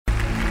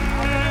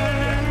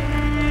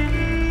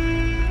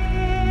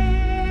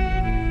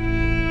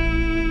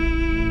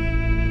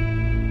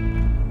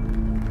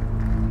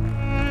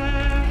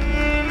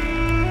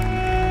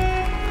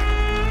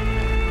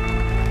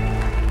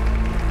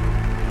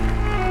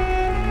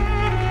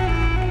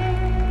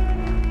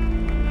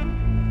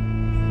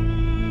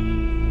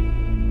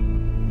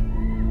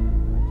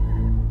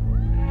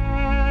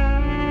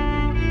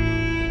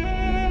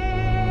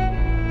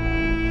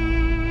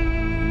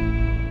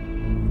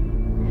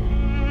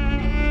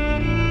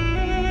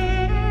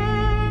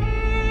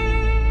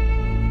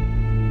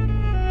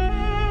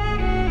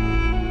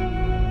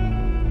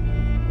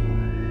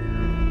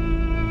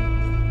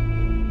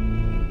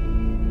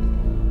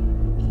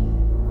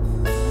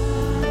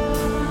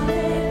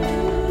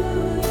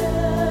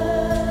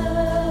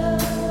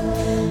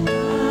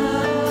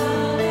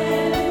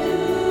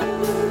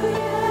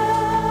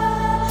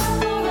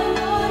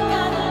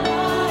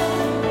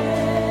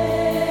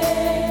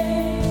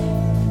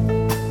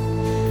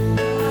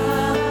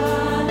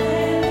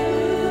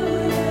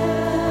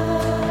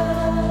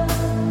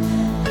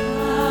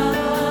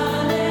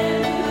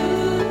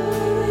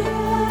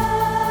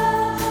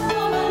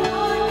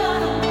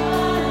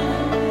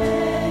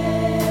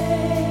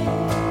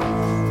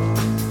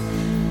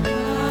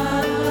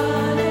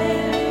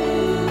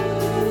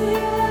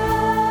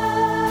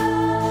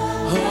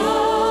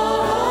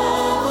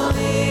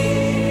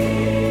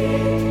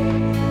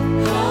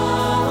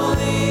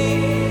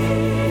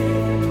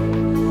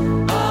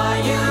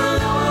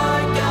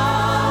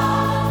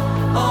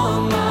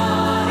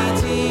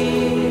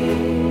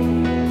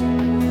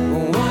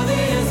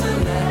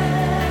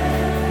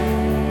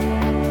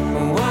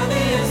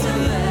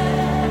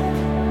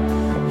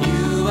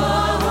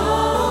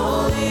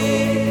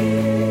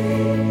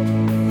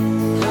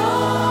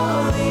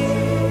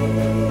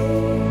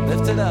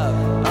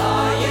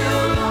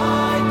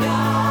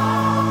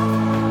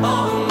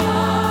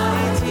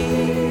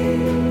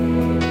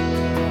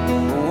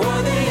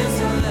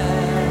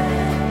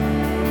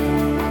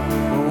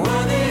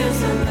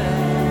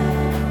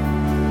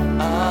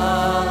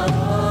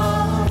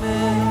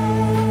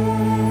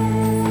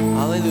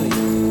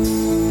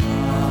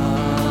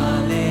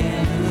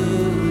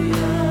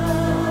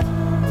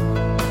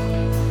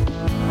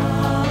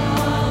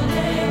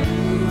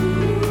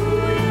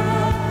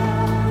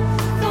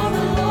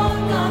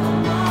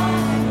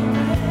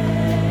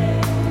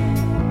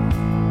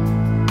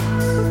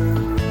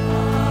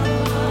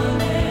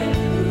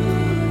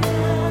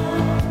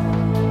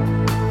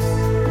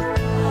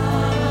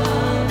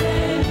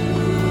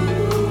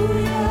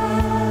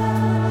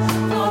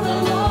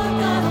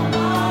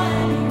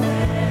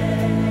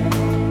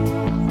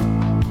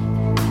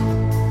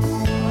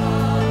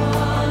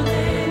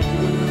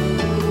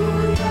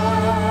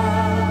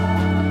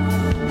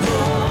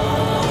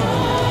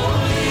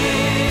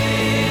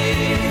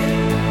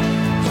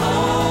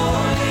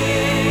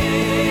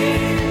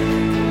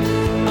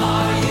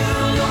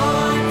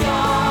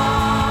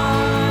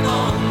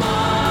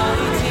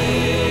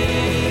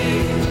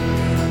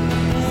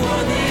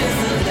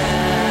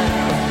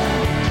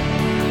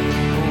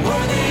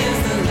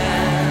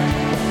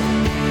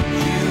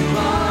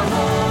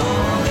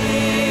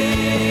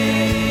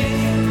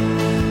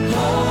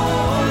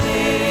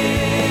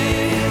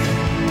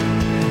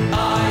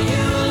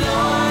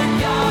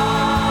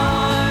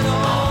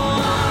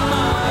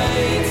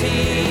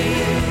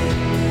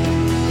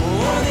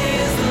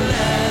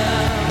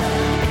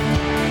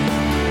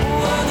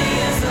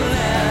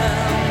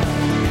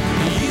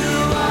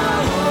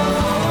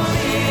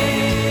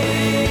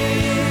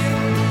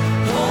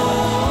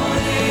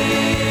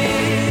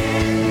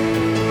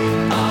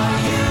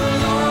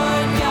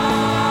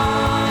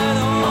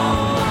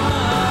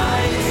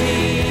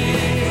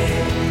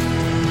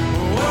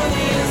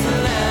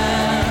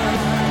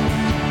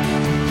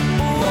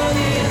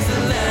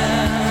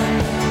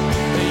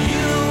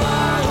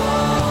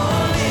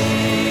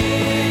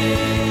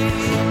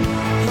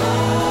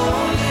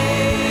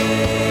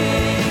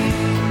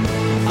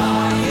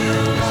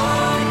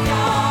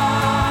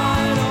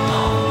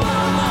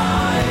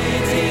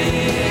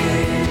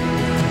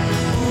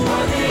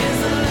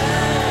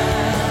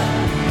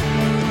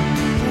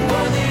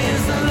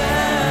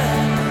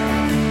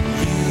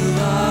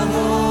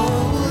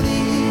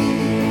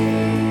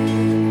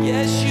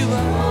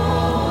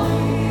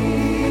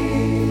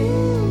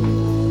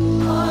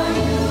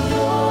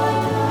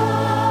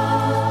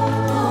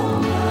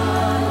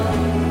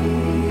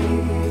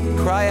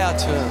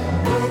to him.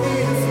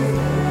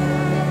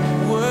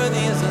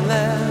 Worthy is the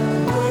Lamb.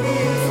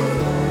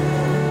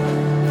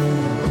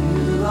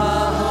 You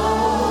are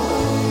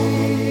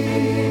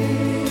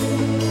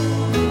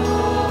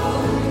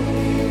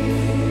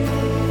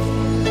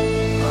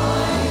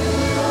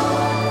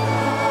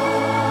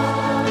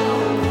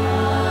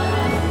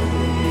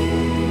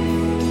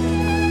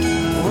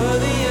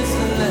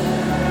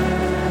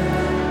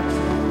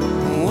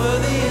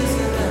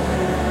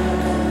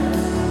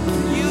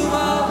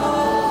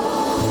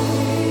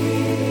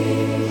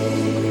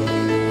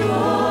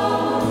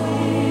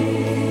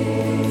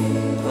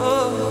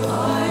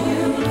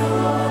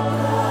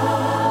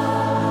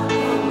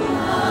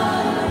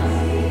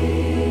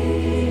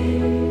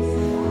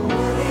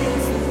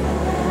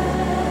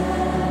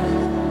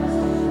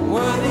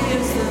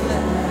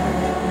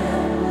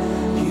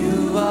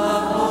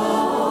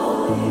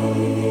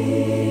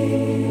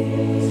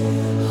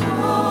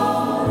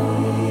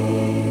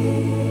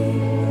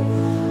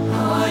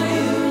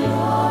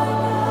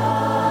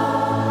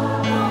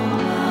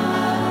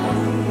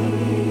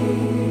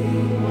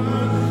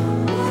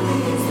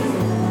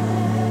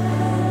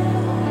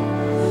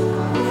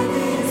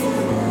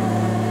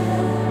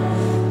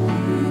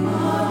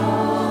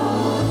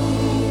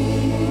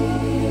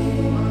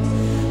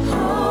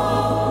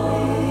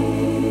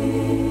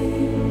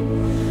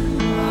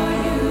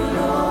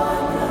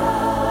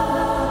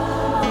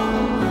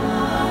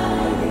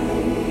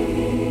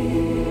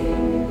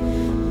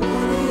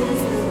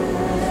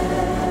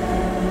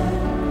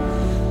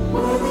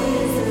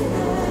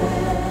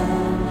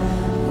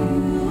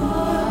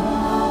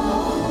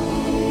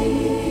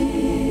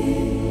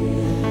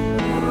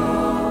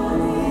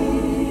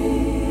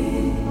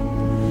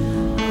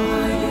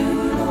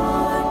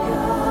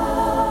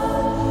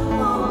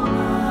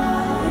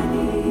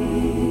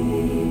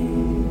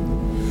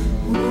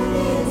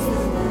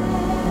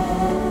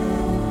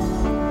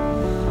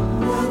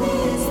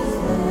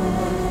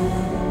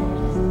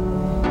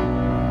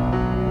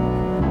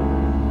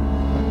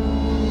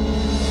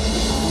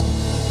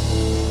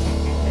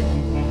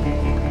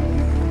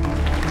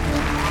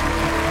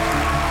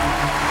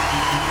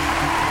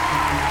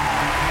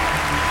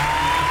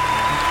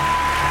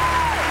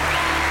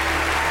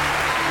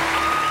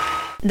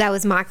That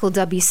was Michael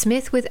W.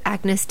 Smith with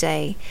Agnus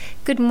Dei.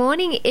 Good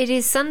morning. It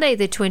is Sunday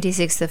the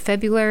 26th of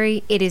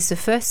February. It is the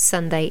first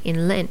Sunday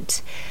in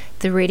Lent.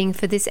 The reading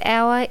for this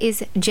hour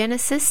is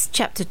Genesis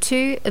chapter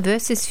 2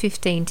 verses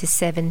 15 to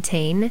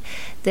 17,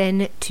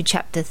 then to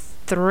chapter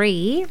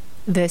 3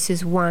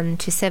 verses 1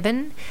 to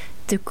 7,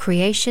 the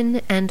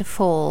creation and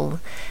fall.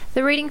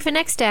 The reading for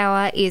next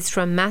hour is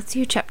from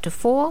Matthew chapter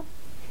 4,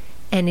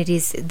 and it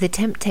is the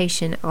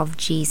temptation of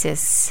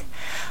Jesus.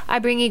 I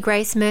bring you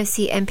grace,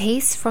 mercy, and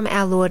peace from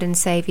our Lord and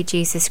Saviour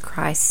Jesus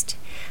Christ.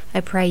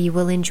 I pray you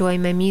will enjoy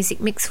my music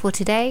mix for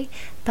today,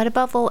 but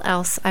above all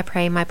else, I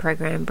pray my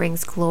program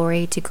brings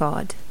glory to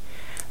God.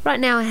 Right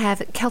now I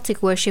have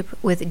Celtic worship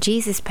with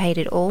Jesus Paid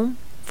It All,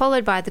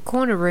 followed by the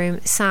Corner Room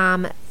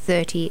Psalm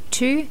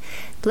 32,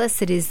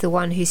 Blessed is the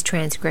one whose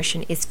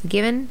transgression is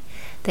forgiven.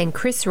 Then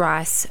Chris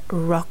Rice,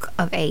 Rock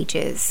of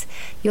Ages.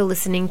 You're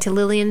listening to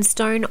Lillian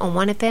Stone on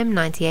 1FM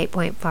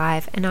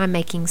 98.5, and I'm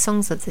making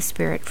songs of the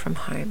Spirit from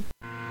home.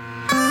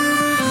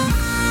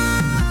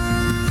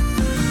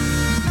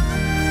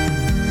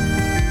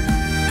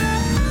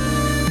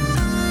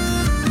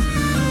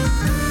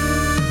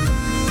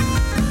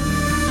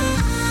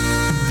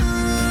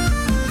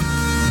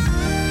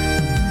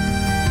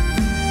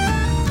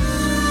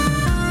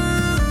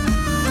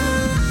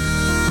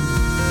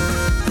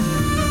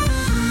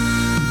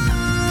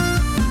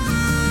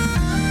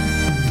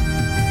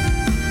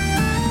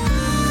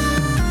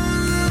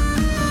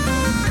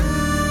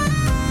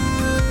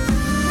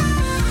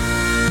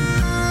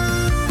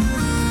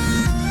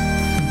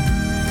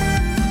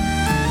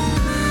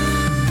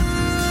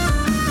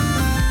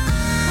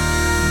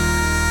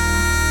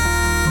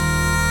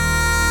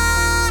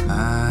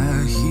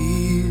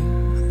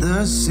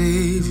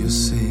 Savior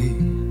say,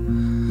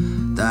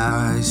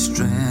 thy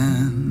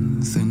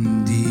strength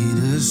indeed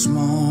is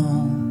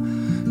small.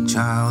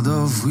 Child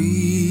of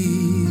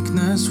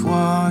weakness,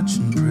 watch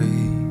and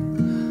pray.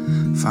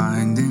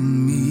 Find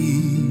in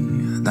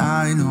me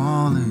thine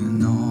all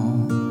in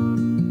all.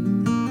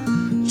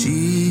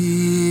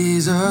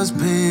 Jesus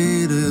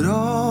paid it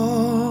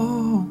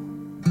all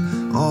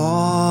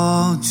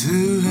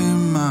to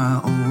him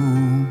I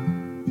owe.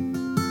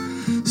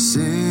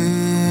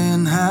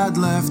 Sin had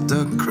left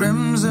a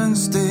crimson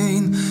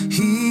stain,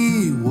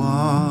 he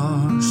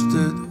washed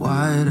it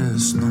white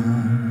as snow.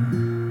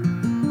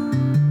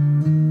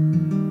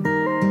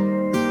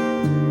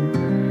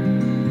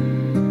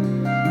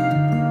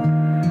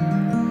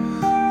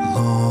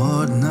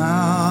 Lord,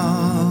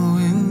 now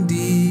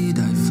indeed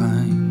I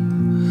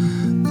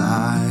find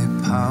thy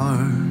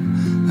power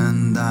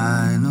and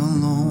thine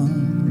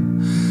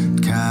alone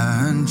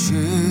can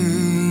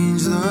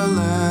change the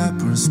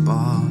leper's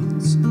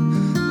spots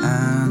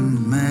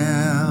and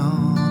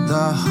melt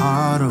the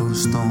heart of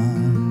stone.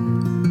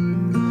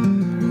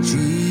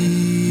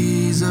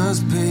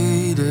 Jesus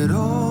paid it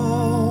all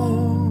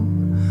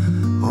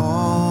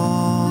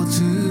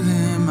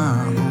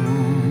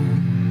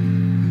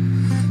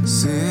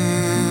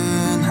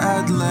Sin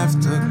had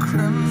left a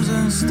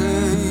crimson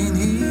stain.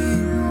 He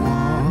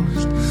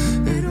washed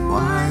it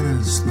white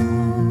as snow.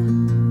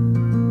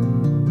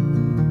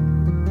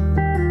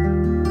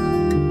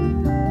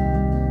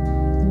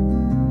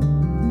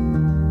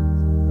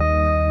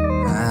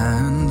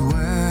 And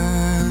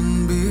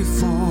when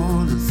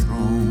before the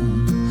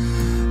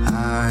throne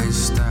I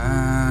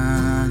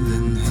stand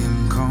in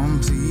Him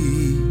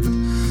complete,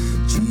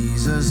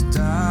 Jesus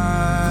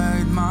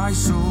died my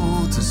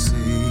soul to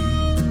save.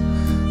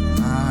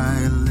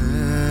 My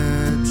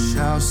lips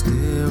shall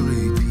still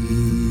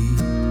repeat,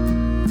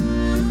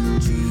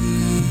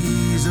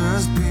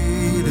 Jesus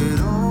paid it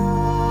all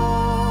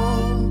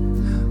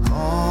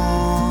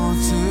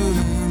to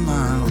Him I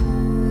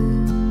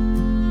owe.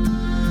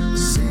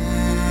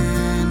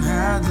 Sin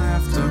had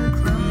left a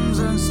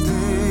crimson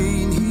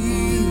stain.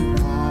 He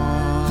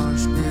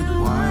washed it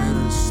white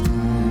as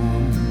snow.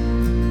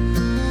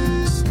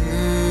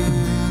 Sin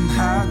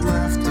had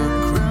left a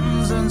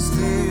crimson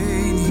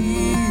stain.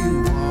 He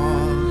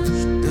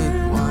washed it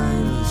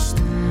white as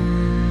snow.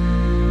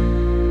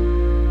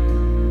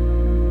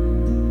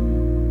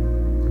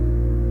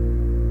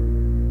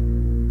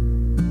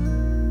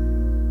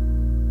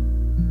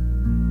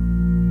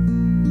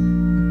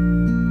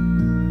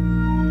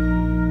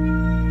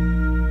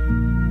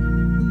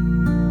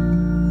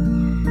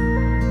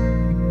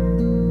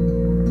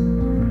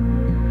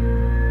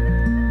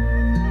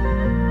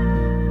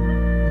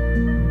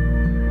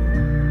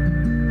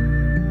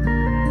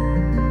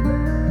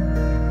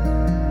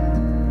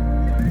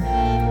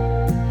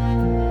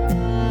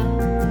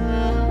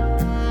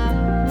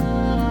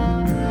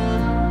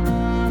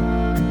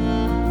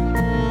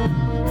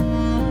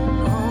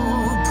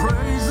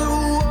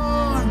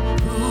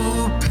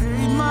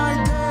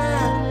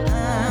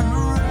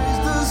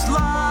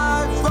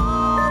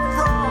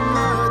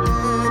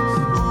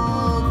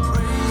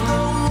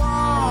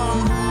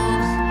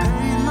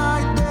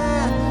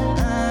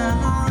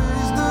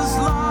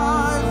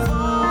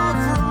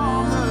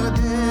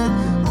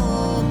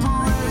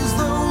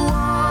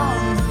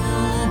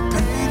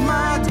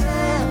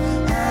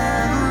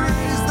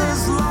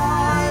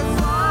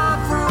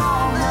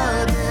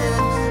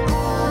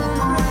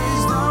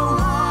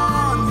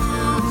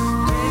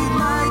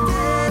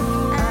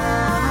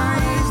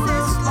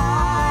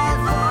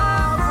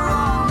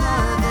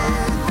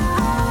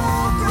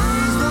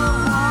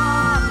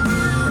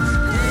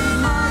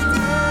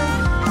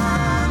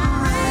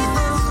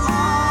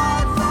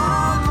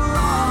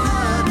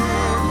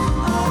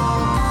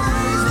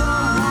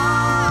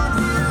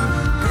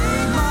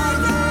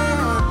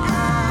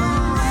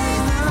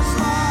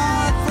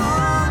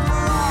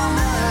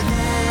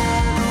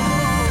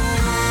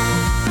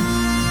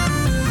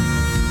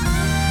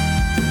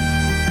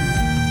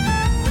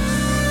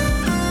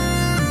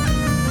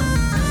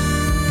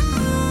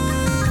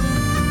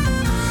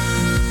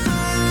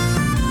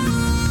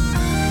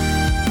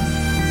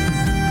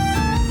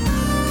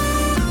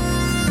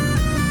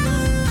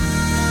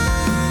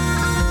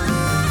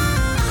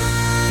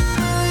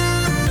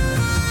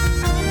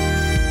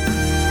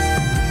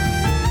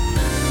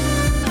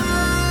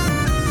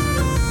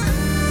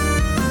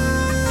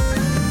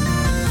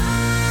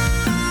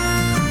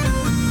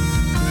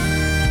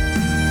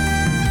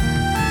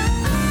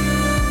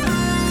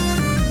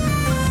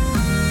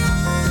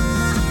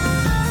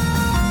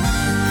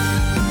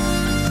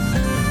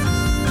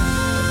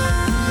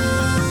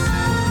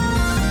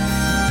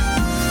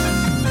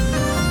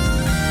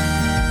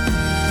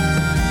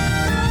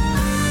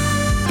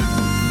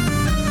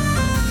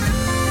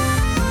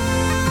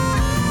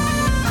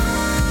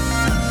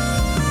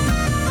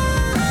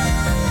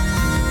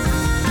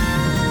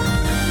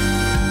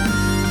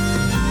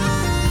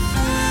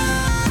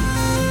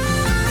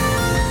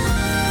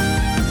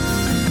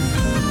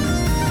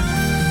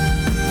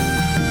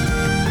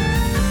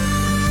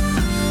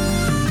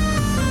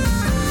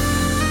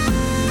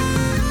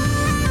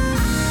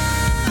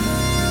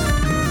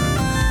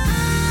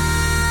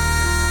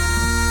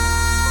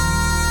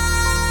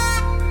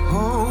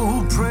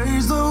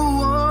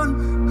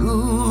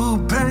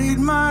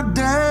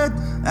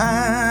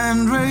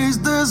 And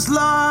raised this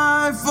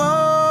life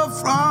up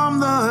from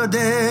the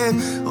dead.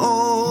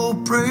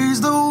 Oh,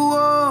 praise the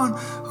one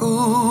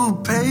who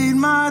paid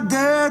my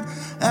debt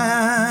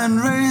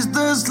and raised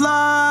this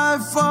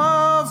life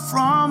up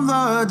from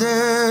the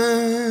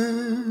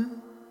dead.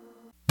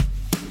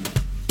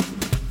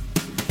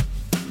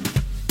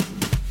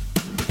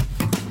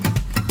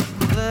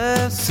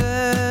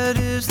 Blessed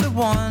is the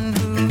one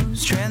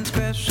whose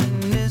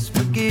transgression is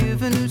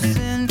forgiven, whose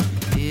sin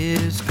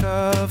is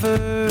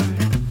covered.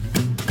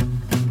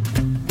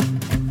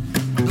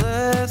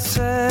 Blessed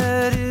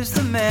is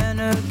the man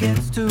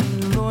against whom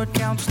the Lord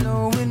counts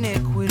no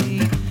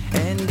iniquity,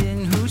 and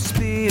in whose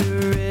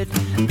spirit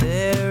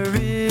there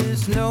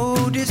is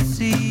no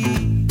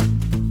deceit.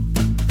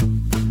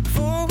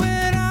 For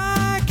when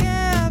I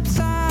kept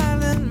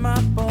silent,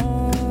 my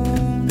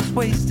bones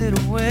wasted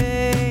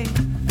away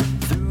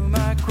through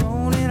my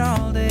groaning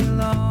all day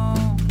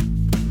long.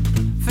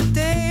 For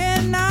day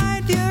and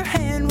night your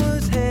hand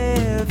was heavy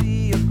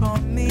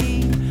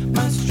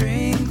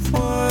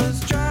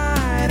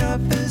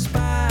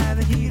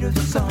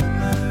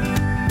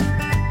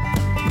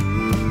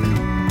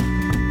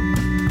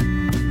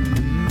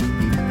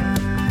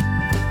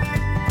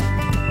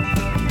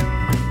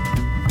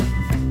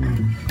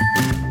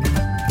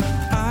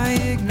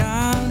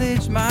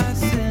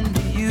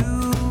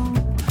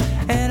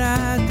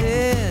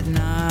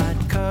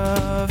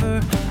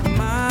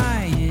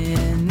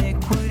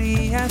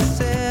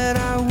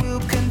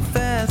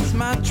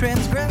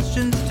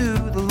transgressions to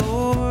the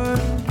Lord,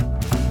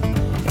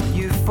 and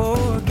you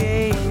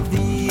forgave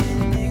the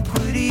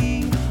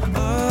iniquity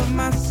of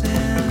my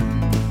sin.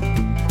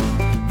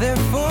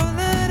 Therefore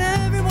let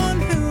everyone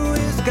who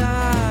is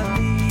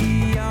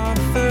godly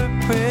offer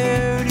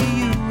prayer to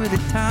you at a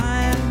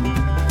time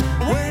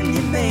when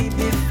you may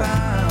be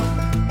found.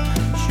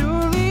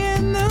 Surely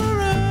in the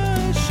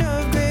rush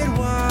of great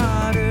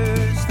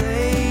waters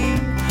they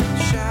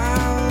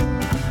shall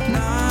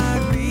not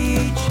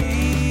reach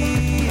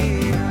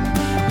him.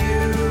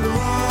 You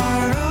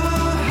are a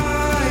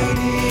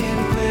hiding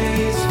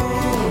place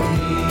for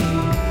me.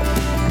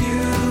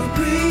 You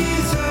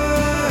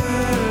preserve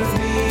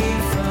me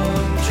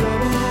from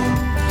trouble.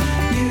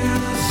 You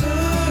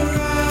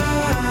surround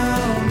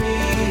me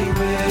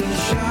with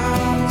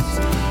shouts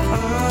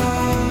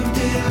of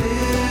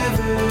deliverance.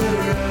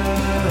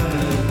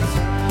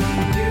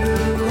 You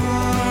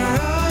are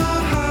a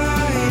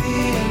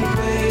hiding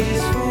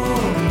place for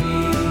me.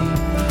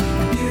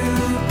 You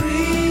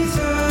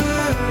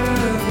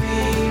preserve me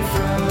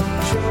from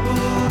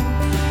trouble.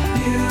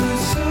 You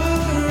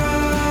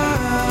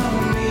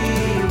surround me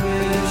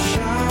with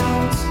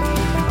shouts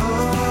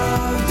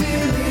of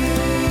deliverance.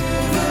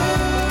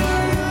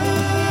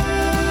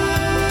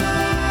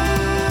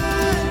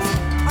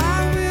 I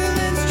will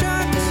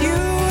instruct you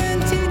and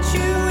teach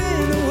you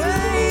in the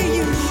way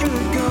you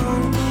should go.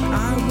 I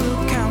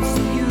will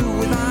counsel you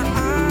with my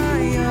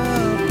eye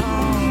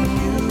upon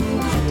you.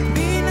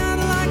 Be not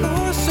like a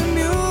horse or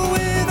mule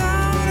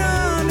without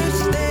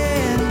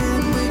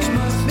understanding, which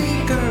must be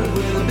curbed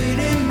with a bit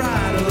and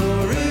bridle,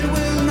 or it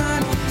will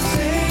not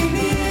stay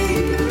near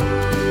you.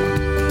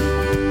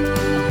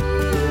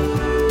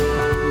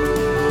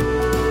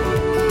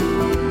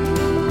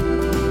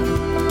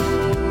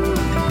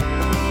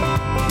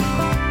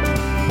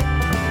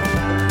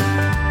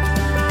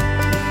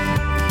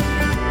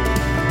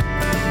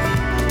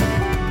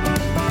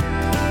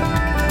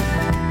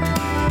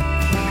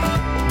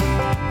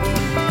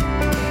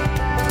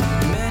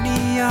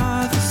 Many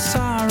are the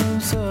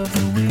sorrows of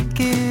the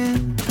wicked,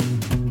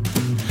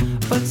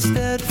 but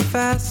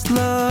steadfast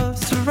love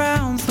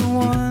surrounds the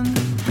one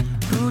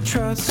who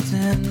trusts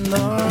in the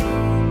Lord.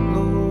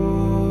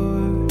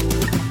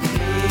 Be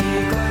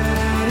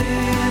glad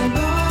in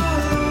the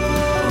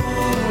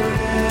Lord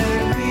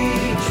and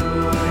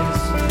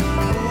rejoice,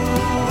 O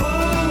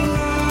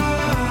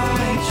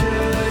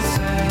righteous,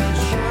 and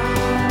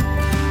shout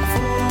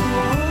for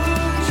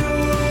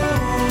joy,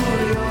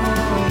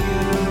 all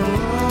you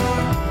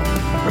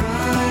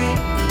right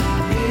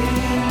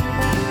in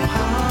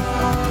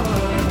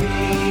heart. Be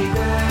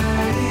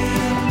glad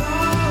in the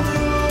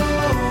Lord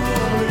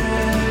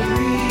and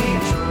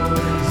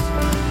rejoice,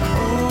 O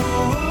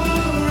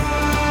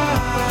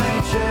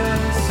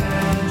righteous,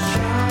 and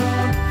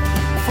shout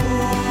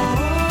for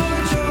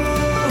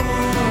joy,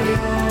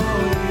 all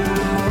you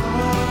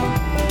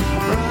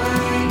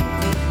right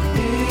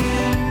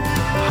in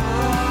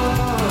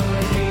heart.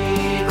 Be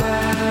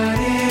glad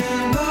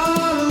in the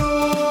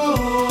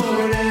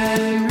Lord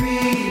and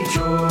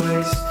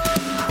rejoice,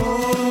 O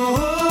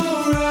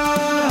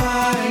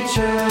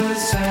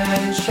righteous,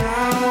 and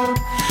shout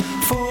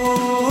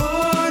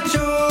for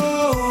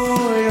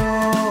joy,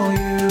 all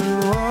you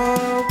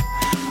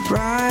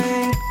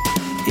upright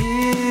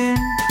in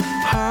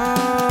heart.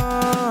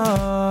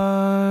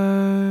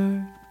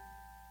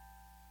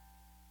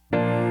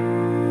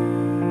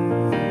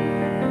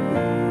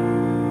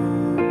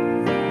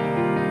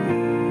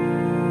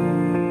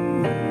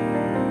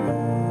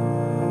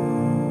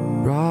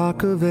 Rock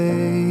of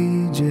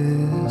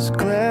ages,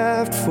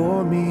 cleft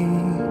for me,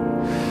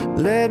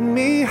 let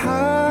me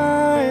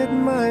hide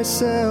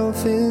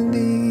myself in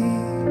thee.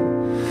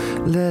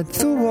 Let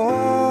the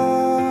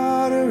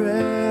water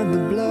and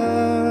the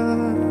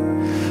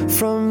blood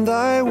from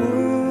thy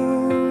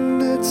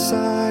wounded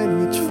side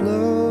which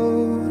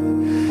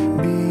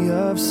flowed be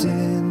of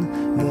sin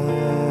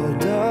the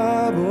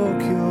double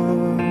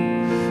cure,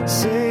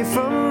 safe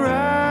from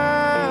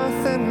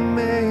wrath and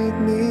make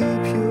me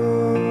pure.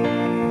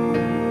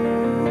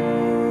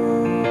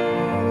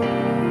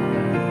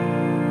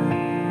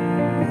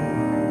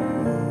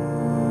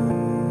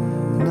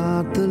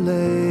 Not the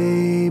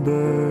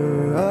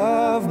labor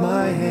of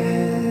my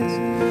hands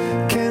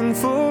can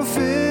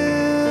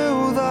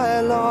fulfill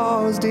thy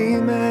law's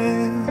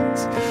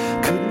demands.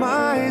 Could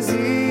my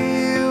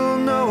zeal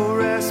no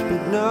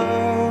respite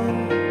know?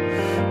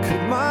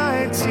 Could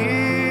my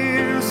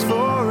tears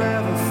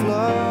forever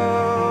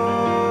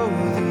flow?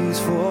 These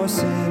for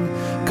sin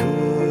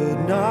could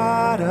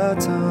not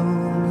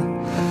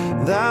atone.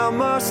 Thou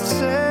must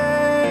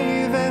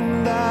save,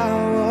 and thou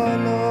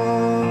alone.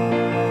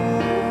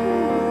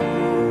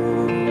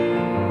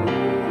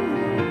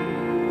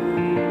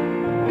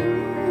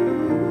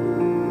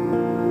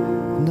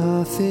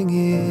 Nothing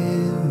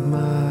in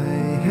my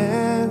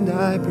hand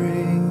I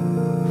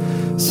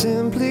bring,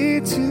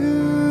 simply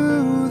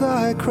to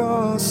thy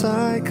cross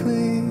I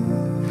cling.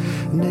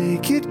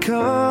 Naked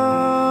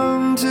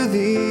come to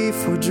thee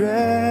for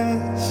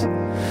dress,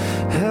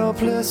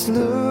 helpless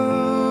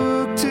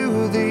look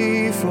to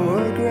thee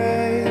for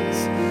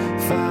grace,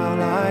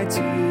 found I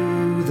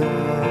to the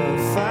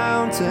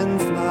fountain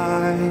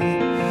fly.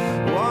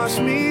 Wash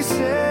me,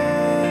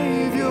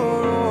 Savior,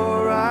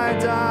 or I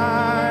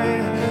die.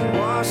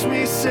 Wash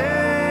me,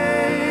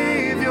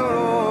 Savior,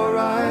 or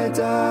I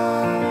die.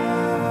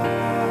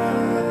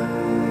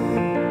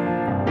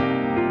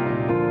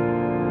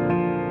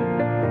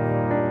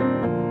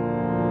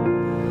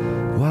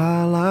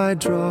 While I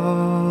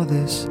draw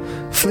this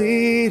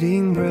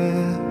fleeting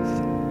breath,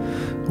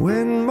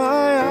 when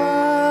my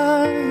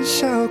eyes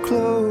shall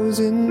close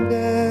in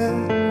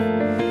death,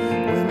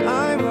 when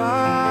I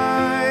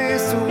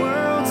rise to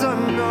worlds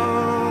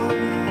unknown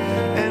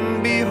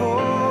and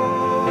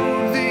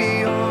behold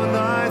thee on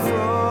thy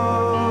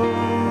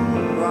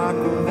throne, rock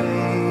of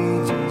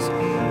ages,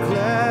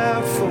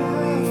 cleft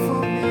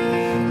for me,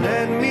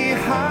 let me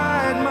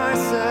hide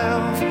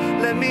myself,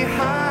 let me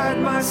hide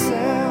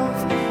myself,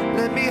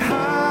 let me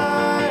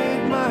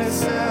hide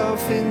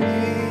myself in thee.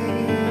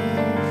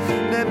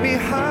 Let me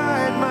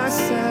hide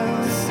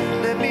myself,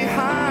 let me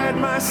hide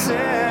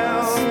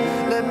myself,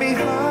 let me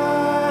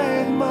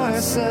hide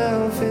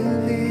myself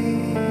in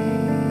thee.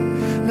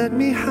 Let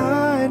me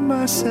hide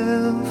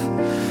myself,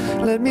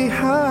 let me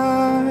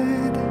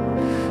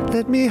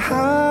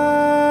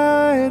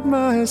hide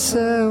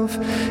myself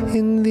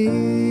in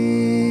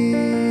thee.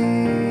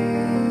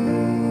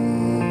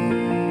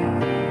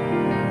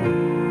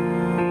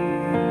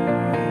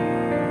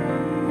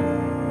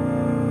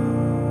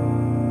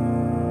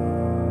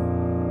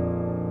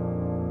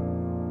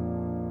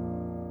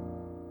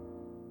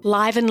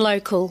 Live and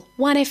local,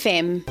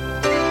 1FM.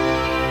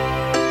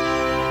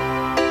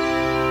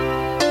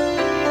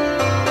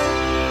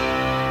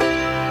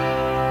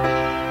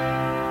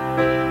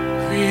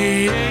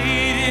 Create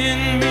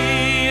in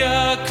me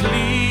a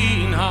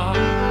clean heart,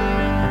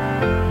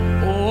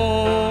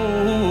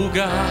 oh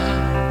God,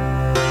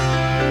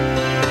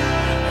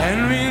 and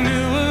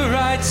renew a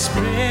right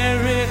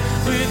spirit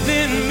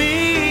within me.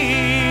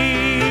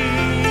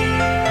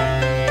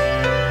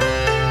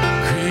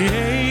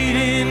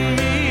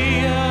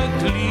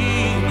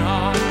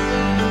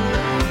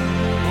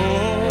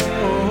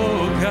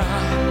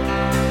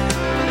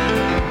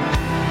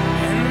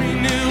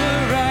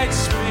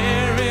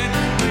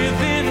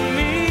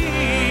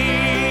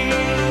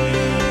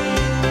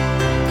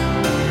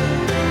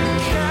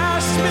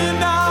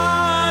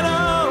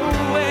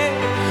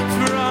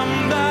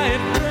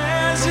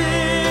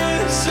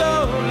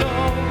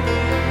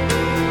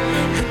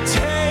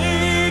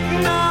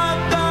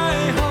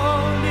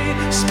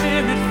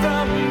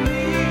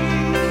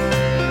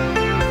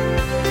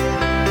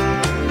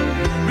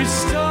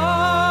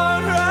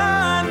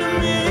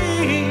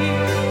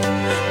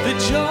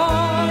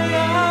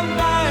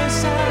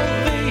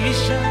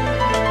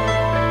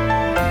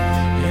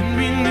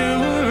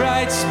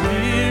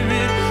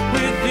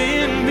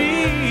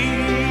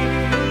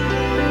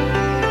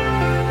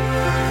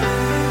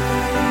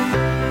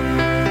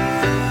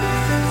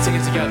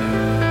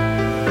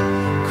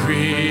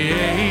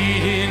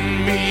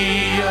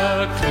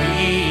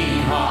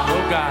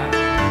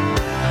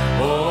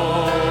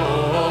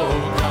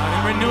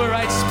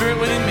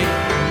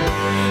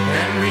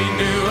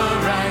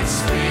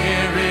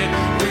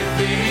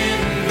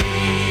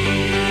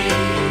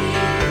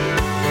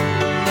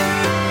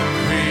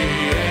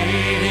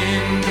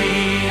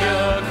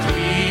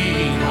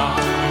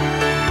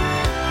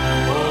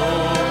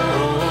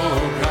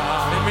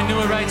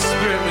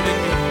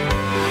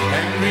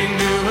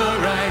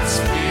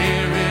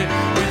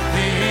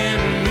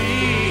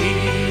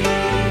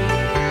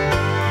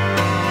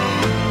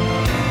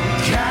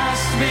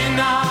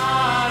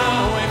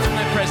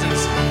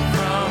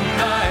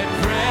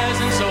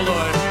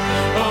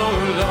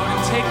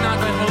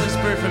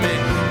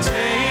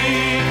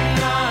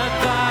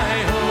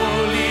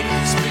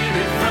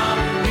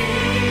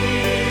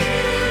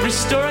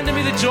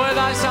 Joy of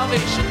thy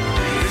salvation.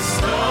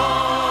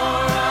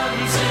 Restore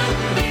unto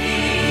me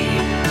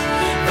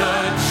the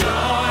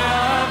joy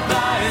of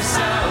thy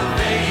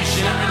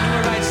salvation. And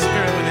renew a right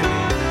spirit within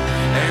me.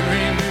 And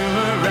renew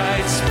a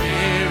right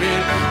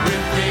spirit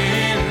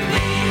within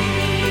me.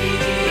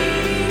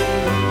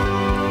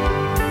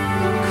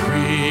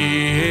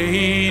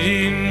 Create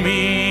in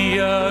me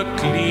a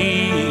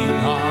clean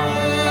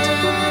heart.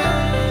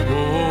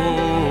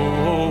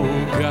 Oh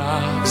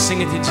God. Sing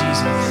it to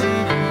Jesus.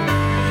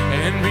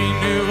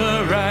 Renew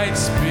a right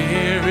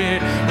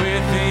spirit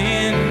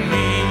within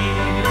me.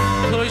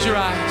 Close your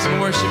eyes and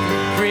worship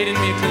Him. Create in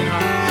me a clean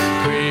heart.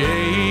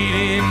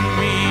 Create in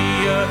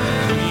me a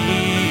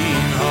clean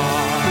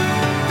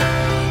heart.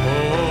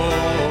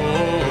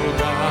 Oh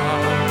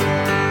God.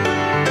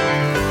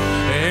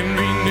 And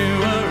renew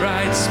a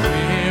right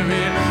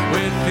spirit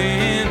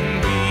within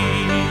me.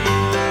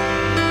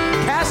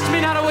 Cast me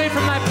not away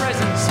from thy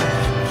presence.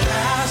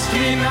 Cast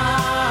me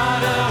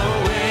not away.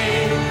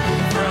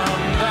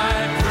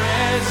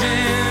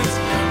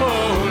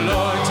 Oh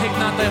Lord, take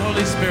not thy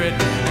Holy Spirit,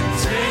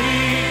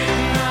 take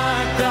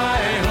not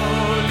thy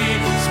Holy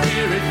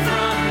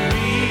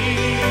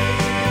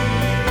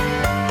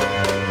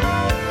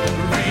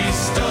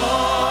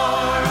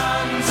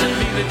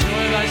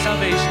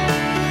salvation.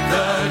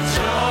 The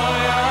joy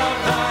of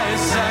thy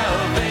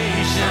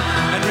salvation.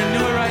 And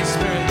renew a right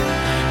spirit.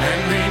 And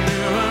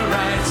renew a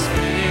right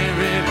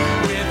spirit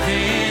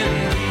within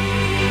me.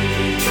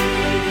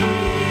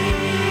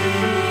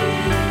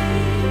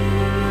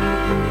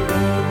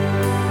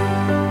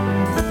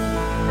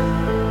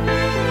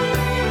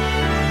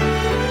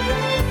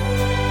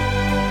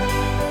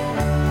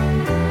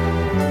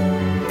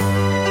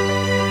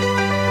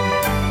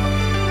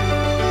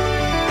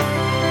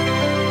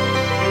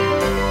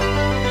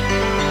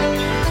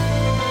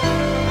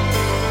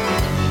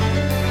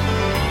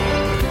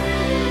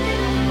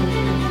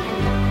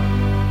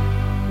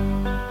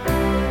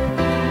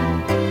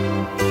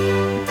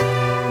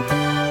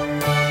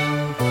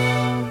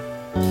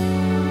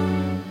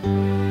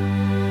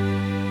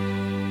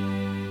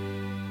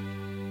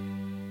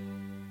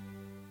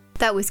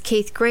 That was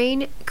Keith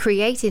Green,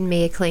 Create in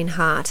Me a Clean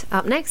Heart.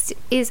 Up next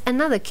is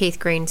another Keith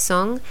Green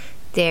song,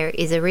 There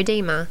is a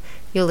Redeemer.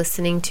 You're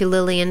listening to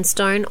Lillian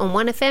Stone on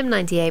 1FM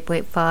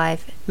 98.5,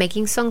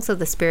 making songs of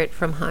the Spirit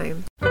from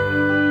home.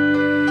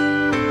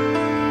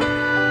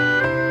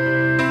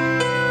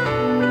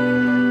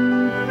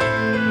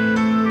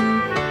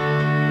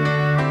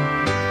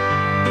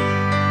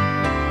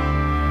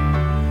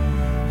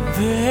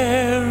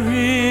 There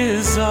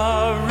is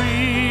a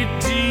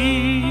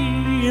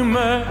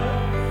Redeemer,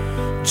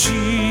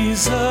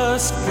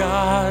 Jesus,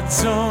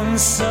 God's own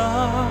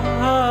Son,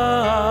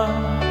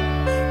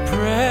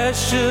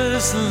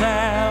 precious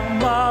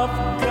Lamb of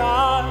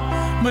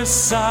God,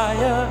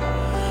 Messiah,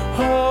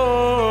 Holy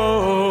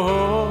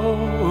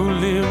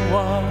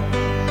One.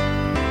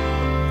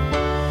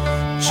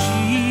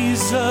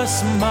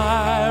 Jesus,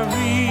 my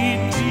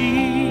Redeemer,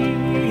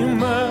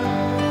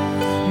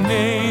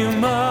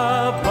 name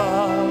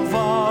above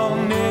all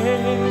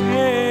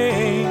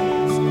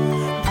names,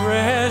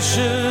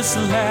 precious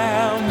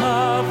Lamb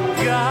of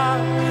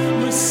God,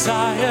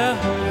 Messiah,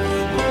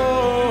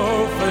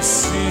 oh, for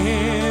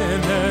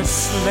sinners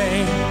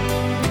slain.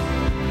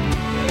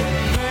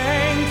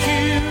 Thank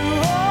you,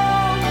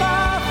 oh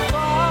my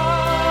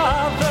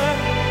Father,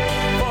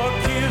 for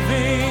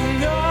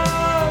giving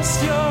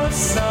us your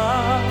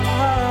Son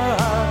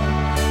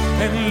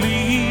and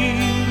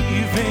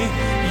leaving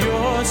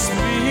your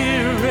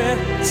Spirit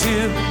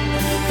till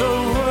the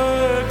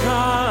work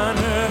on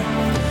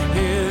earth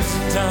is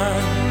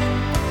done.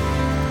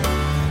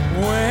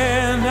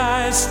 When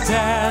I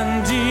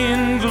stand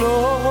in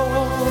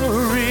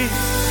glory,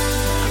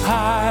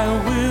 I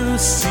will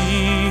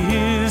see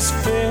his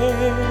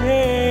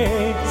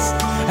face,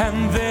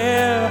 and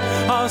there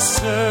I'll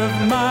serve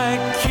my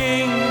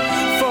King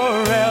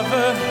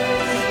forever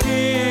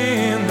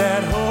in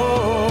that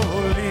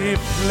holy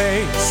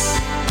place.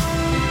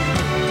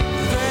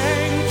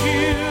 Thank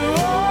you,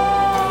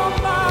 oh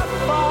my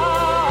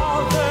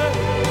Father,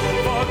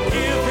 for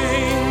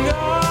giving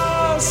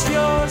us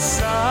your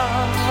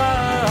Son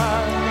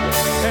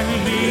and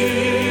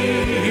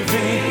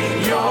leaving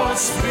your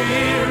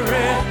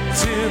Spirit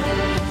till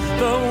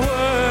the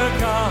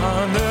work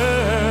on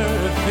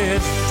earth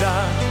is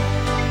done.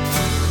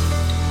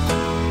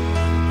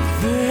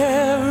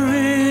 There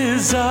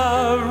is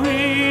a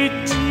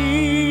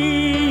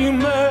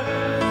Redeemer,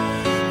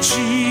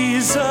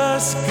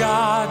 Jesus,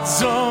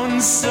 God's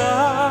own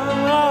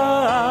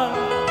Son,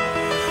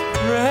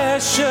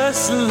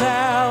 precious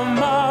Lamb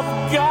of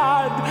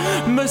God,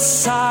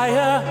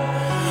 Messiah,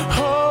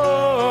 Holy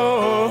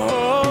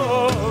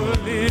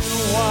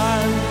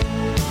One.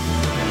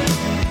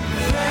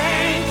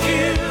 Thank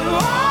you, oh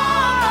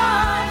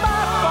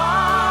my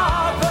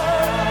Father,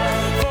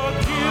 for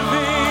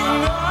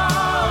giving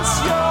us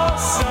your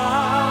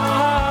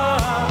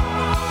Son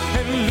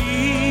and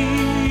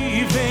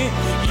leaving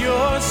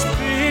your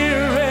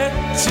Spirit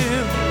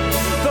till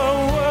the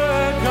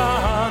work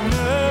on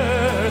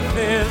earth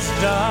is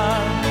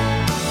done.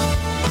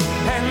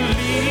 And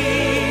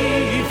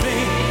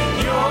leaving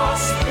your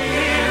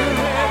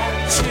Spirit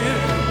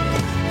till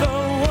the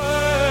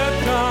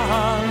work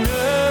on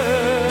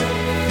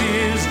earth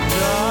is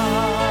done.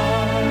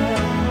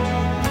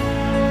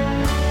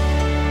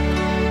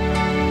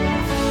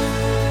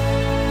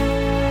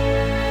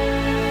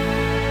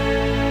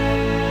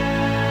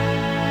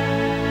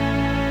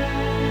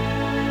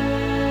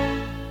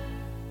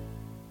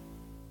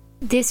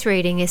 This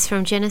reading is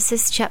from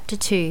Genesis chapter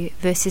 2,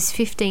 verses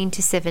 15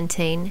 to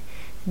 17,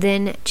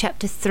 then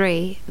chapter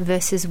 3,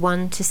 verses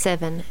 1 to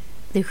 7,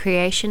 the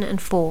creation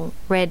and fall,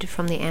 read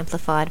from the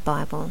Amplified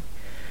Bible.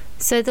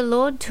 So the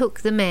Lord took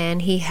the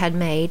man he had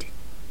made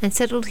and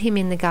settled him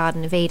in the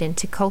Garden of Eden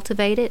to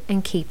cultivate it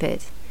and keep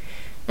it.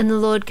 And the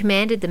Lord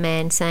commanded the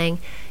man, saying,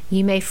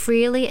 You may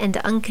freely and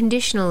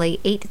unconditionally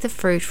eat the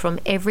fruit from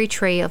every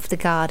tree of the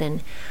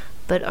garden,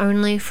 but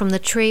only from the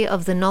tree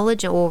of the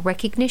knowledge or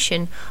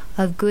recognition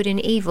of good and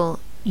evil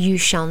you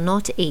shall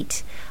not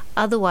eat.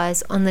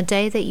 Otherwise, on the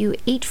day that you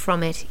eat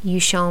from it, you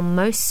shall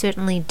most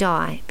certainly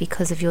die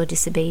because of your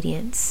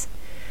disobedience.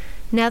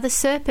 Now the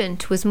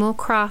serpent was more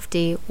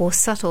crafty or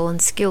subtle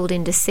and skilled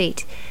in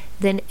deceit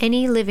than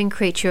any living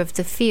creature of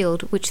the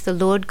field which the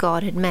Lord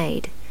God had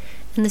made.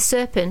 And the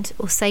serpent,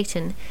 or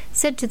Satan,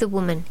 said to the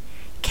woman,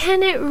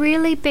 "Can it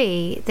really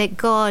be that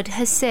God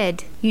has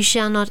said, 'You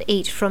shall not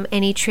eat from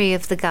any tree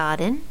of the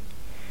garden'?"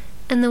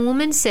 And the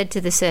woman said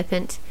to the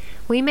serpent,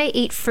 "We may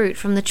eat fruit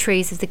from the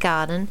trees of the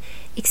garden,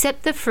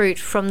 except the fruit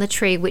from the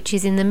tree which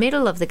is in the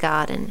middle of the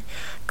garden.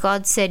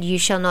 God said, 'You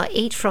shall not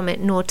eat from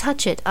it nor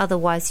touch it,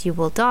 otherwise you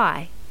will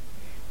die.'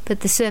 But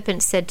the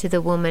serpent said to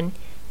the woman,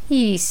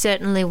 'Ye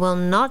certainly will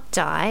not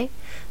die,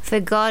 for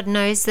God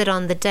knows that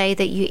on the day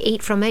that you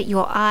eat from it,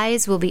 your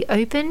eyes will be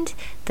opened,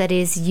 that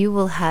is, you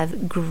will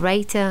have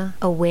greater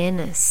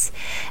awareness,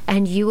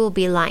 and you will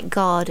be like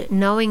God,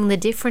 knowing the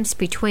difference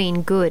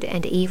between good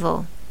and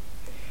evil.'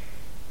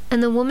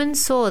 And the woman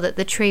saw that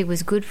the tree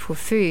was good for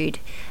food,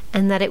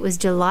 and that it was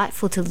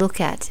delightful to look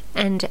at,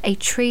 and a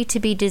tree to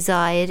be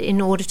desired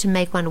in order to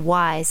make one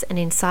wise and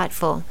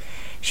insightful.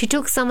 She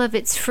took some of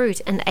its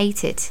fruit and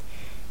ate it,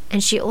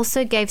 and she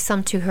also gave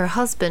some to her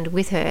husband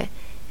with her,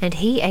 and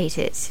he ate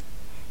it.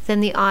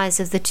 Then the eyes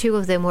of the two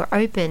of them were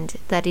opened,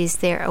 that is,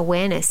 their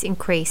awareness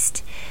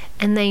increased,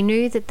 and they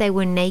knew that they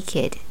were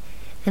naked,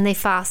 and they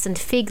fastened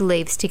fig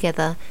leaves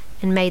together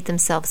and made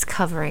themselves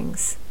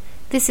coverings.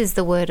 This is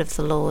the word of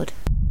the Lord.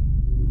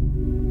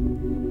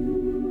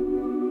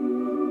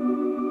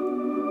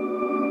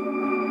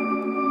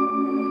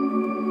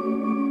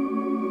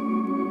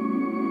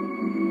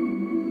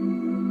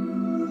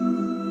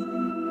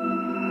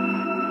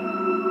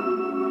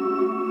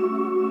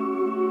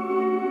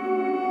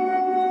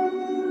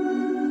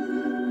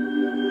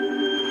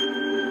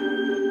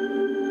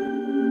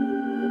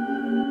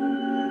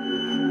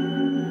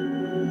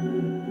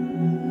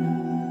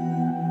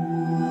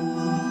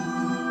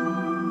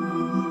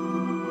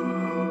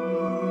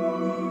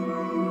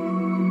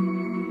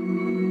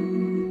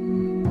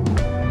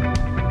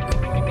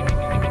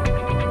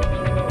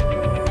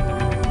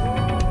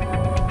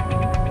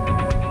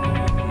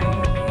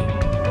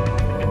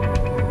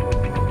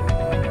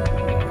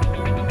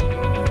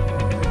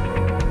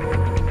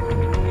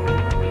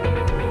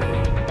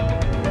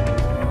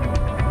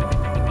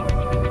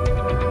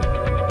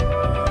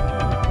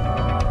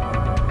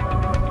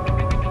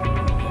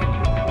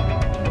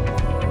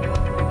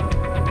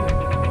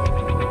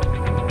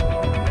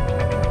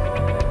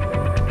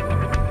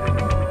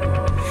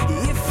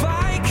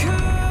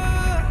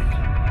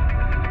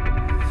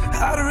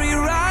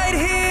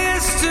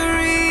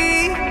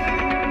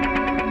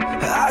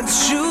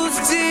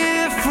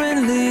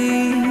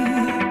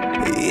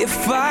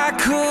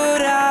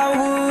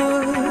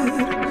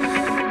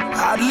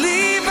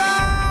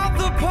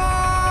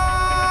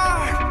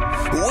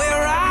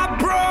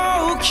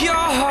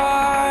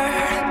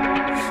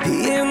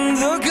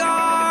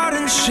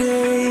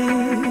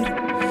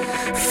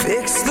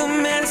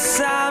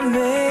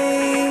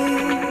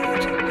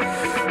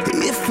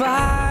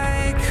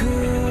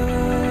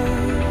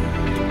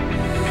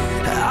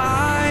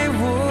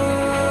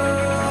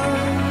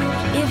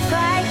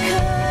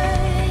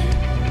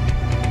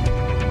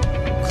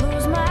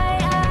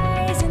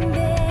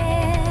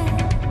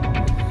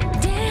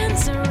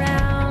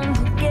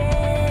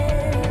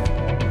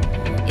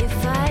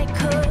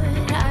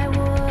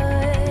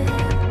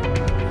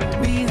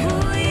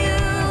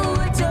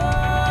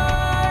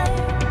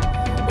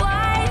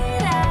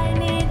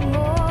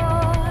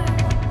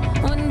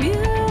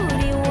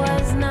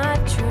 Was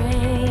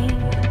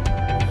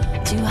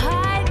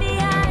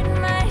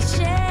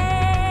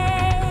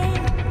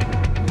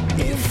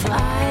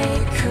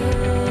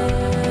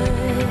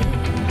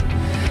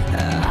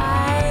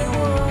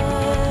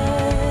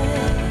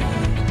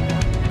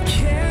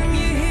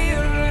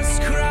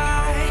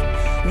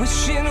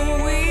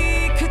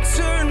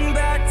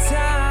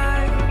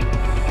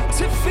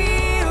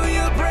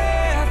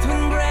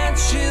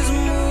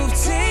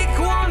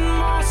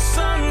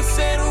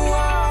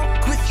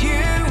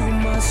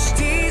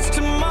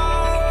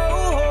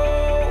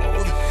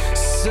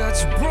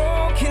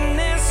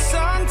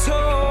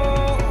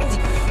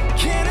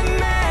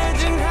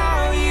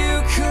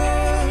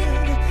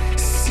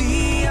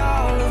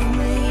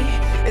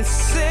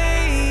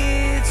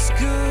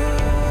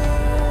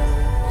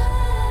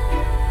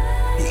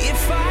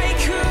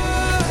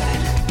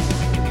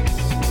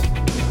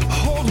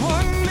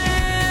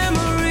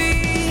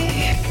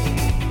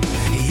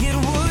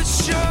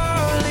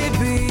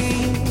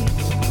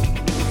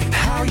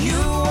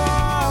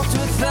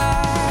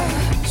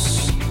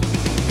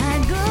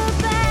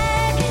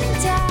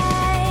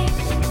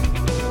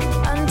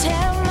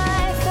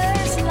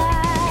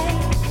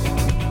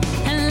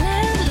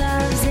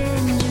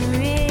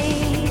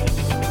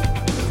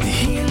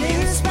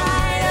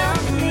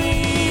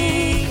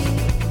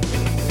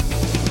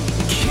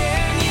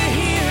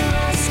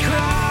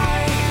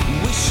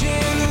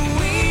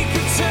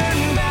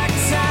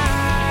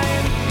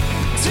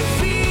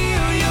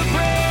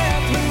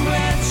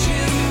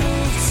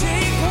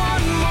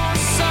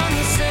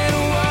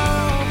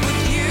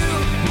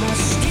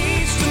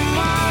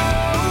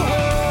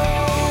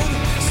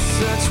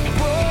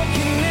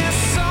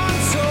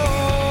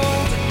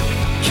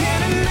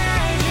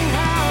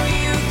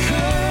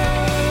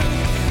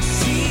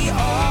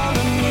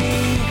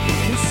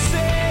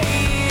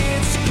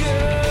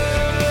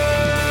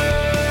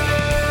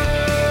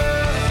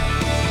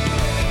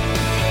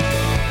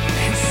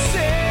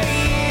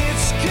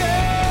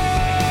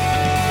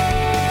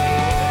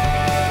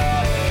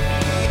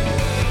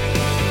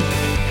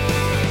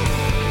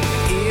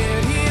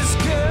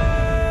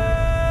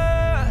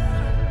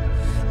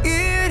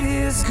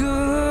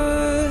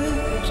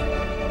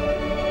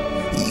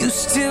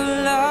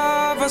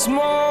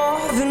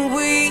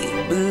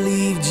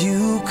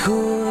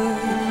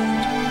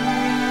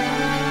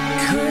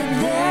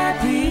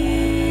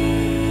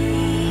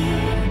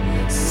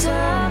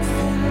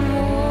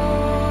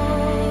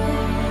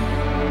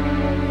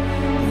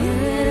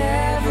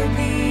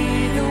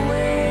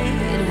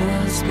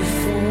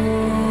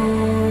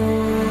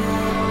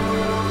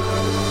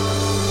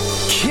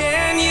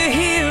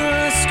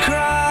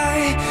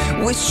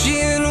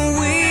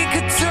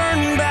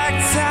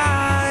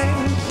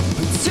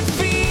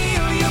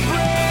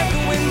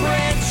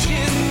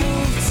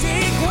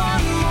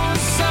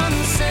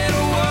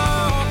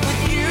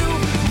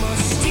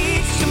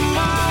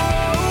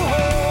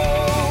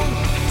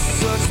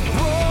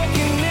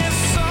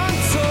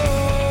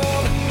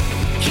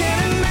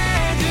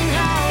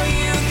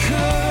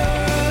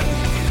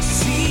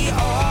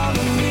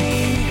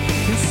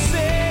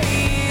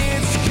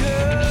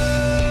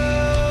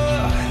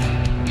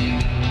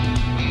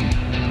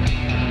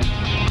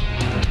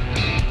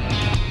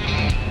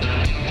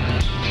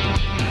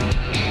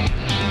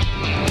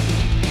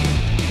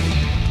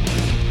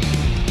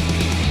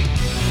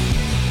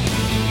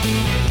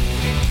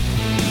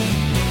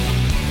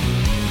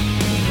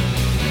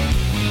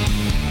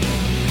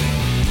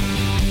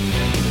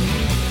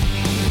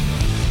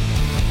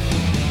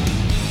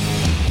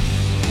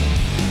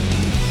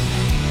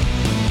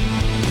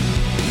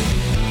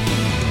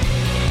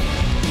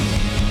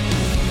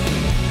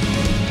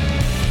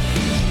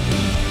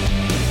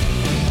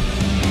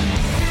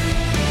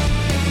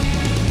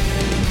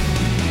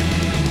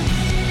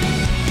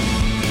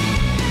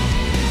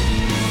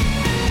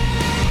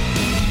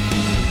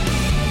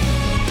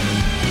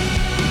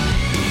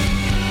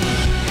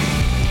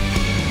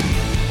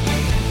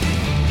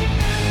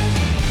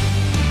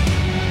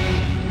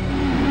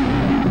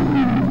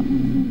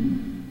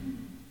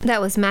That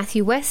was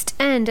Matthew West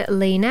and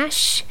Lee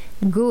Nash.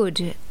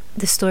 Good.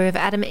 The story of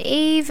Adam and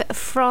Eve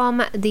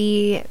from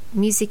the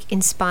music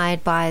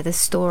inspired by the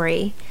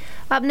story.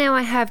 Up now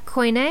I have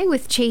Koine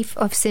with Chief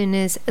of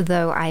Sinners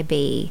Though I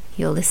Be.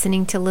 You're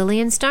listening to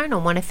Lillian Stone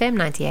on 1FM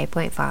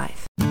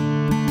 98.5.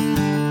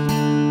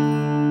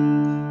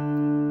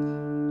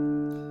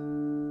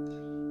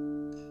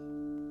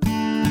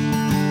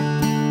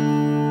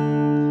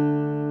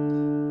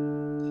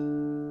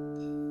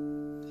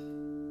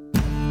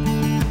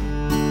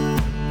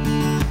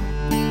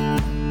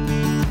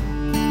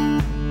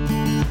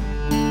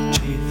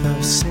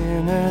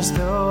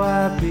 Though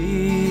I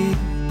be,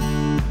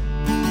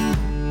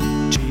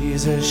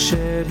 Jesus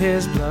shed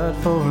his blood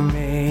for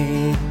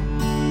me,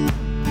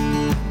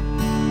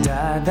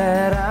 died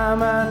that I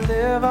might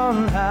live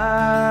on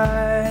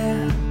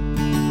high,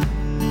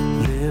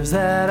 lives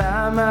that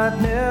I might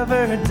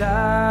never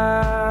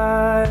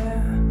die.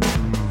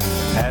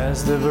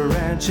 As the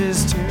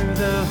branches to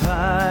the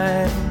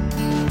vine,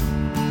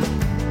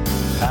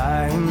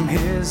 I am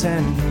his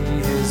and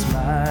he is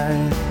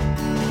mine.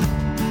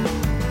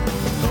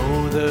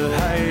 Oh, the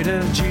height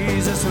of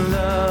Jesus'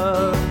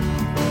 love,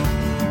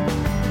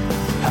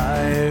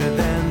 higher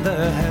than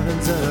the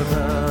heavens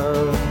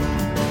above,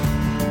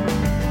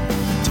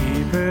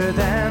 deeper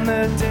than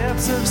the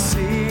depths of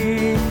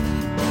sea,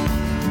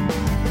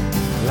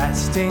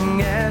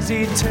 lasting as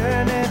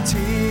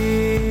eternity.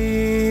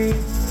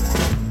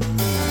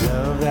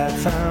 Love that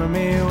found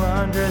me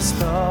wondrous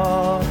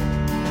thought,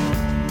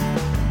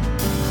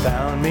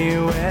 found me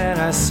when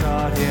I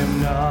sought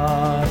him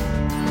not.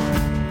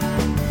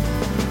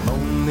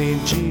 Only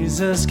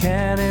Jesus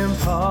can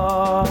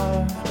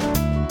impart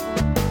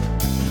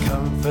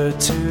comfort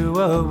to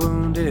a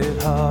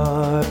wounded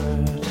heart,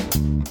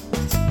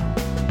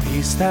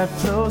 peace that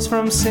flows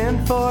from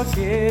sin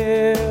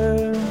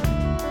forgive,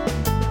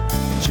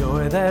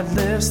 joy that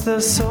lifts the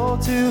soul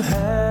to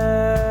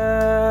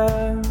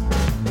have,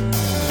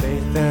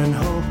 faith and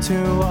hope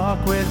to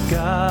walk with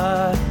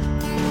God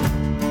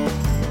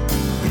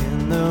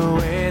in the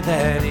way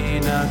that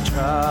Enoch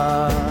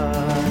trod.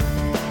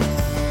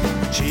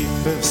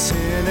 Chief of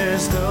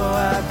sinners though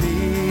I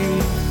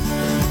be,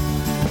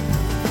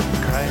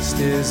 Christ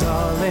is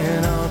all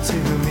in all to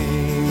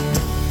me.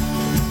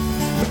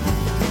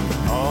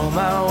 All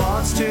my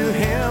wants to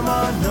him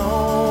are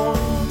known,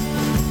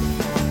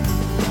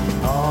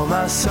 all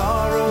my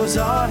sorrows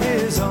are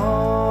his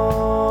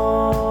own.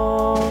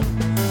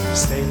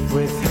 Safe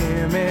with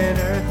him in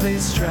earthly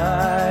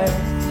strife,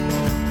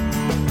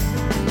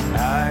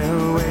 I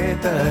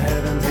await the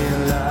heavenly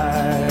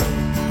life.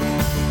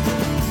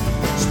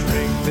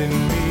 Strengthen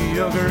me,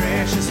 O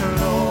gracious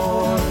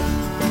Lord,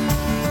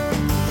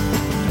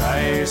 by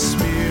your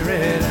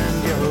Spirit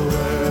and your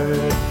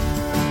word.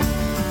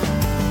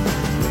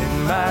 When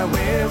my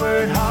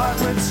wayward heart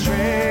would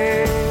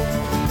stray,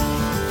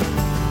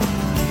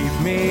 keep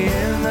me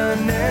in the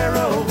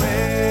narrow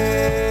way.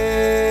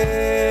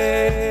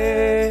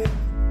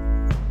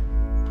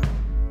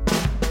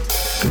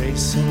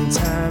 Grace in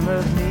time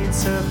of need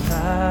supply,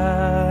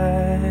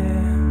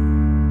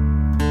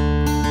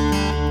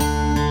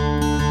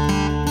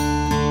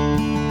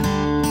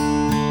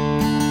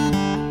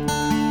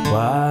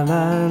 while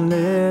I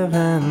live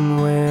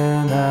and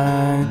when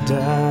I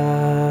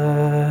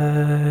die.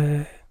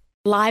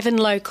 Live and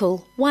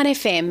local,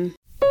 1FM.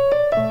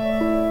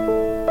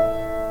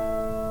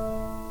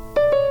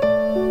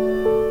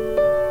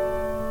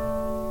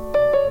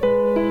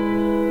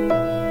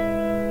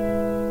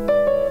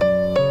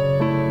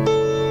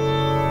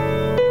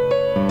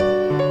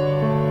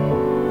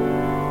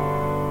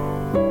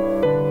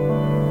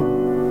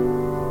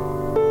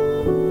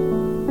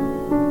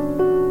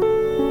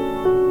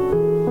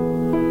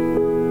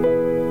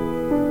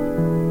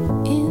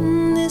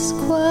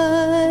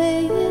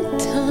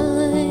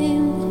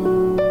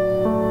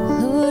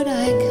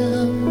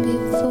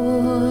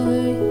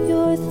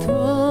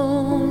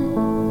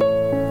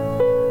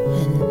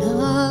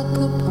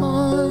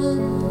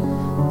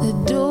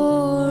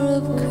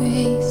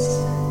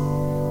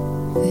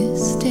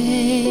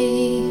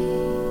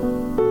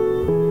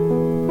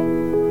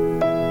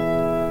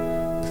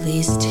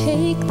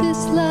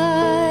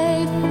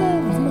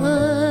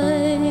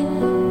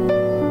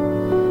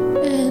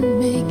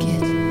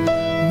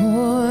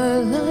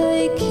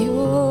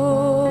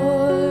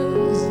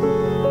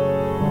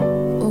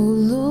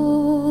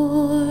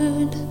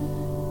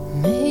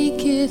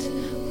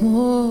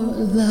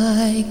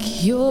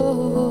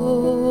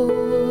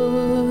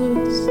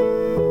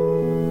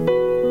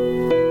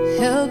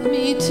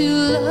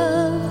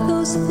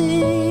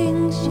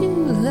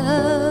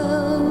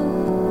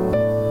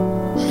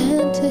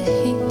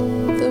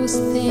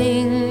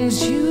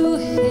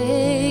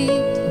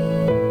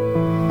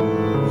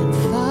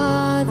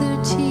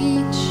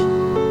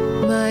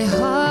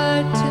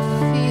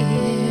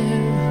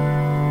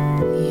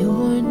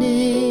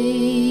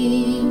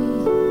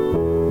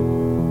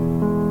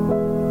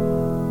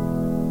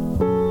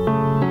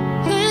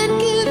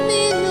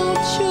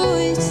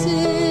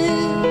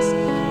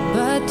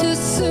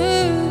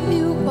 Serve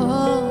you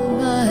all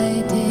my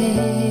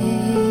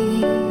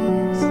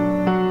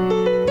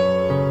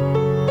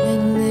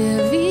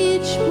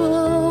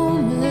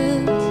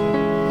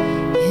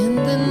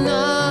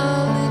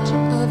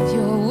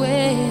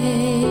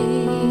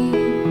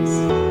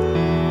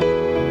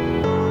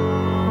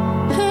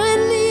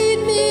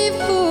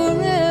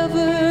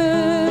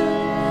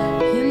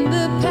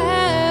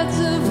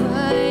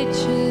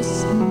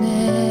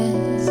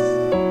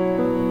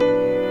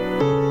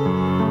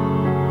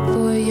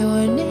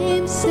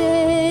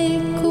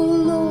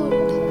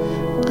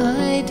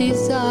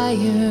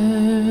desire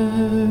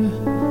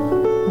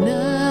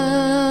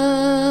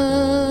nothing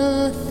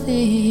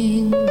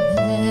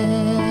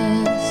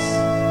less.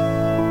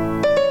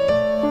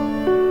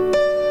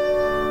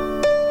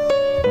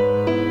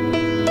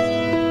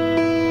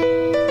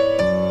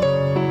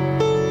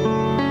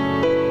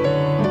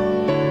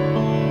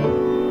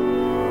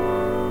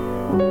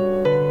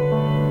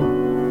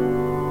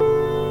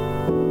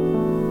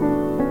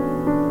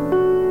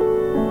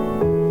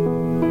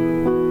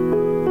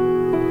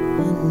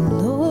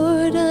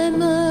 Lord, I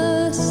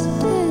must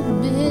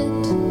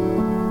admit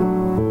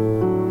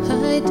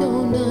I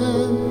don't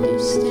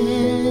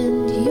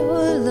understand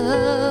your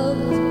love.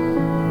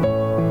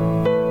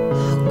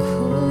 How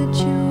could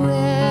you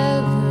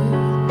ever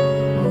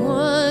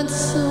want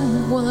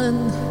someone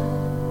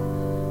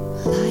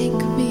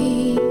like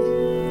me?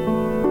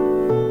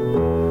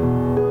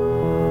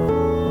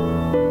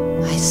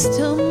 I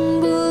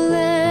stumble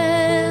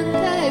and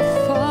I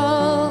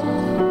fall,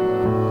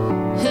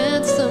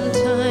 and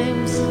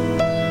sometimes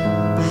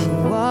I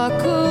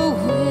walk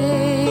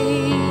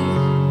away.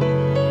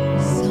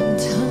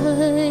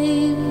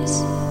 Sometimes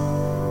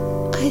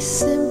I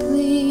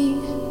simply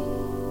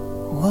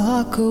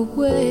walk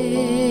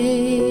away.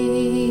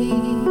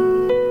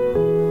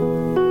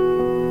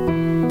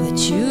 But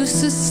you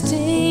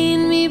sustain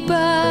me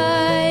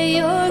by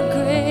your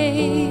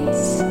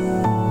grace,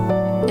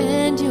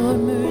 and your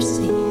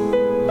mercy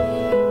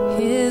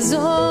is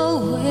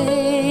always.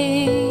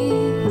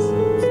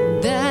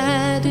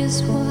 That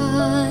is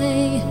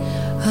why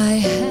I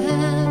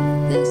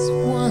have this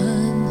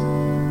one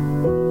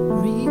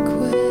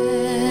request.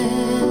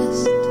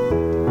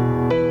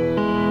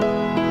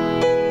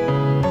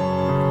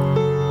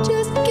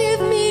 Just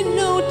give me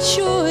no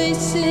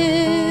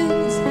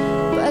choices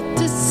but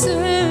to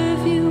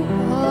serve you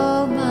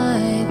all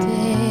my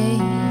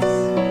days,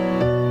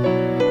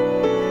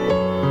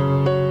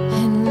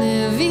 and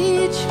live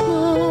each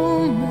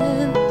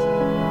moment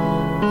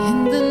in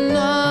the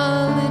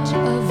knowledge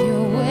of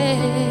your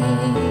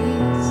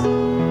ways,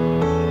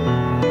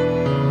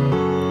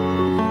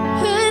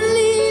 and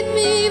lead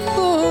me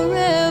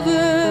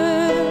forever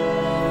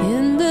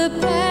in the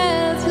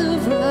path of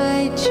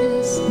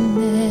righteousness.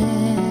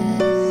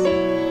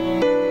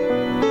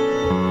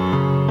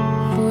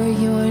 For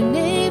your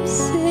name's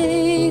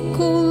sake,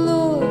 O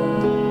Lord,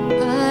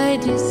 I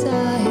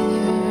desire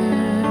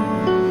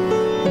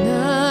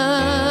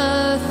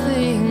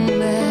nothing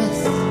less.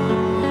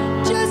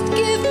 Just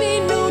give me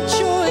no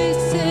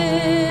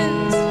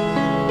choices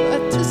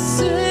but to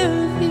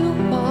serve you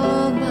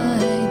all my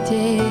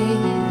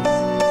days,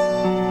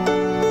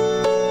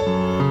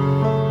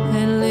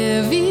 and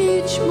live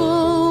each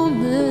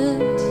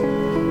moment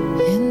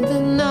in the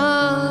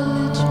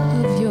knowledge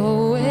of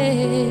your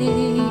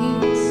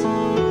ways,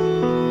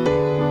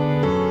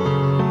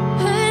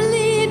 and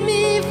lead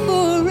me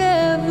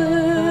forever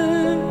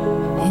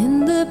in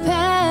the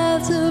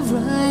paths of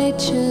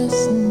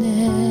righteousness.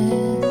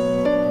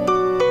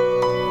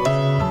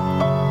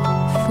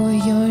 For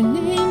your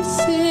name's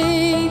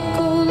sake,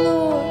 O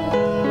Lord,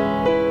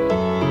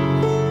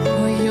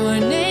 for your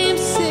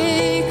name's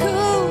sake, O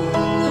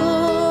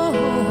Lord,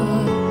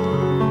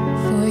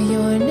 for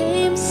your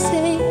name's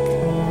sake,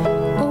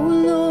 O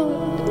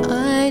Lord,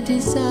 I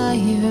desire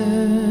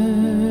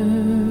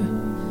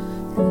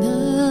nothing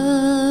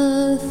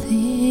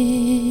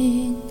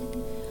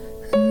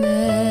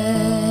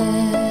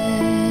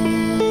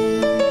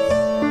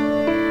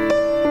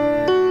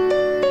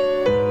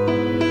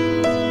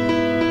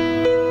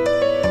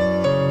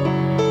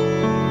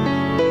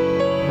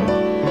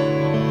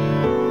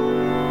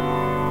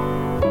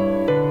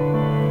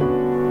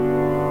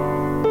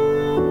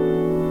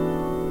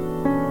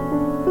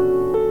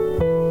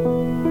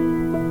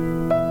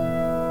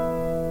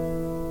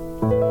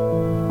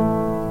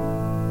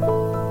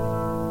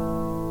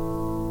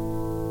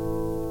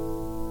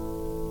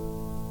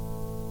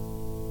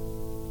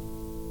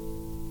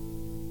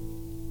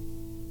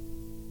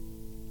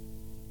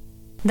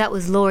That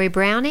was Laurie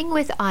Browning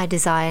with I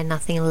Desire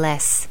Nothing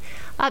Less.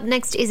 Up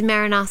next is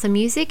Maranatha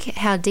Music,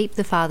 How Deep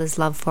the Father's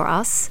Love for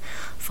Us,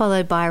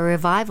 followed by a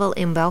revival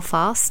in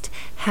Belfast,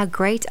 How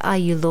Great Are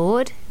You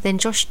Lord, then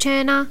Josh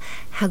Turner,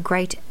 How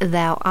Great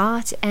Thou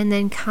Art, and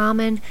then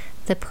Carmen,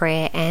 the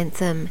Prayer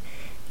Anthem.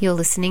 You're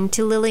listening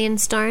to Lillian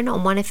Stone on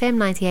 1FM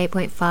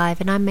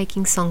 98.5, and I'm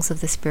making songs of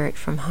the Spirit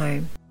from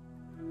home.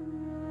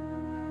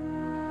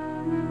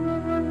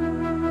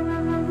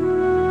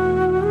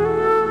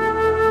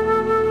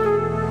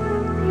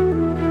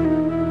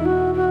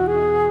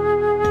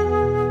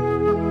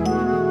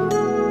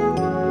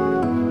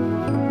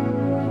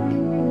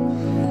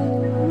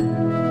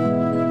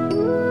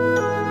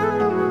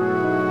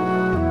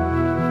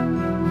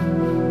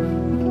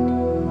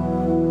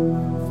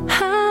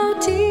 How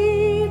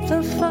deep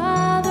the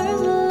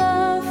Father's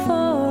love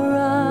for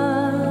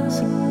us,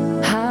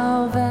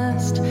 how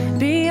vast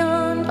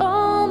beyond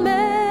all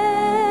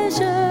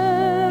measure,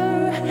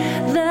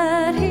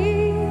 that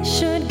He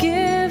should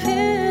give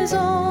His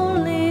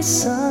only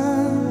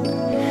Son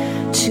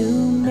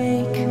to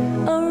make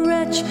a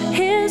wretch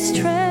His his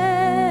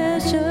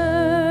treasure.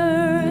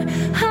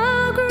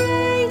 How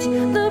great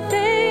the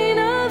pain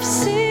of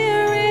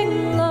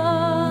searing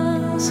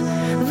loss.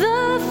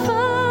 The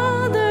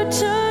Father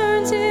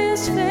turns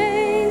his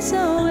face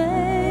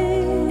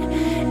away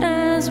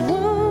as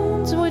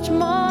wounds which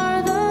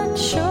mar the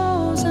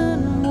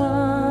chosen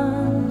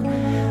one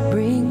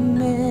bring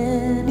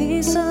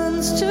many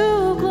sons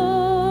to glory.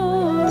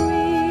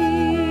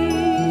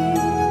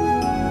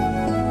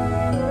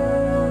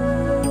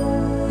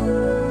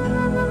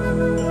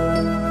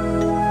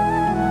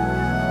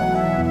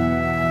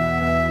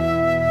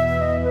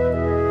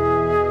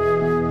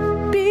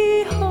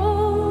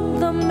 Behold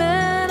the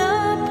man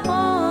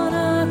upon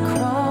a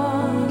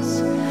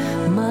cross,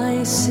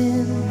 my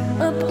sin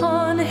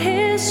upon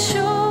his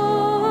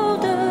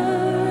shoulders.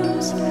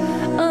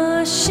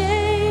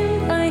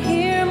 Ashamed, I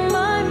hear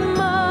my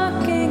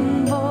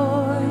mocking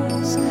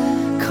voice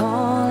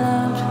call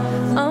out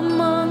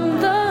among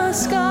the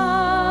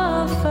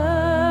scoffers.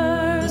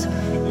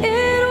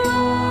 It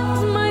was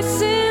my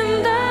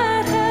sin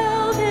that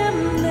held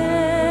him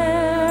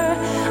there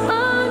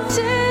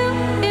until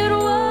it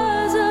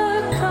was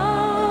accomplished.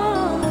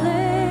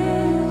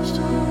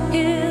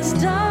 His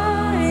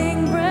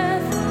dying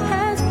breath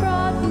has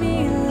brought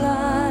me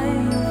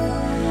life.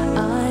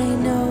 I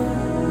know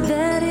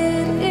that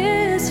it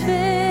is finished.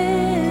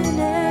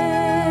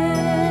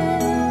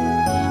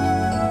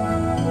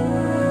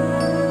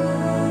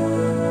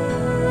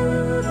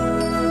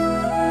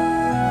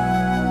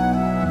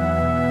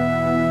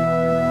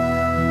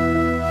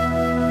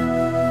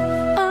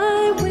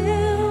 I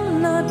will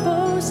not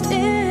boast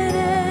in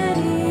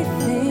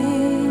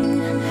anything,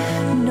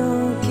 no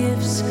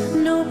gifts,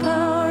 no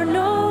power,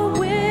 no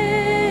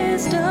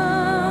wisdom,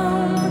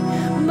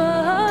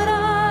 but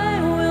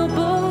I will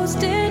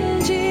boast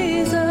in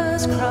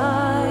Jesus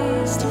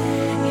Christ,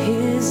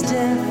 his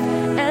death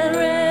and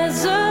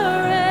resurrection.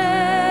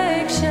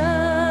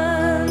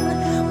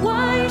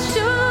 Why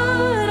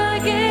should I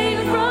gain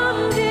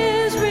from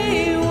his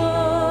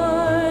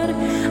reward?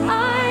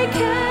 I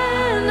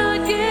cannot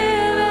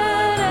give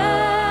an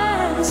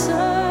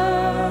answer,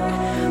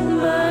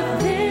 but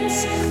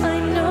this I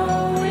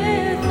know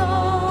with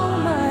all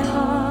my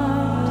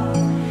heart.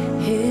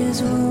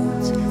 His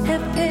wounds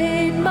have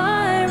paid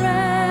my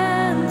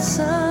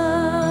ransom.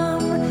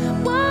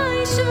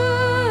 Why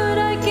should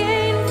I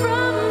gain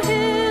from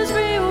his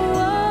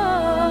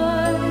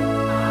reward?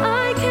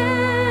 I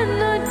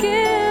cannot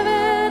give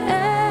an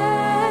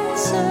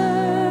answer,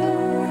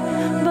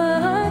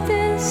 but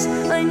this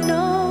I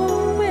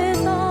know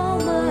with all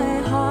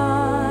my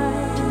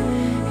heart.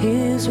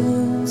 His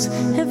wounds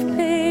have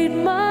paid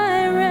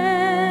my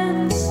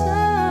ransom.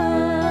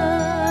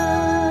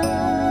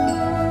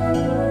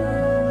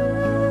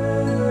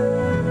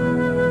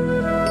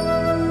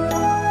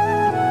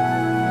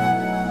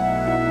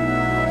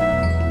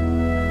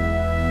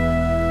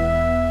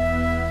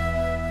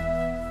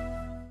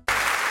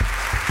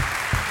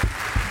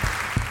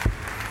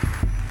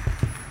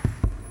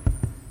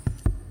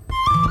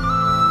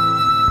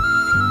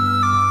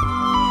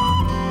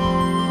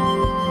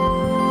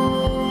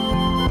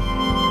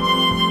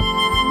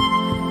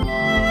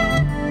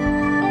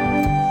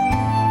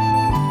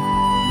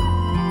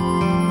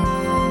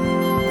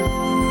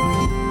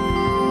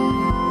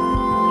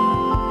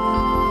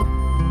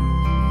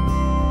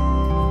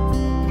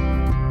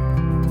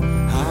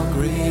 How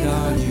great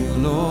are you,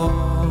 Lord?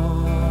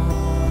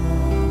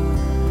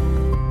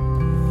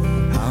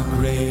 How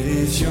great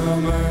is your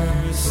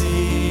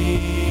mercy?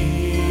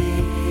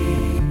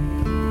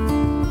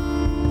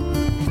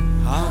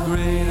 How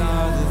great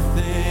are the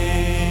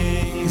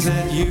things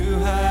that you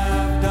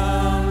have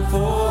done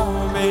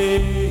for me?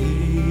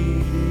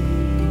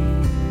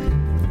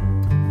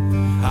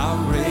 How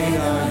great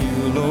are you,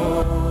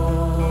 Lord?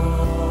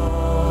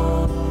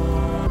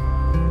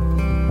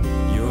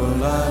 Your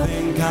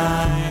loving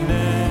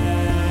kindness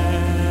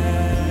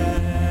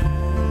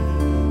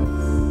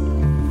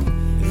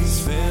is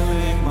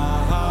filling my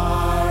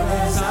heart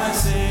as I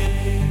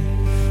sing.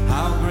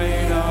 How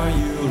great are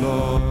you,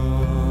 Lord?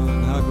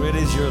 How great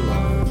is your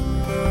love?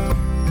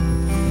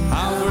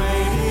 How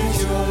great is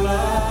your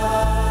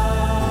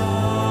love?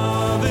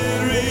 It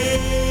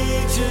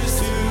reaches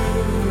to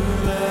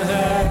the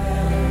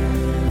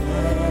heavens.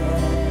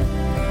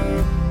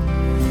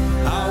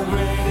 How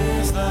great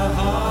is the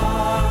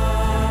heart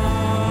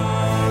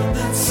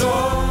that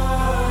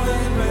sought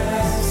and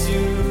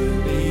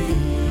rescued me?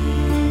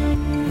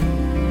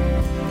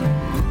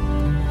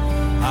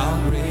 How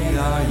great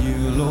are you,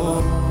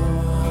 Lord?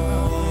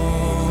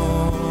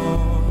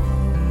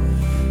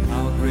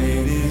 How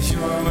great is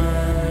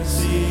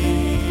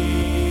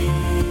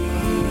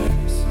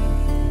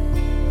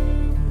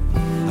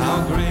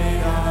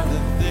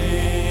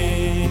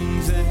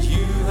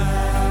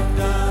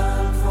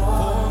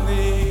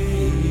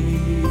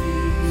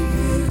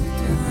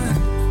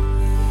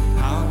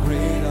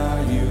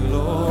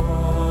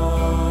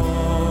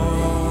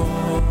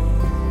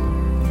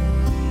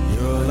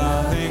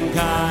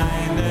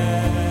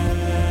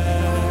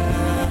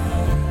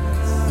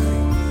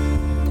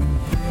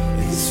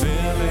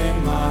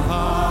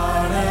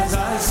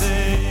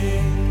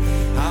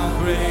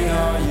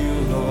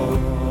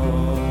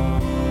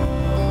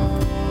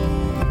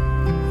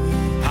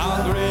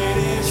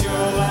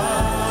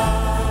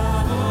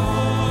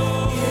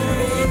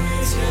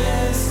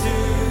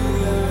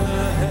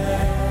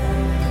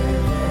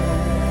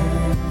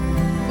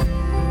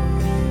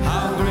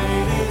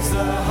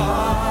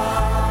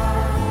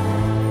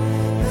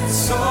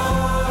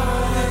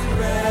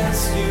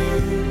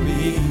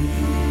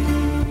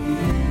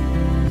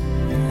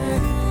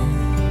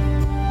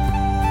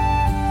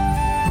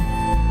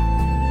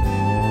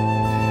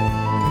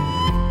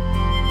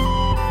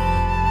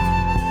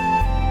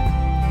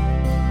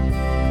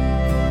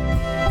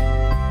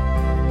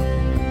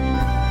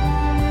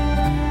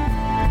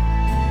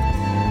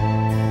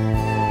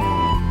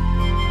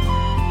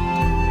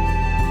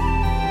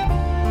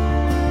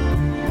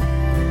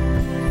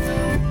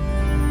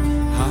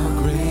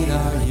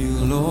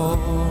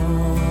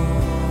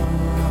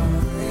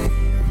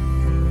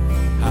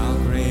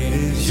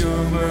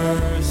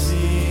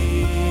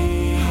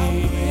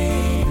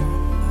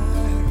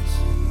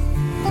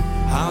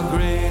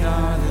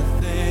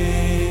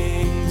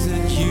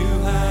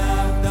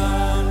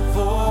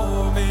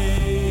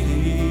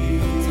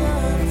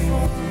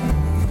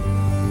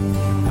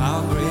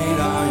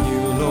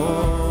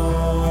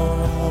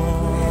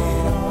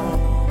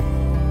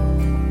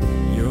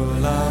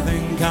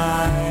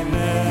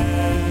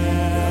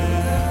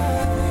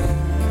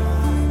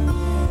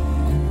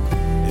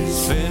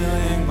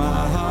filling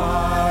my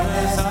heart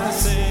as I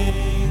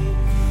sing.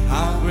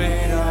 How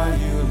great are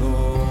you,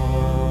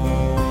 Lord?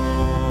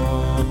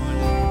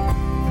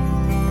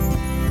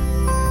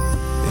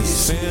 He's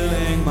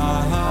filling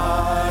my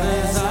heart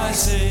as I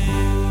sing.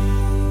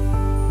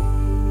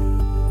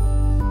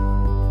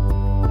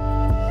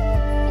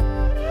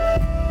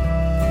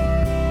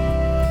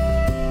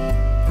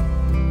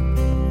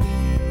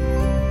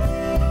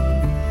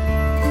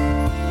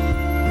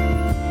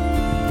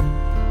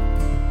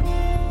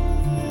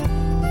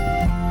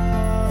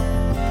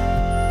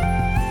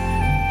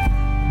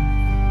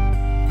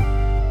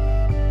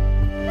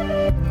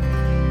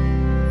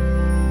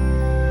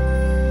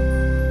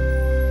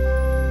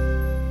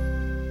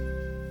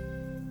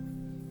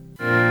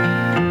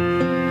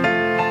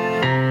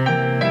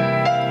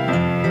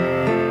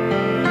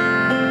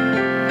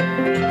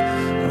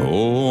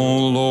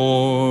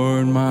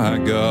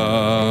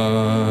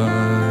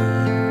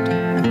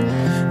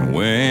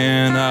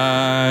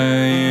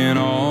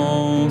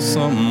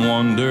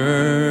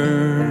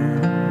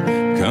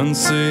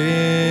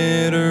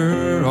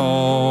 Consider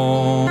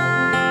all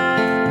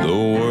the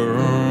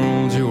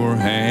world your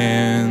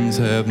hands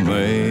have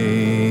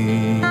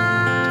made.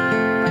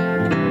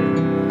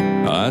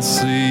 I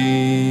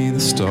see the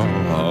stars,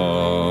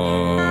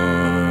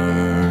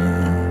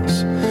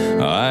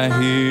 I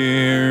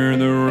hear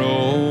the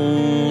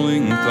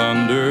rolling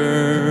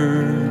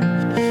thunder,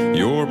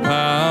 your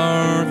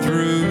power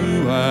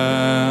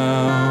throughout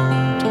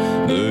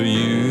the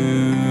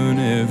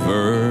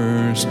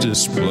universe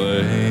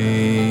displayed.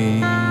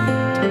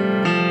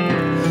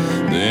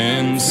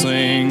 Then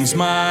sings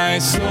my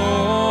soul,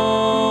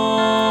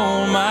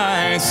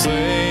 my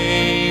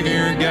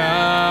Savior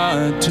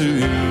God, to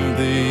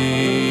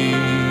thee.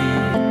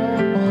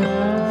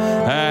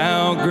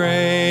 How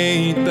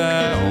great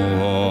thou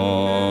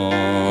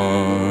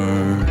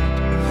art,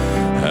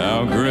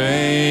 how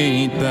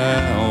great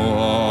thou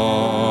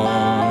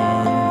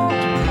art.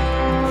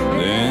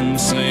 Then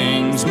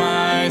sings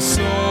my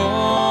soul,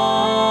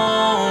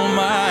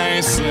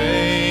 my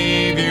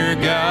Savior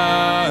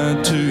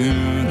God, to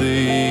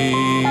thee.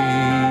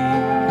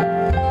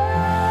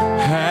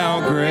 How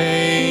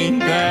great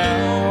thou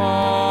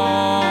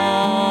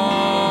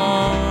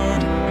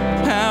art,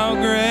 how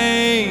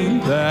great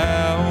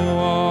thou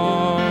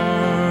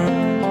art.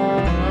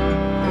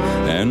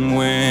 And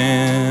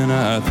when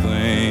I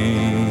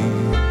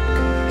think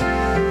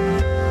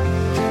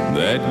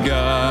that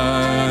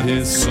God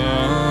his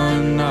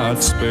Son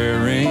not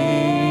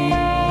sparing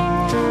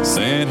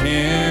sent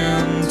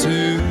him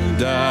to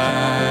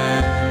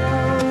die,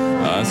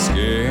 I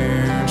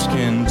scarce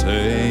can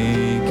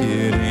take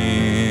it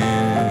in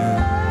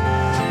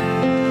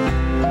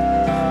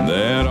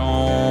that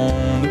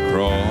on the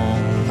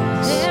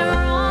cross There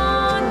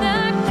on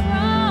that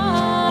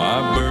cross, my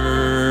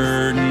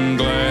burden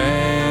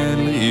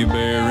gladly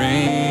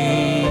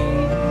bearing,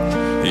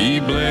 he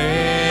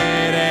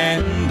bled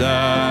and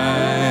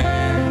died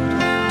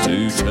to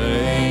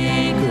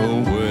take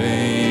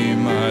away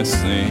my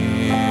sin.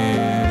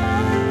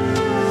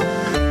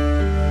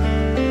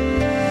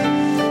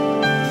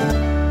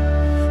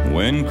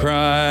 When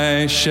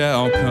Christ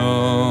shall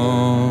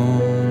come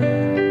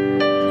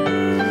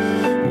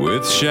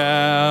with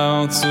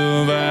shouts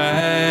of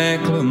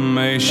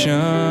acclamation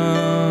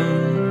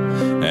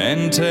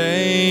and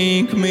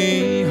take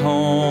me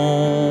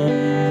home,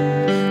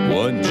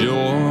 what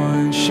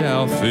joy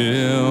shall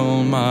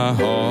fill my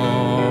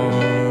heart?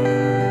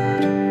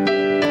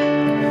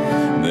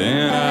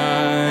 Then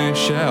I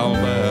shall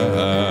bow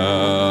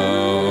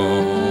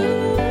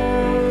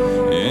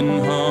in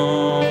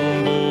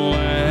humble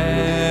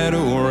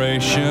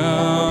adoration,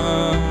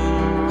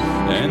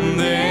 and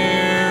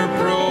there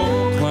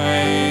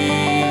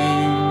proclaim,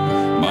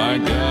 my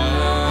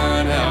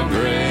God, how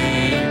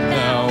great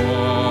thou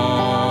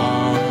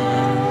art.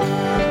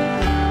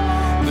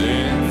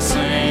 Then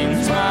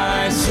sings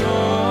my soul,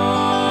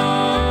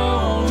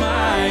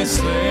 my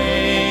Savior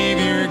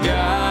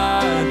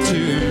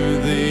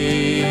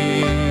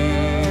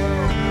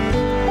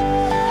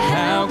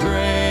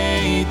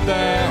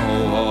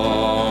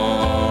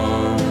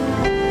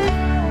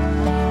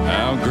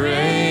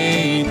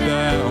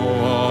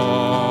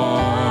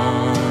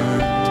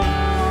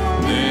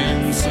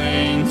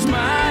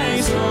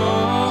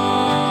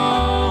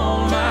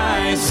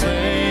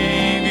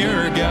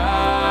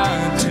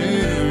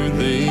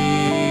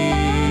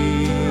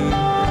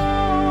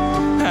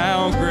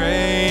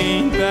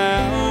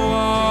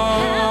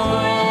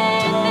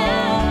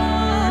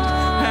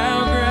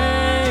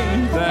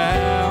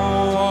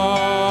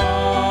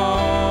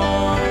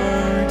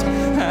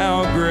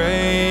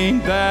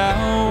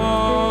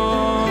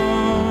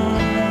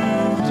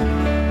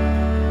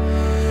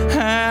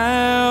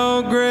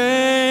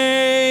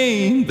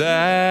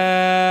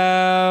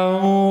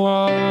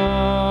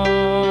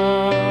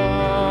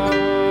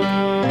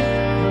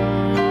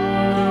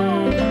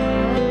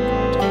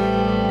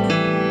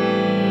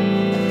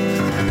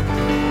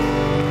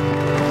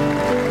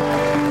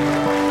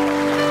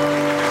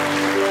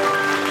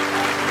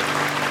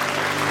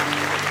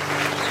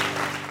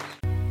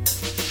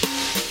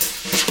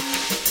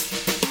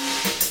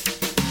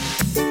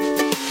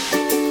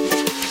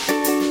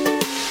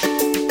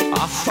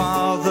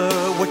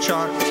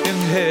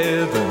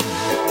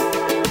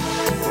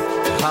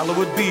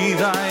hallowed be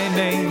thy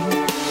name.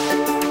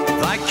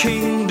 Thy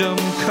kingdom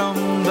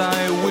come,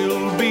 thy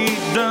will be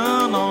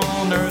done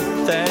on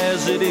earth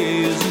as it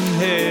is in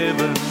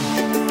heaven.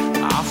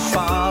 Our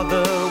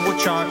Father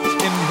which art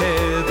in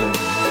heaven,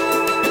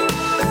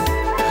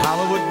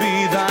 hallowed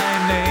be thy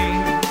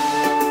name.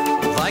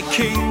 Thy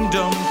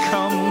kingdom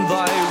come,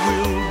 thy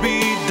will be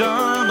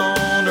done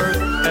on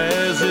earth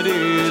as it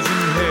is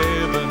in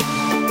heaven.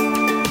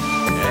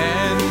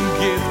 And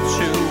give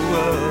to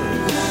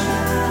us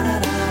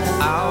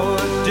our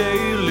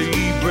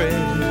daily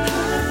bread,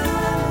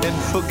 and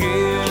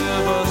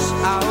forgive us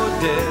our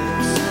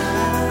debts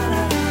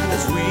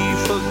as we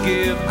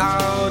forgive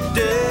our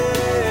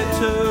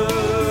debtors.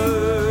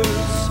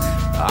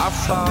 Our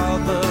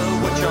Father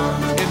which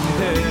art in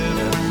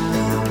heaven,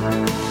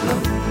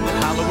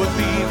 hallowed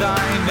be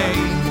thy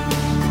name.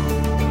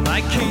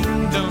 Thy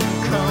kingdom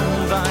come,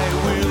 thy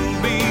will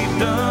be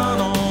done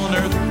on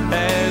earth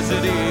as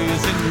it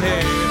is in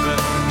heaven.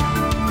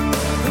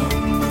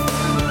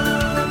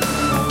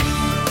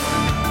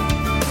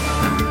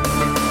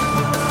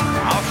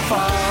 Our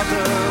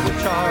Father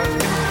which art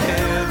in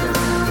heaven,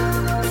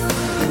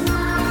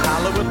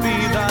 hallowed be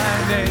thy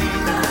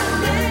name.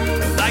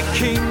 Thy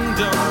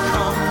kingdom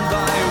come,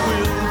 thy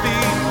will be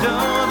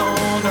done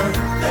on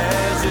earth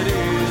as it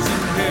is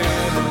in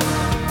heaven.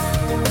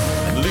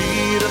 And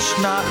lead us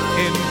not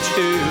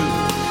into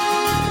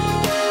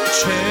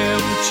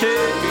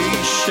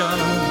temptation,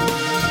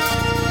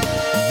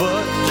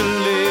 but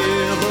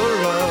deliver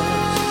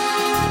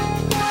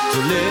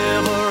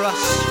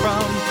us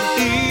from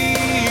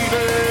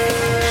evil.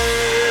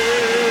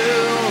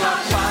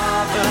 Our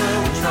Father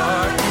which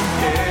art in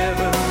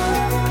heaven,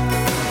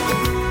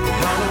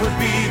 hallowed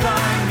be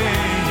thy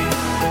name.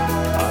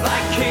 Thy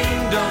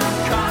kingdom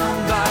come,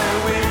 thy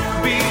will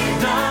be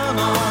done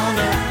on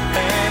earth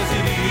as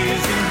it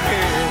is in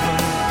heaven.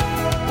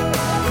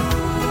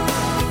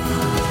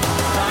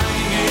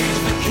 Thine is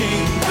the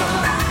kingdom,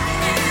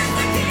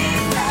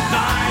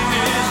 thine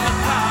is the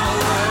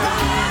power,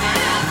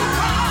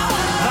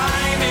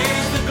 thine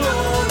is the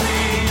glory,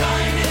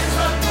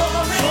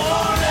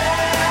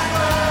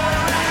 forever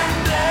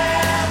and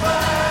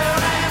ever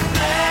and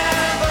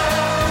ever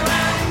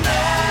and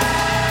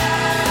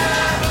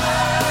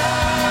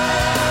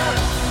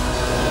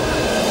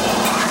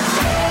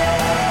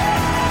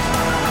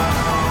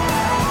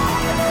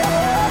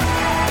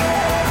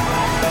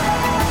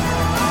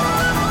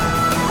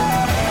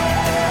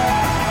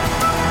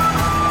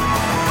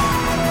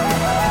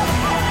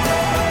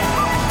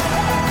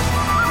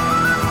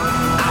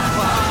Our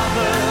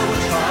Father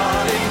which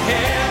art in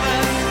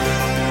heaven,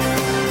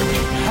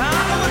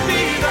 hallowed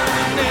be thy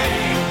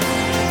name.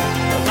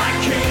 Thy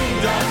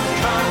kingdom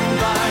come,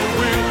 thy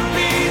will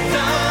be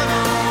done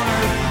on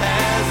earth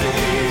as it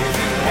is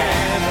in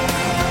heaven.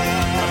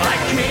 Thy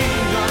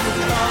kingdom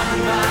come,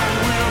 thy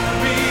will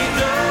be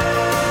done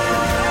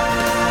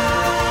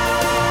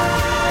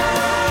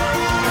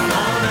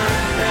on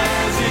earth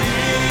as it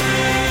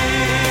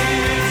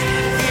is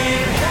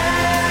in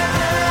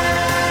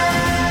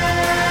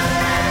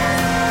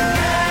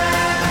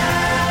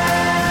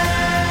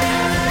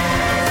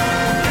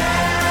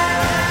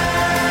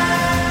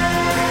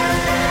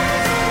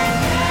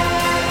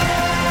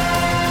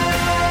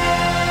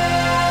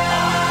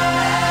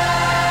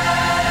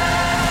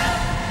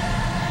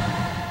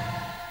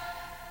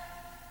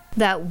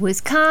That was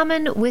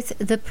Carmen with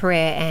the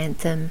prayer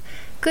anthem.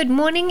 Good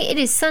morning. It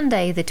is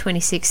Sunday, the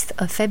 26th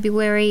of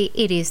February.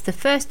 It is the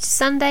first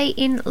Sunday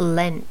in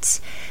Lent.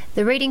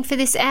 The reading for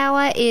this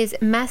hour is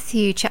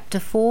Matthew chapter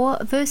 4,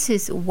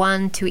 verses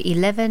 1 to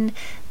 11,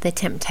 the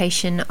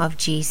temptation of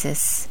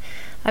Jesus.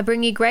 I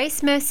bring you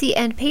grace, mercy,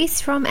 and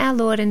peace from our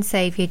Lord and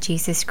Saviour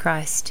Jesus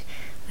Christ.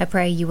 I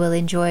pray you will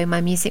enjoy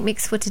my music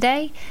mix for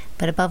today,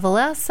 but above all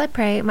else, I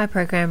pray my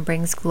program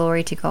brings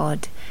glory to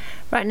God.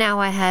 Right now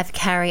I have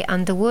Carrie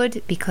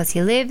Underwood, Because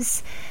He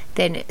Lives,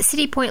 then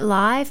City Point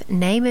Live,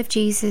 Name of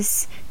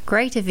Jesus,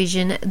 Greater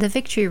Vision, The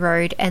Victory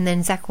Road, and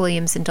then Zach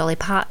Williams and Dolly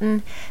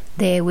Parton,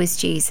 There Was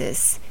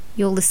Jesus.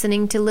 You're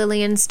listening to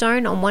Lillian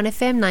Stone on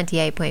 1FM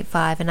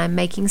 98.5, and I'm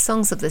making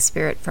songs of the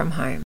Spirit from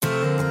home.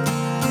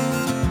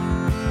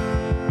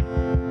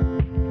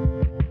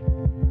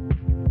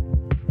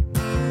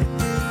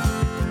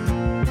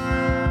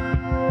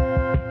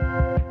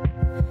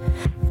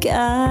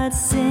 God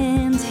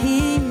sent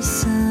His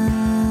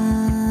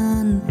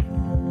Son.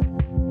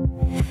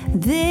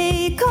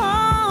 They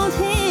called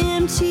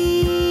Him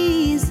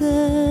Jesus.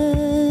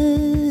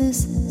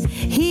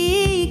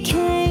 He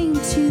came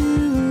to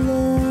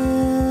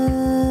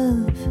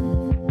love,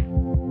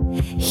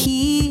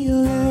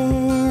 heal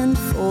and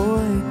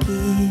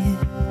forgive.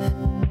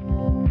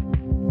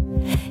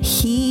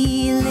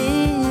 He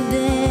lived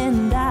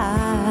and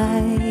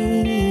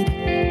died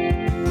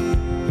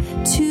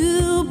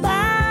to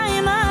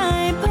buy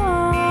my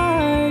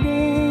pardon.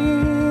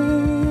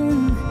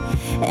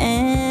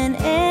 An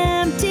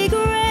empty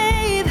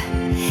grave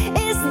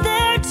is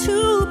there to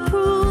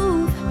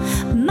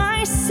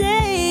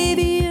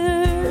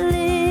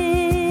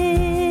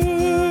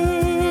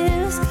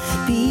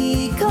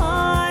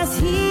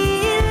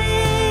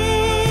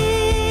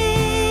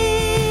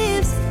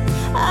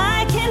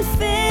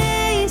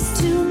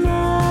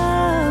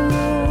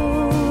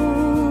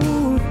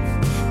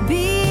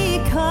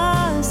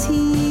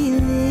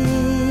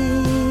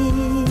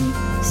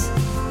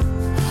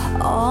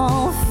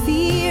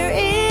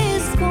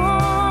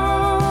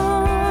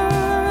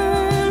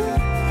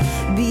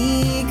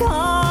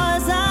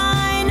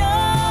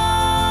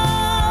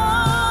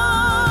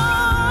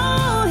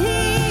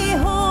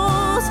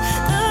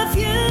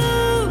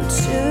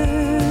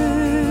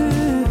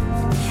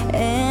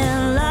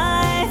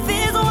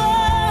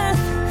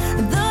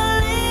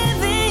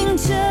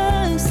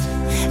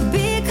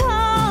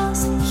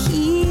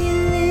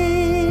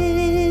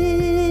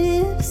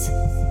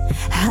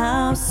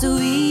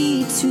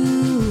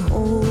to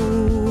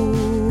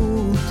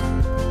hold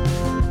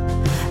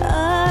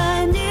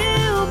a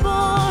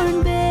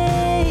newborn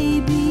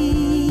baby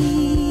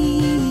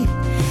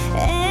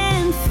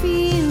and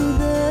feel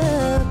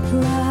the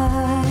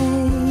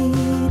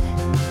pride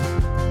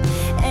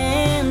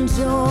and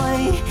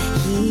joy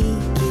he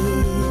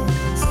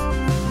gives,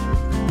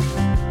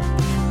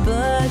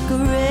 but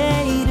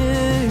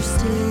greater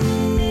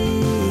still,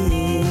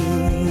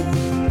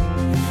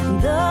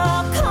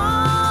 the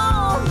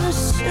calm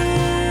assurance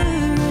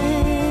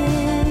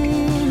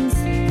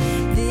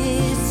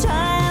this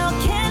child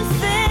can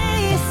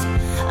face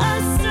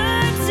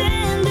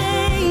uncertain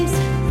days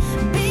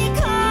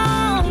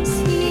because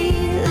he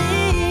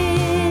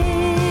lives,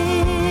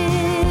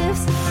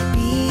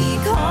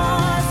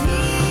 because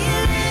he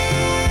lives.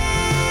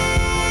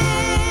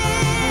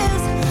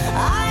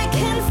 I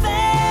can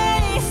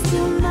face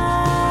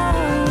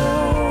tomorrow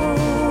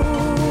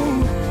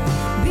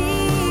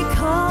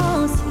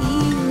because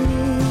he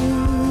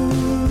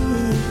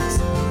lives.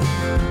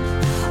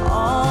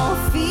 All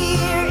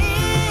fear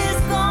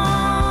is gone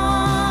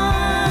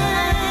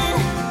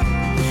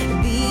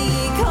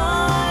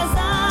because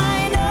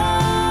I know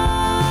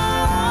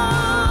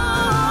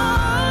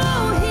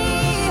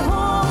he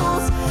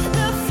holds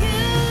the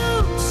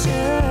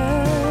future,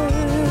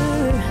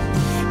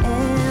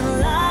 and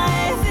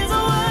life is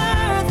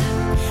worth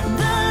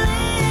the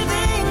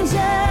living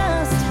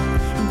just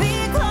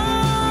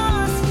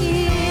because he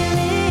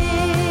lives.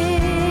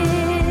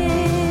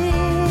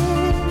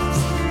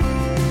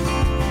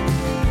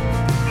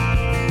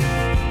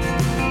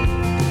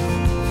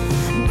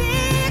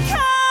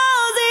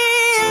 Because he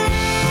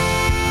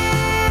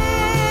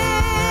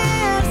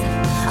lives,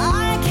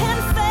 I can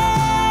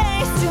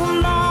face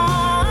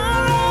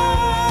tomorrow.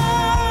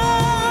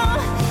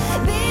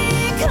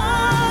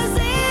 Because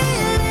he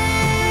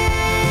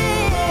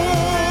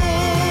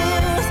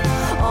lives,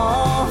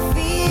 all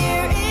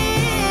fear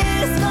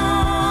is gone.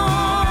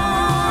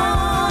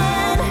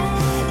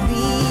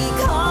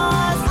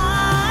 Because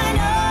I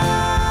know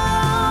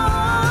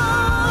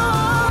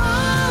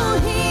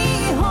he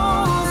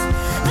holds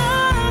the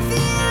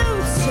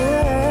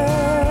future,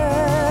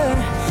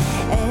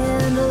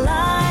 and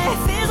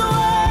life is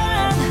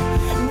worth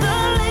the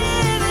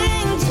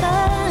living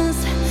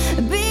just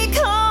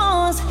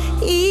because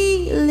he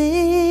lives.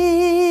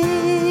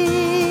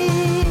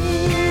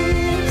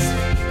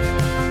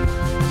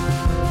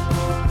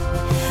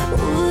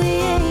 Ooh,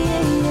 yeah,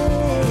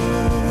 yeah,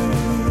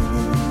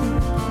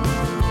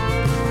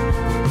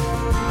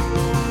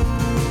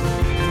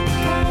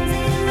 because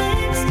he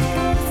lives,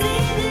 because he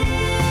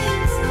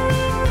lives,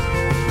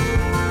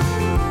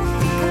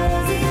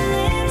 because he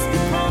lives,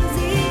 because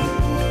he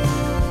lives,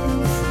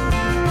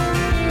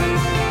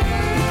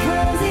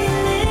 because he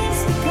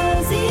lives, because he lives,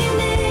 because he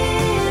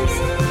lives,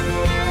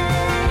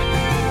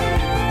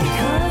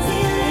 because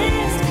he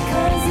lives,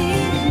 because he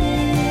lives,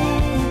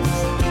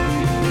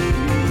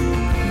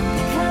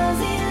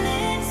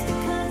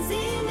 because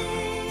he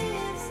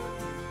lives,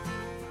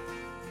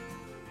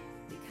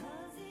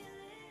 because he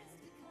lives.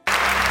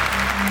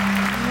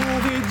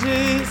 Love you,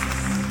 Jesus.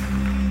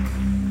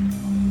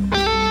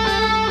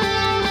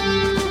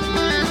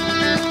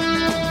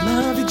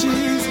 Love you,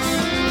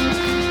 Jesus.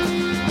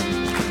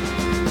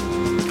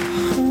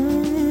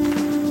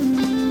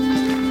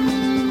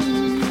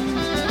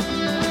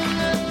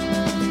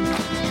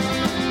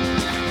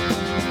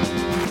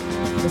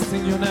 Let's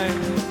sing your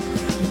name.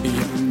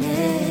 Your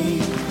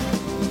name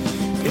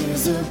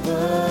is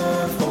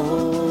above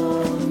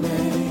all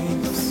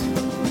names.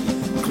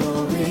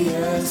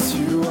 Glorious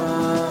you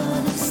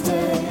are this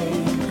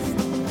day.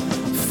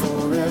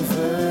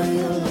 Forever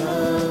your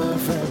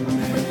love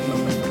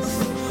remains.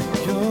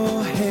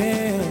 Your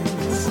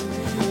hands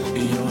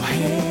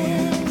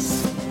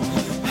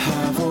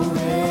have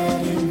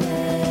already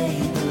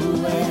made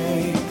the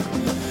way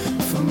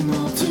for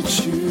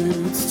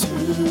multitudes to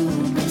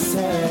be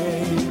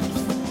saved.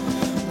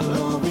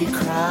 Lord, we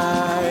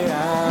cry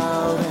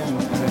out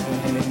and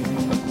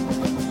pray.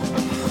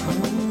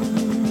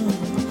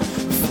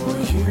 For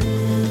you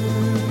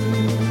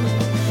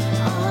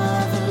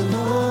are the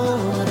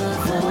Lord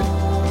of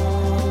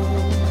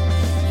all.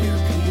 You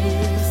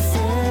pierce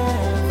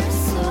every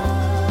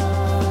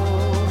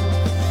soul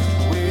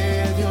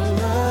with your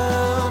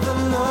love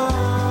alone.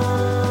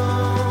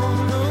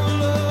 Oh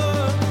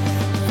Lord,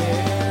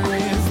 there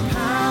is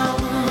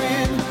power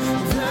in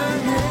the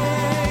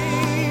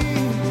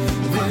name.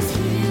 There's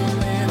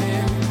healing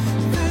in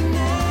the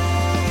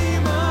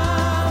name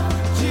of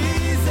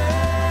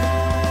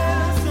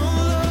Jesus. Oh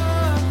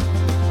Lord,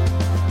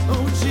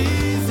 oh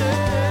Jesus.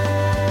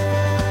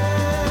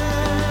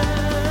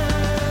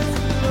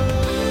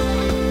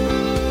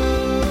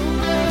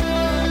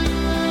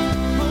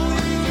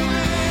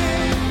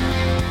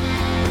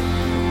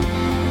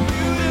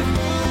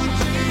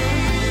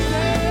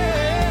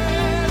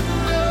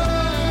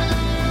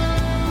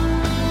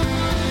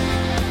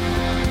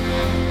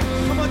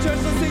 Come on, church,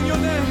 let's sing your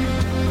name.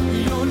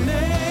 Your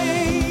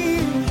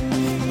name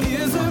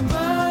is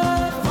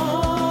above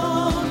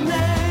all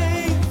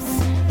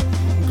names.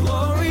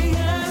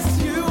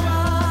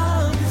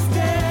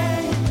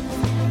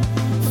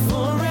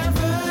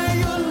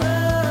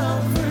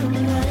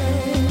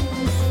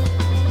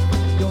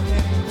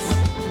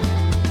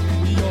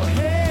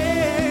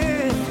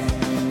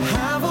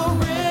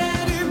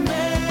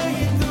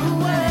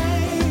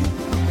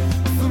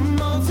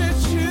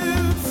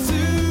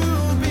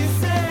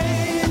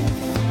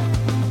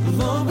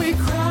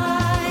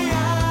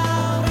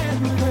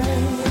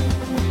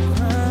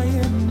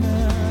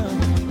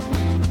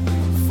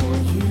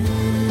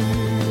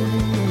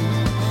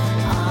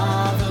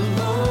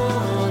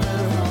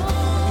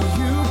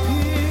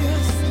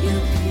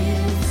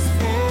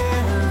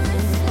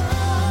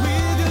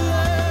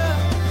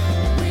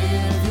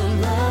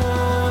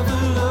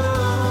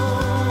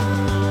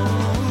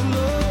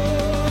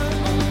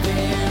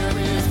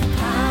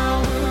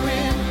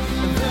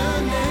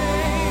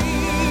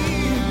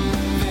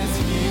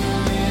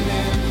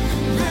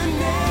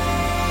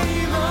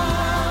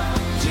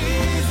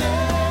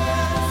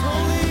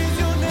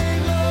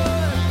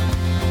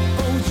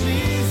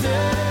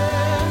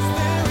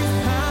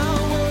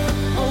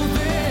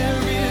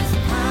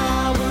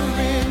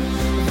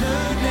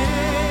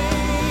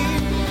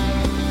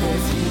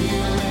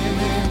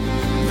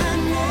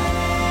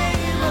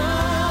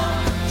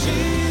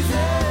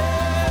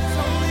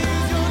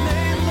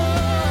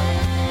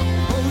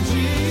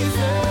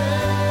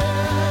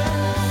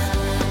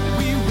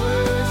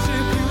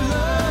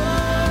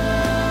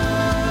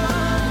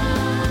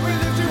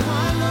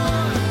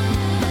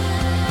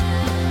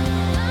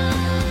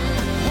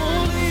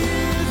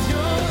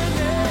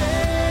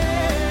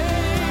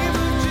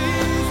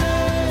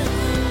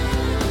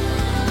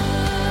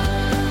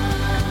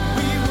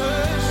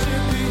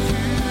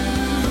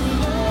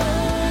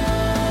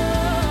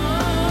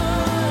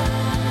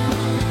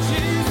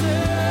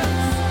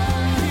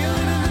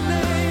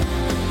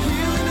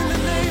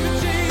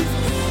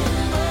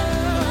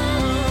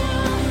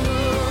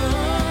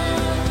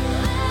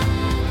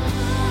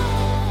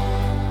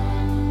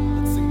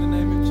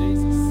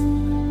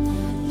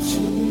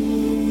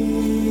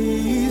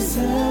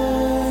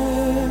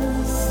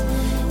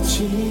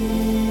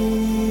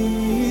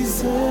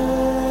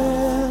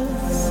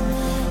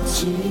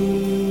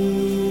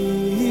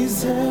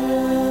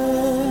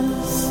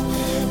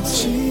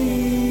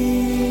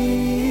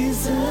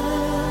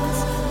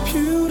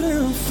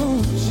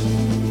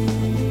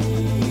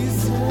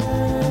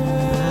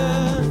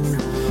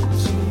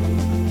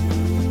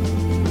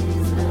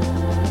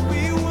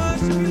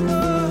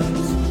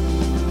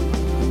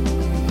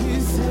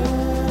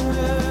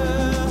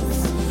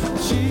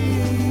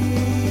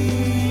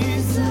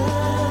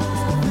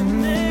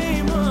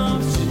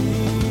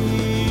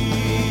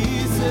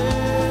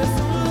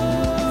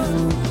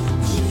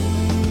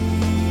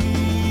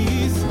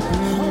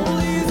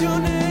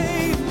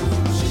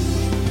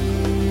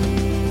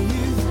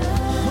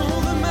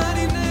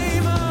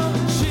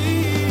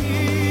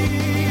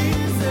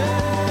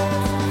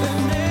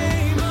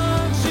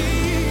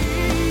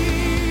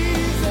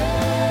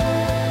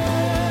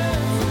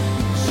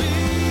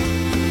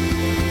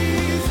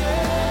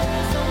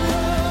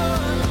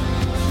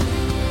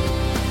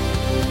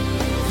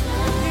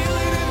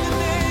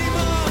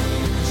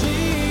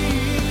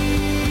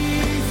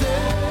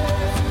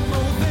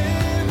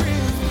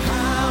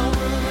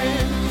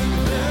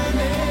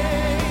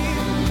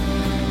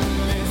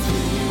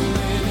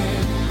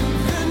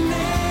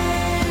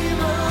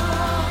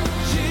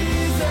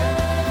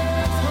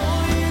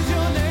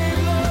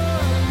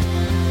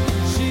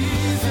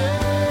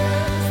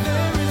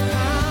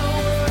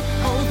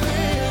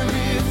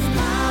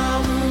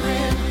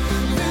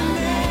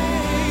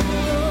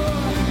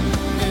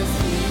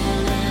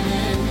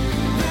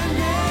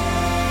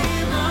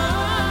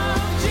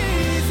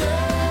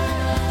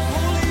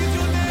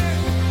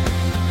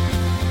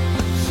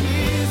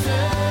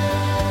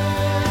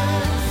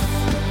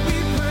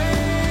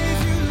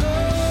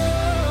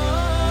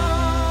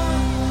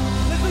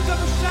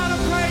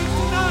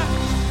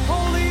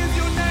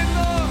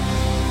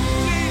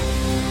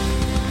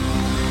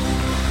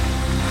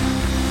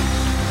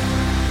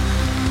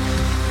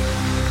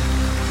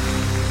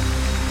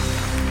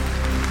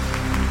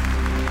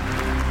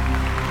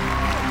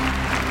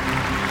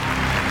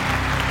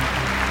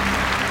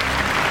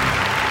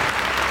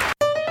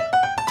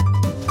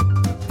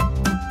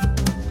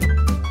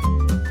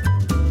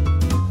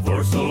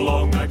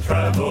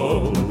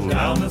 travel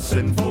down the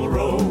sinful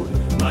road.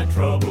 My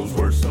troubles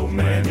were so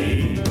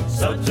many,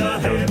 such a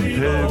heavy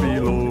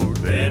load.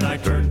 Then I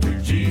turned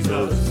to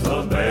Jesus,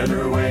 a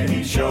better way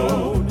he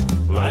showed.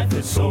 Life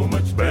is so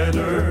much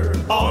better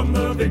on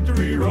the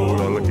victory road.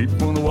 I'll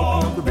keep on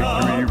walking the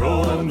victory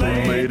road. I'm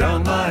gonna lay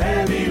down my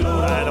heavy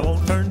load. I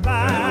won't turn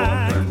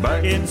back,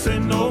 in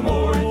sin no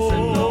more.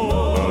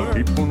 I'll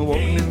keep on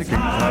walking in the King's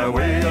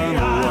Highway. I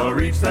know I'll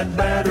reach that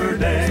better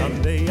day.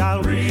 Someday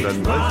I'll reach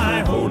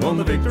my home on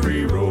the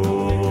victory road.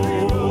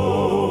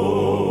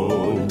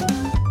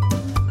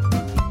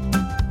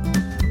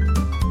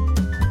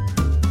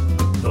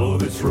 Though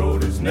this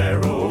road is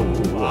narrow,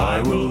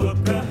 I will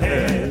look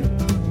ahead.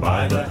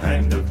 By the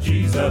hand of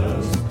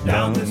Jesus,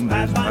 down this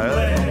path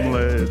I'm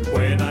led.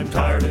 When I'm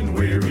tired and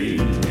weary,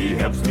 he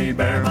helps me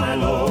bear my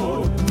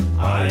load.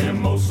 I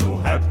am oh so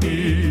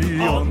happy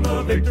on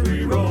the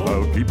victory road.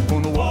 I'll keep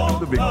on walking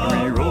the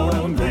victory road.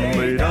 I'm gonna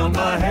lay down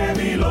my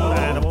heavy load.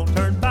 And I won't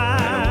turn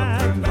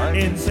back,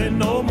 in sin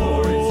no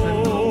more.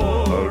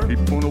 I'll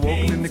keep on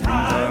walking in the King's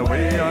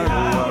Highway. I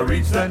know I'll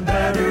reach that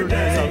better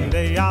day.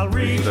 Someday I'll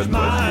reach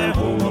my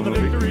home on the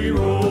victory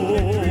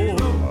road.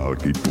 I'll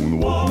keep on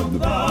walking the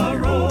victory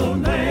road.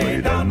 I'm gonna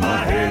lay down my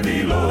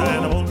heavy load.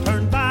 And I won't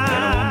turn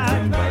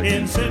back,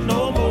 in sin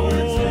no more.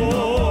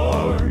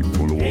 I'll keep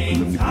on walking in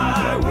the King's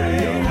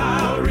Highway.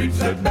 I'll reach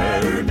that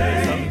better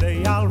day.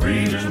 Someday I'll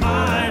reach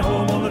my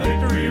home on the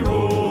victory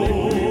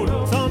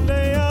road.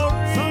 Someday I'll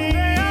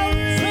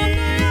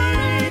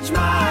reach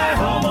my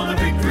home on the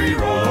victory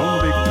road.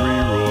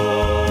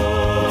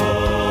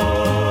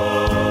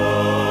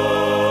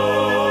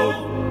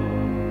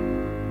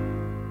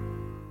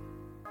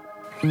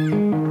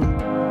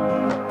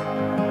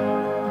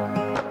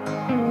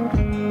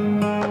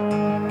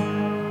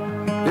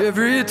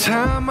 Every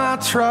time I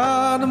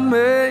try to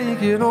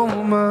make it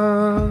on my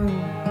own,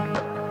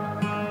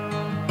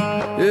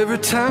 every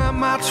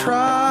time I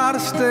try to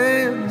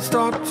stand and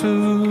start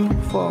to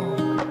fall,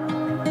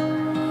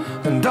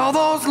 and all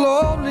those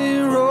lonely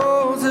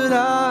roads that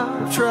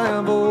I've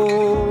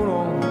traveled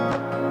on,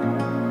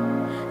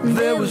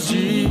 there was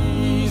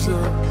Jesus.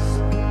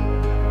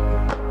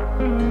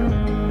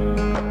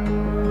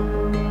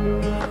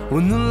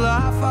 When the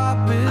life I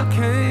built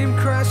came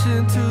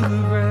crashing to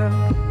the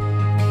ground,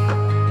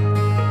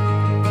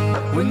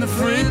 when the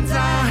friends I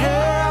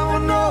had were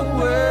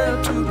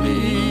nowhere to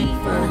be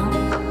found.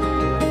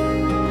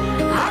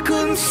 I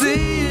couldn't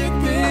see it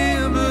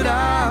then, but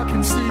I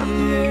can see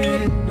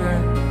it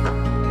now.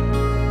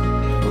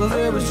 Well,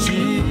 there was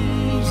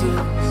Jesus.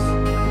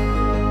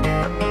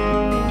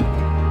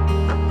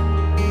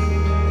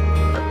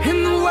 In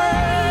the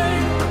way,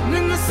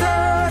 in the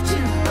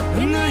searching,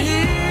 in the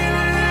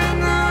healing, in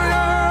the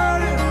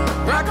hurting,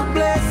 like a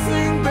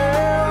blessing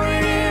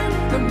buried in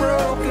the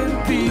broken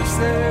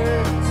pieces.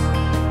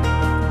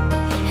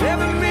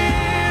 Every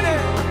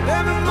minute,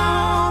 every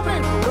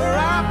moment, where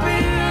I've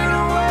been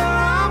or where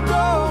I'm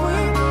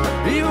going,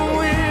 even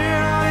when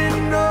I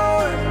didn't know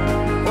it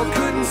or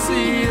couldn't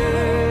see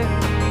it,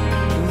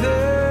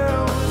 there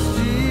was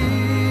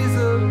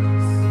Jesus.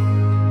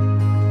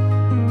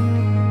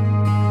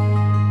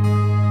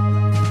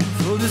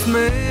 For this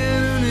man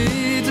who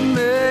needs a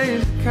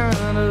made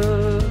kind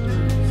of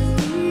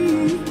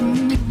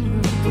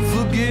for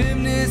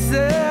forgiveness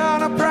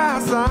and a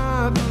price I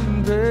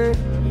couldn't pay.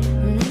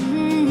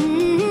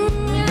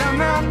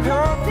 Not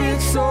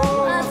perfect, so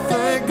I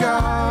thank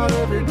God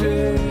every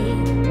day.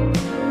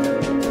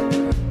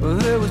 Well,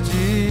 there was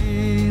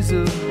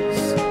Jesus.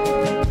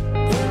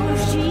 There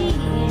was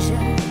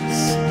Jesus.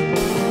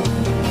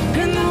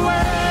 In the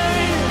way,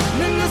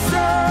 in the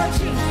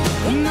searching,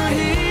 in the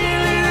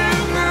healing,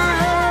 in the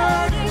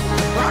hurting,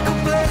 like a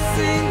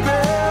blessing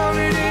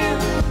buried in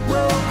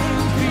broken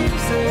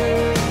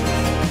pieces.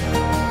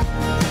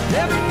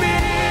 Every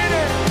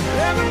minute,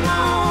 every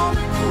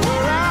moment,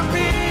 where I've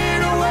been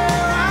or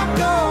where I'm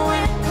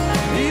going,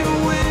 even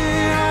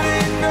when I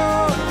didn't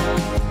know,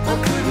 I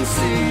couldn't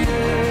see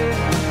it.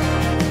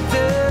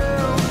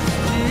 There was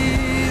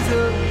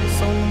Jesus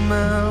on the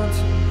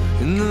mountain,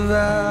 in the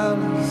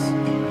valleys.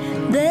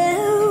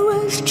 There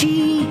was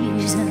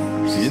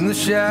Jesus in the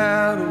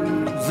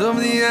shadows of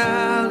the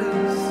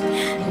alleys.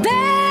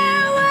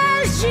 There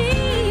was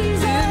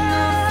Jesus in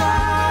the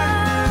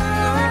fire,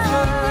 in the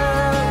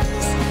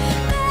floods.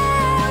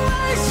 There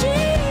was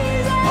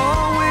Jesus,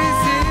 always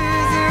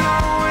is and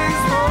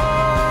always was.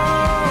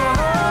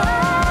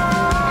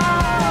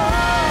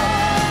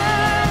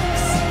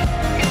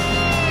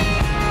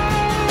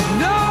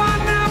 No, I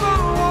never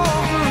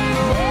walk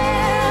alone.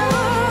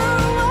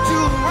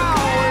 You're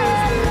always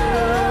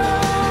there.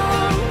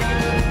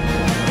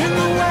 In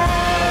the way,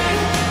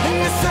 in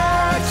the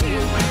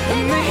searching,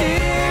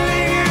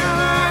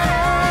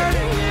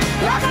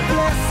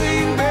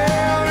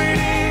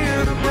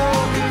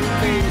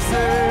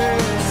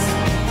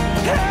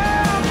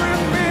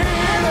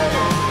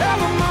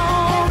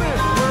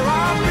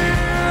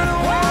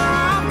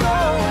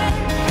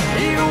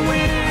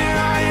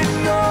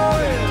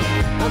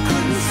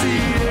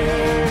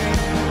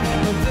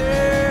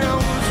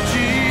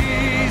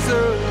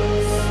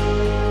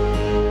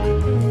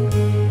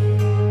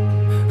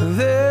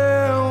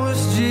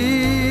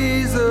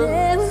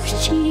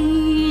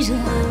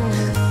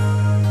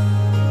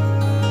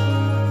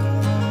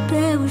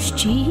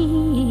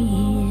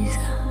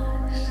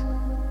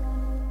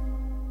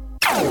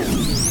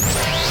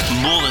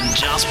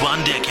 just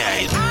one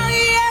decade.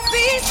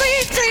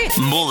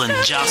 More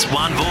than just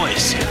one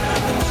voice.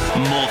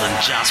 More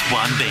than just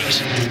one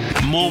beat.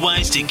 More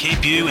ways to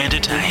keep you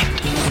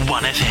entertained.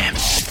 1FM.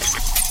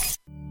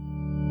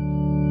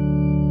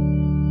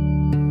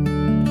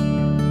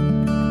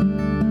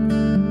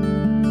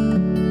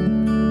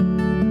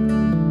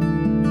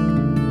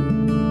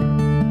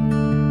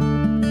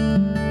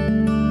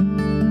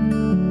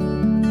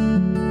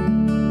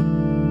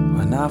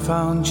 When I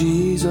found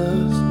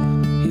Jesus,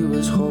 he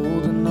was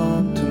holding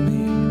on to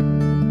me.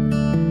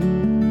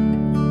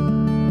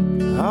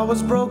 I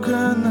was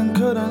broken and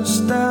couldn't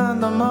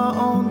stand on my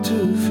own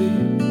 2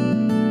 feet.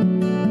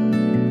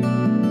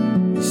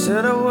 He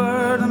said a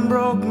word and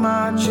broke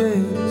my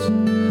chains,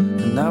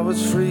 and I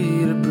was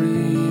free to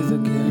breathe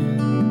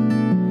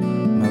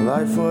again. My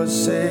life was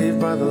saved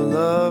by the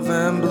love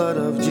and blood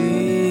of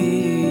Jesus.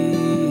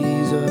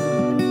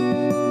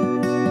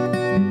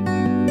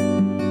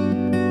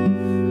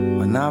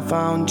 When I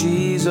found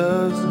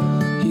Jesus,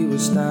 he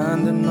was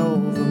standing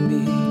over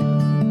me.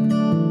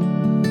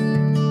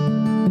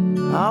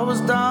 I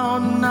was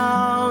down and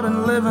out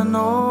and living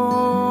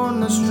on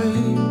the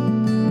street.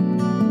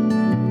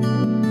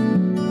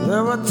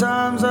 There were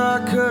times I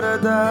could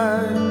have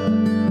died,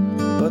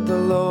 but the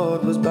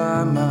Lord was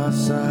by my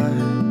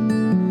side.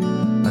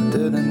 I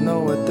didn't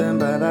know it then,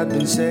 but I'd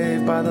been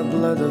saved by the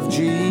blood of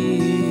Jesus.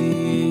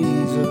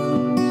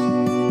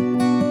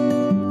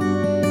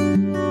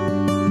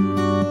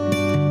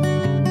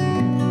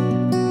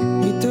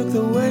 He took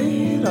the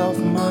weight off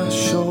my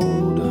shoulders.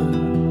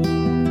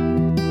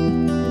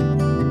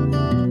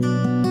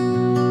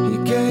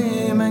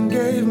 Came and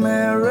gave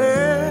me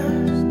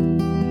rest.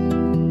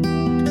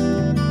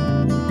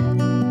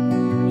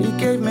 He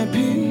gave me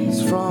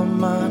peace from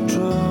my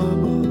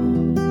troubles.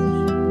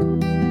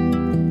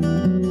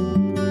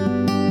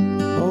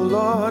 Oh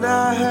Lord,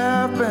 I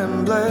have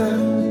been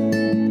blessed.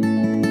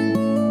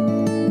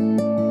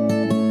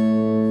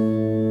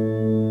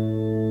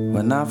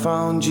 When I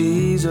found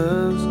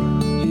Jesus,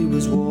 he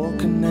was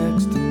walking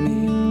next to me.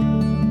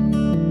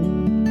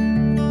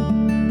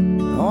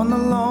 On the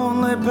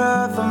lonely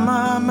path of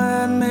my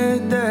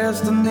man-made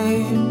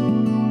destiny,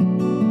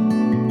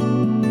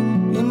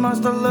 he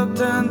must have looked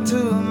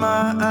into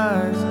my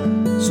eyes,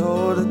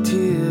 saw the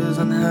tears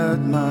and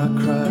heard my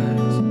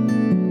cries.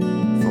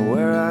 For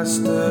where I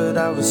stood,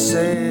 I was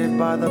saved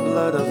by the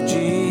blood of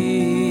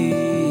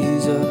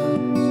Jesus.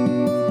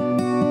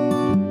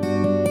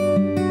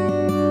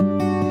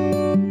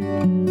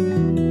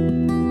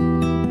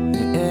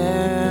 The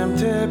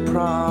empty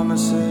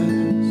promises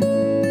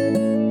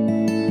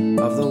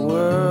of the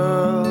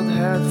world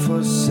had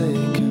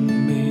forsaken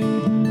me.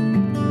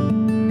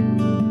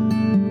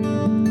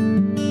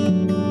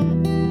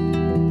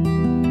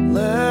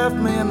 Left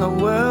me in the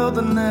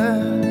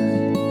wilderness,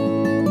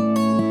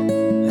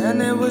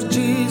 and it was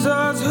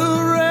Jesus who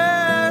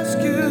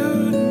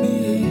rescued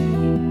me.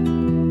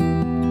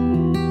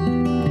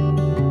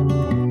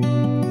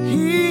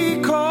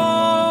 He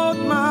called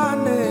my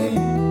name,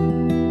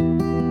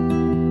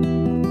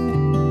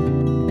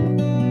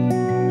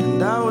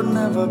 and I would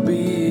never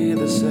be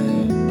the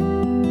same.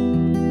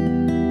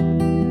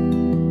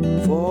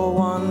 For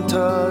one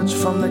touch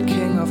from the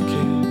King of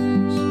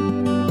Kings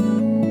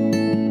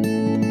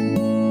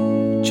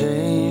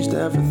changed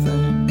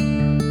everything.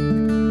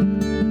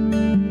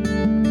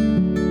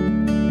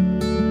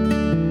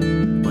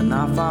 When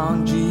I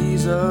found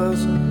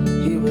Jesus,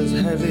 he was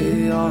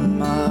heavy on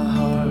my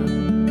heart.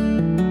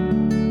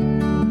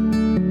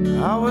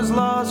 I was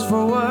lost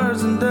for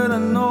words and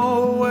didn't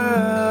know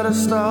where to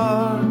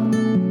start.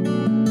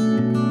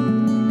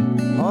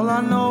 All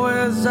I know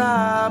is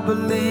I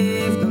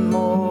believed, and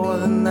more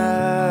than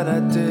that I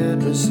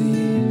did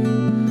receive.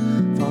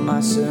 For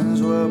my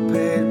sins were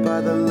paid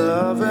by the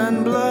love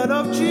and blood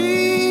of Jesus.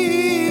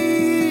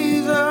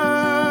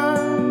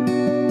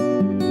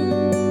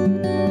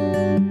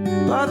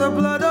 By the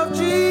blood of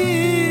Jesus.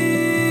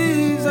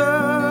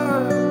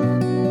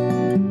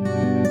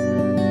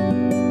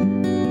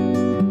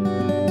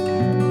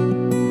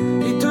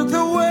 He took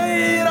the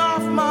weight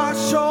off my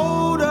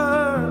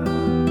shoulders.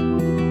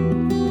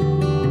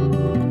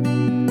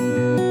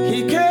 He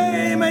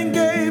came and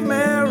gave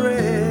me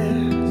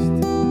rest.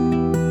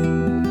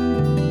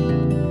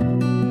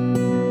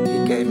 He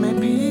gave me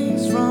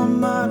peace from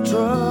my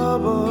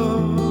trouble.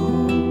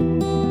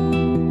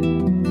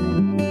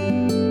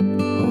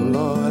 Oh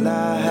Lord, I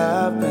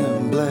have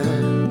been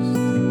blessed.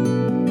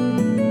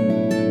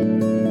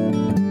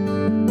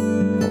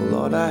 Oh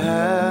Lord, I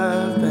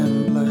have been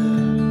blessed.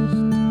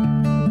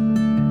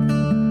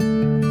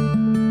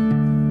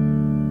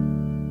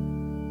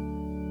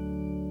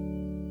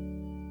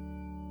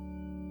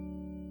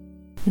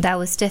 That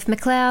was Steph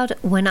McLeod,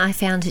 When I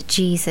Found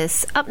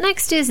Jesus. Up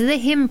next is The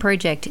Hymn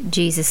Project,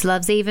 Jesus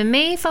Loves Even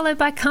Me, followed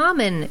by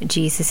Carmen,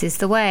 Jesus is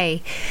the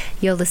Way.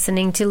 You're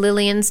listening to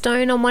Lillian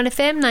Stone on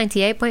 1FM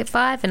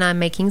 98.5, and I'm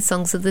making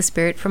songs of the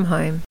Spirit from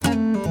home.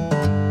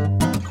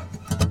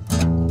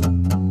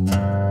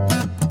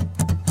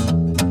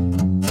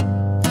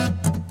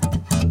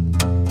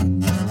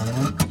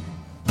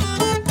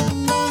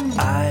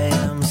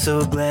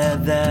 so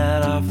glad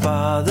that our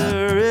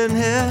Father in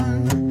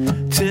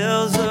heaven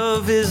tells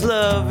of his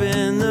love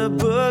in the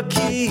book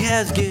he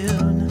has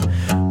given.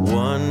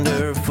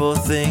 Wonderful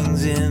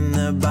things in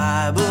the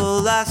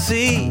Bible I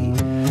see.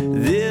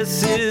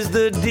 This is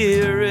the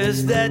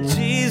dearest that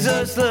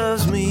Jesus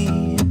loves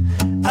me.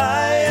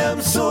 I am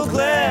so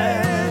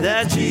glad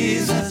that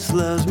Jesus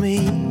loves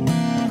me.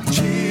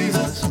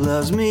 Jesus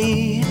loves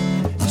me.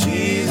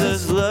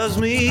 Jesus loves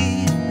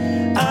me.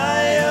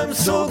 I am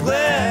so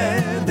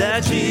glad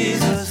that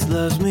Jesus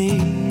loves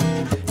me.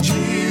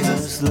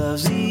 Jesus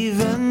loves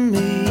even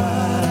me.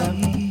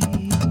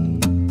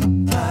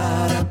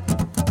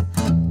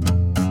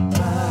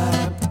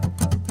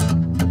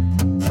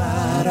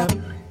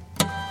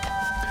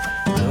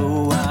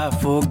 Though I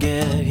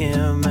forget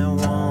him and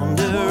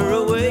wander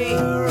away,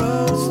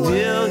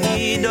 still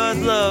he doth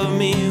love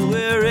me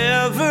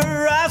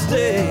wherever I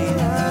stay.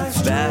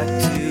 Back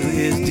to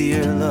his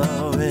dear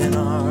loving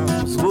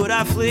arms would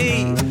I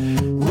flee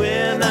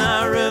when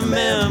I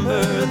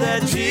remember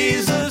that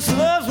Jesus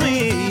loves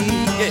me.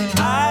 Yeah,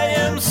 I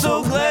am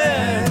so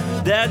glad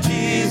that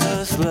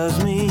Jesus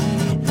loves me.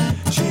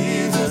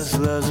 Jesus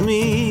loves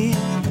me.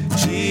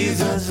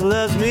 Jesus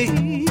loves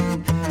me.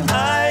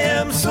 I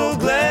am so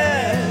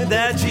glad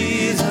that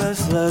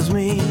Jesus loves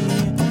me.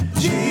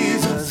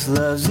 Jesus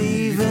loves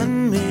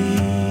even me.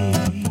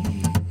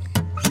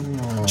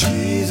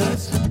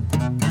 Jesus,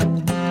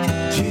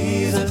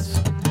 Jesus,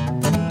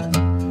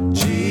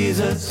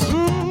 Jesus,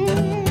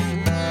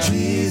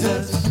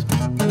 Jesus,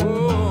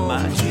 oh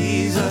my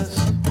Jesus,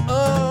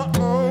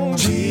 oh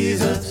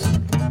Jesus,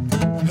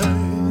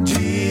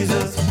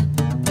 Jesus.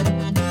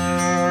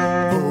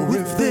 Oh,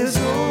 if there's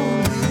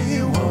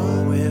only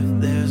one,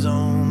 if there's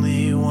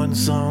only one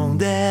song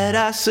that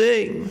I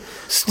sing,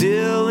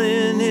 still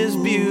in his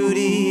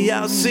beauty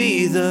I'll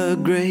see the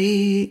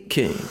great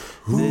King.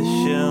 This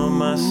shall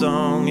my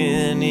song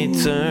in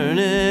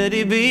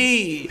eternity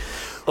be.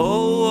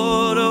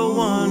 Oh, what a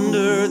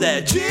wonder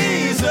that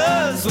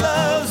Jesus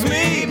loves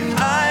me.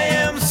 I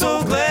am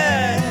so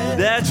glad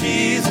that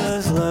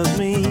Jesus loves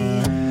me.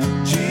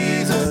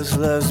 Jesus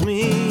loves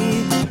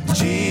me.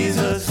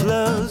 Jesus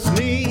loves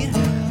me.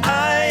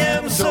 I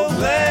am so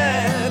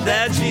glad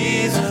that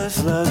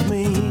Jesus loves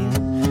me.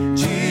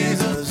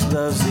 Jesus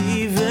loves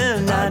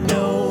even. I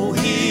know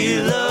he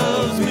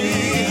loves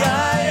me.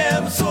 I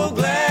am so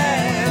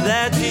glad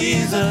that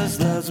Jesus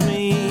loves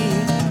me.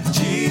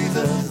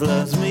 Jesus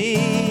loves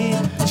me.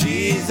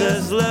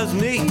 Jesus loves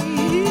me.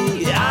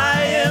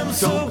 I am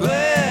so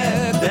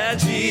glad that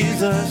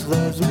Jesus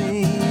loves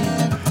me.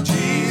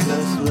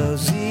 Jesus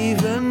loves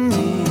even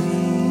me.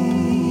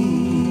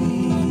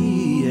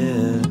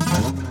 Yeah.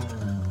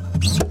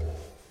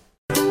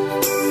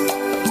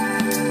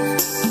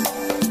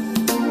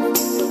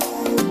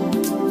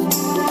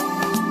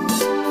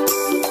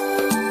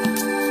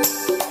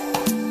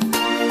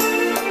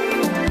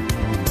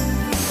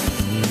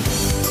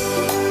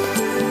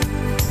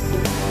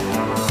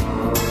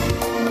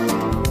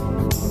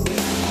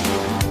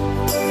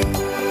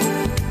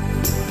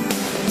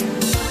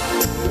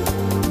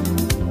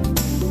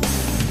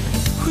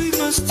 We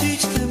must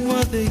teach them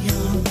while they're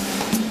young.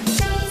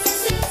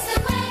 Jesus is the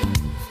way.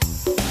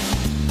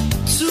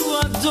 To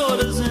our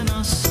daughters and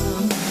our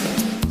sons.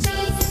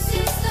 Jesus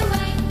is the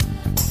way.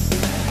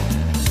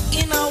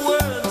 In our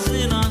words,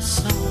 in our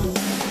song.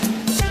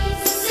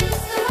 Jesus is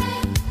the way.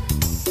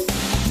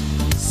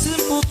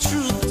 Simple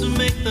truth to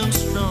make them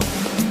strong.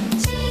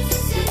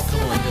 Jesus is the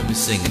Come on, way. let me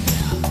sing it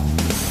now.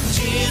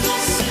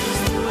 Jesus is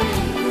the way.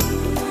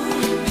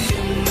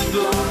 Him the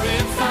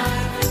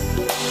glorified.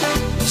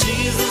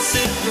 Jesus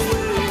is the way.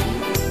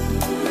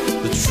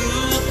 The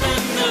truth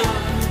and the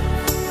life.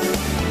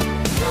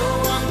 No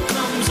one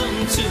comes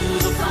unto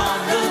the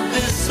Father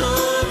this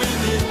or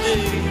any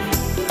day,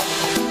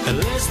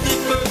 unless they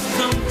first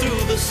come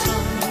through the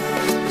Son.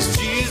 'Cause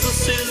Jesus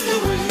is the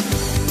way.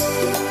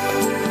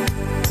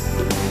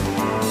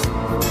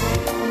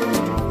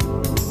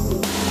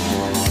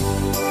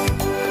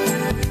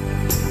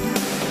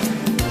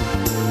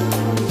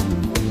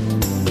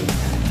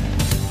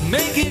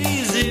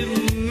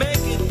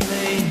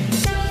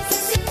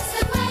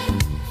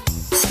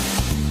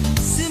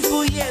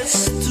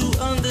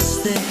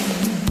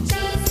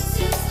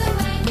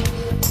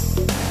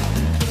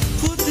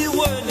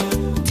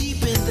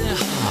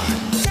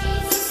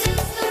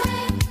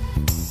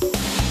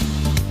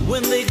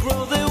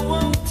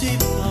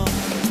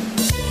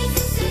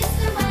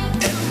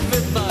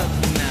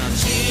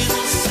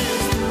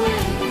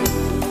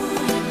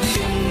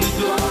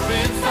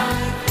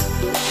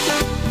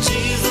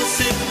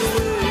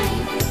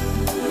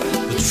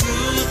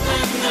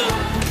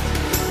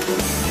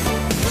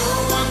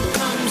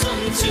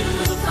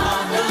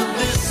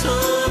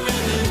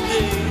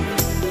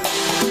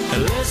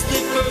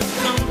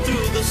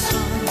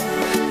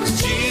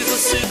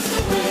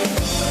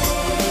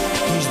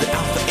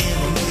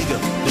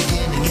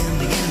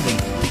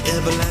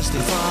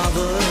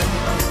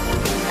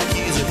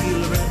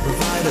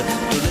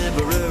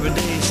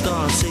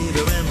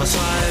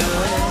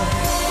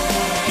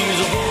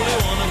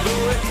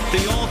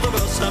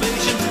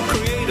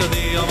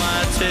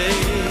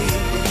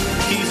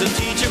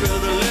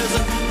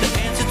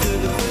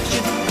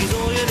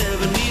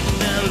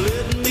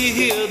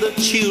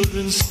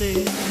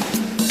 say,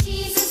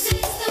 Jesus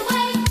is the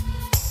way.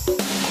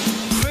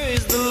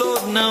 praise the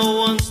Lord now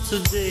once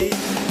today.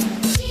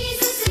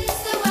 Jesus is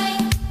the way.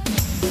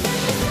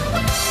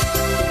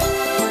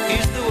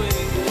 He's the way.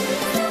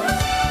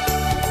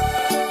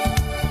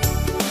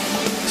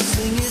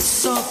 Sing it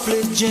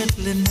softly,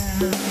 gently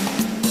now.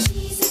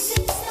 Jesus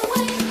is the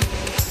way.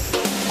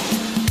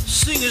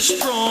 Sing it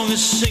strong and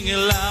sing it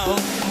loud.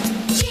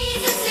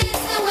 Jesus is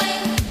the way.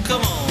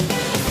 Come on.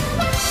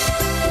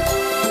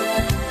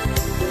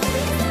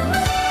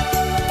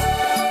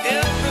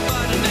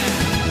 Everybody now.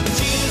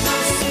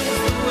 Jesus is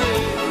the way.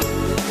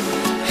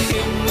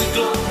 Him we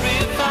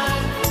glorify.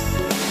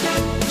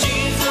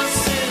 Jesus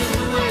is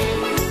the way,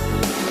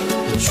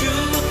 the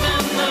truth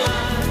and the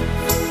life.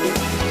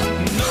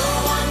 No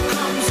one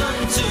comes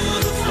unto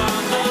the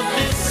Father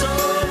this so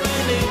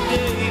any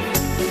day,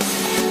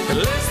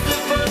 unless they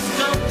first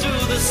come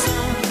through the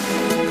Son,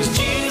 'cause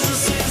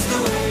Jesus is the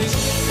way.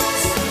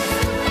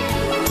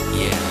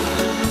 Yeah.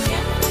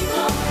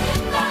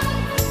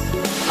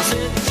 I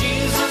said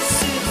Jesus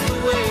is the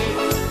way,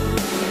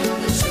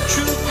 the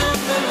truth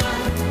and the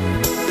life.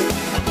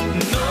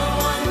 No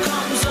one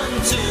comes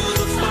unto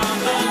the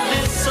Father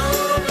this so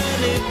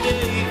any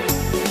day,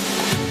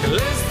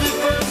 unless they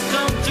first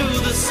come through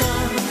the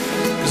Son,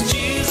 'cause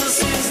Jesus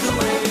is the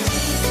way.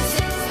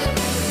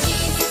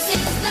 Jesus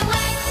is the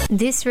way.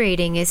 This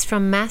reading is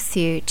from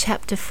Matthew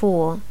chapter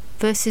 4,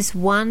 verses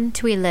 1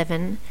 to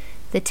 11,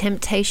 the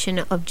temptation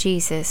of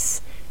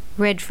Jesus,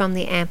 read from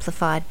the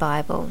Amplified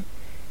Bible.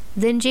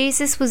 Then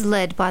Jesus was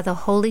led by the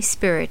Holy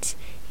Spirit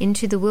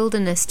into the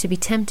wilderness to be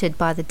tempted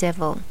by the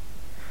devil.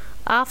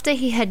 After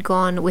he had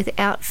gone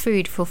without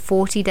food for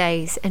 40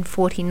 days and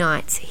 40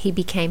 nights, he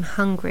became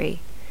hungry.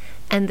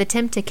 And the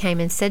tempter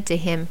came and said to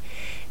him,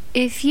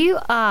 "If you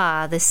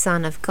are the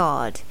Son of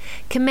God,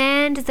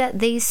 command that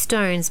these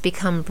stones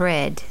become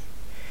bread."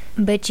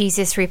 But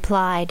Jesus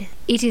replied,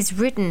 "It is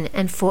written,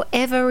 and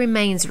forever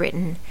remains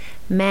written,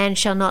 man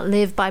shall not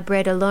live by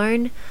bread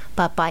alone,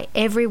 but by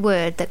every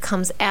word that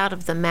comes out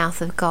of the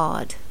mouth of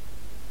God."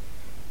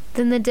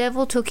 Then the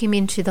devil took him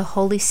into the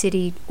holy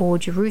city, or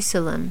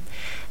Jerusalem,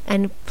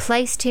 and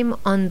placed him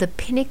on the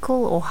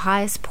pinnacle or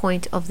highest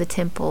point of the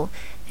temple.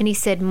 And he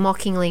said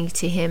mockingly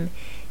to him,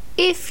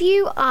 "If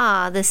you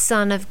are the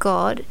Son of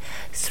God,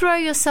 throw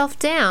yourself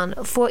down,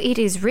 for it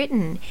is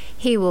written,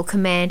 He will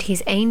command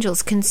His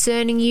angels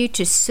concerning you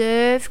to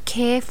serve,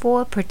 care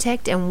for,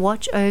 protect, and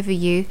watch over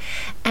you,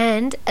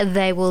 and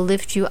they will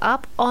lift you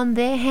up on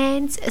their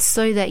hands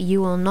so that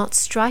you will not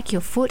strike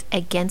your foot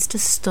against a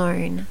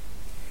stone."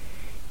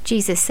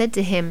 Jesus said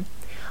to him,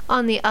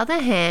 "On the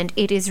other hand,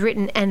 it is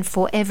written, and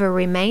forever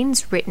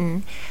remains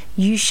written,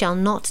 you shall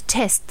not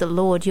test the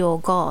Lord your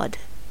God."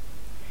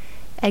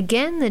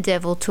 Again the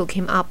devil took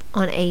him up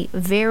on a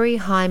very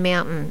high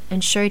mountain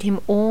and showed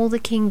him all the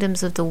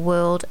kingdoms of the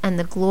world and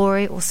the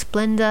glory or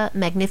splendor,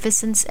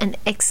 magnificence and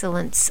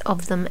excellence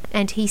of them.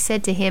 And he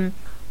said to him,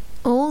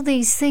 "All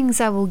these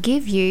things I will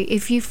give you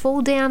if you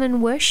fall down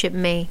and worship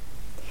me."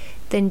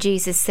 Then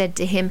Jesus said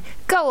to him,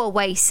 "Go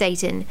away,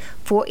 Satan,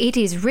 for it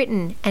is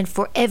written, and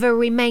forever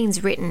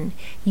remains written,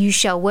 you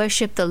shall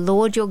worship the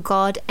Lord your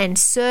God and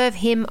serve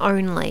him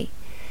only."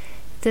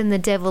 Then the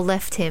devil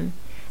left him,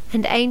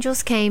 and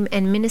angels came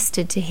and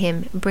ministered to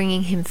him,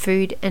 bringing him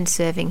food and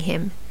serving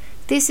him.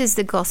 This is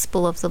the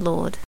gospel of the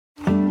Lord.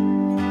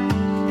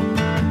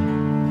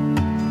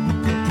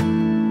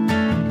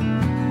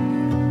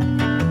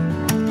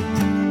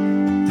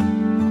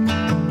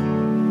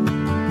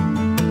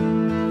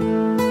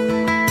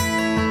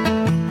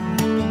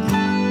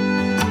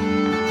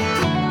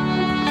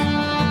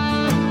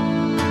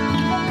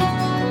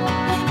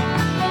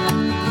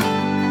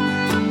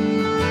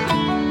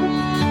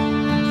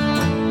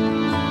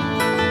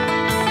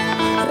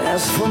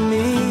 As for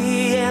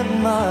me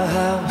and my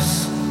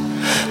house,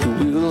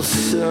 we will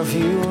serve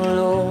you,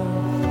 Lord,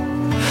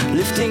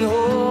 lifting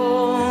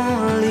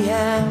holy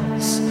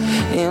hands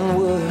in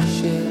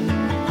worship.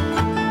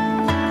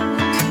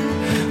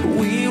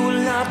 We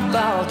will not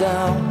bow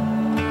down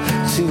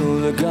to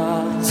the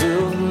gods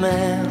of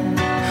man.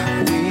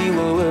 We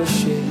will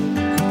worship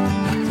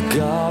the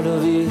God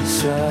of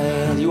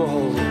Israel. You are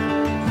holy,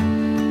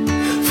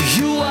 for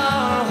you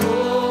are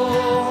holy.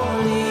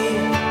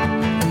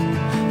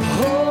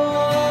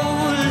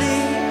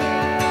 Holy,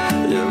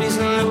 there is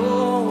no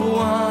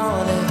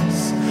one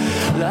else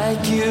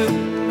like you.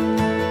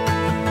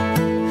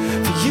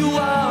 For you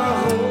are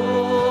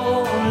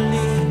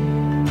holy,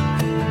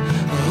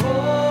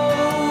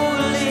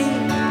 holy,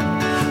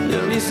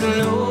 there is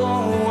no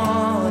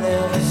one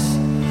else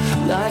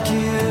like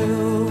you.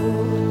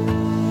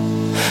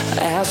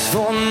 As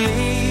for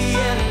me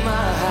and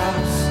my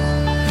house,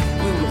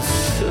 we will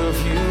serve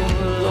you,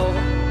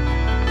 Lord,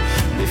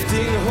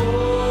 lifting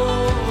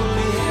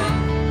holy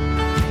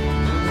hands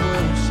in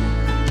worship.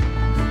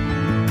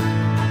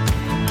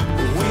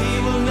 We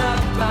will not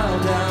bow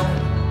down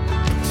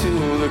to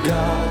the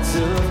gods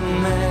of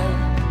man.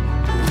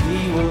 We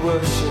will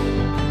worship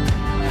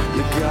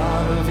the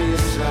God of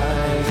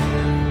Israel.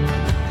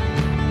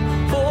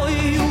 For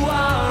you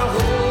are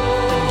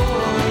holy.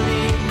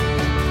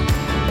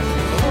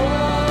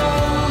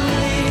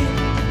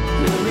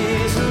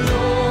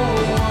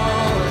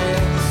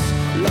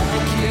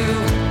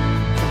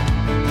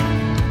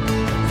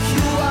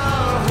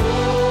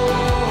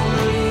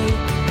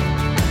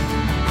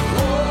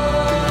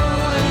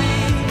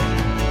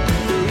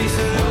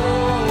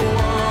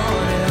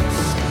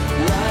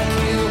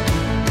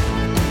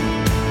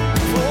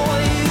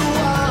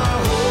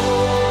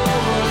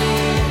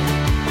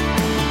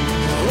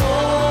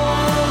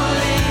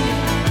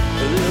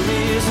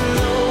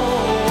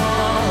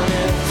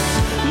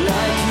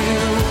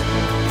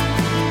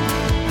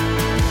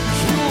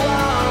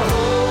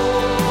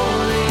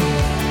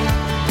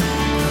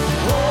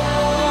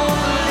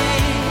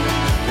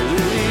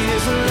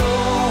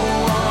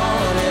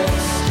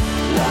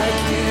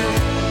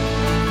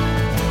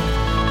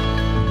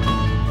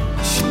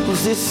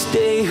 this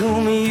day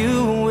whom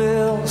you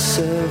will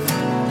serve.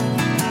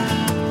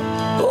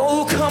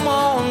 Oh, come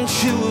on,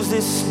 choose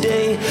this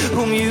day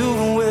whom you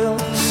will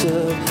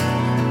serve.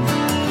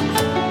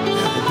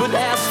 But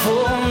as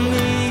for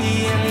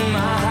me and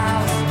my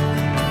house,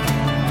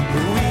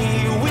 we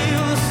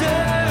will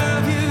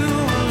serve you,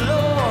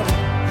 Lord.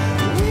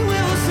 We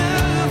will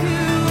serve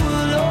you,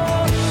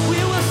 Lord. We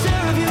will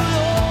serve you,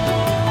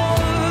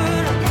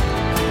 Lord.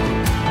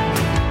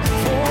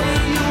 For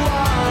you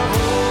are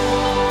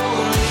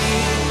holy,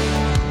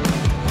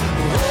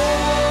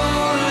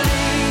 holy.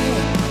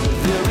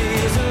 There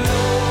is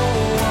no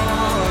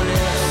one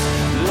else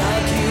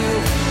like you.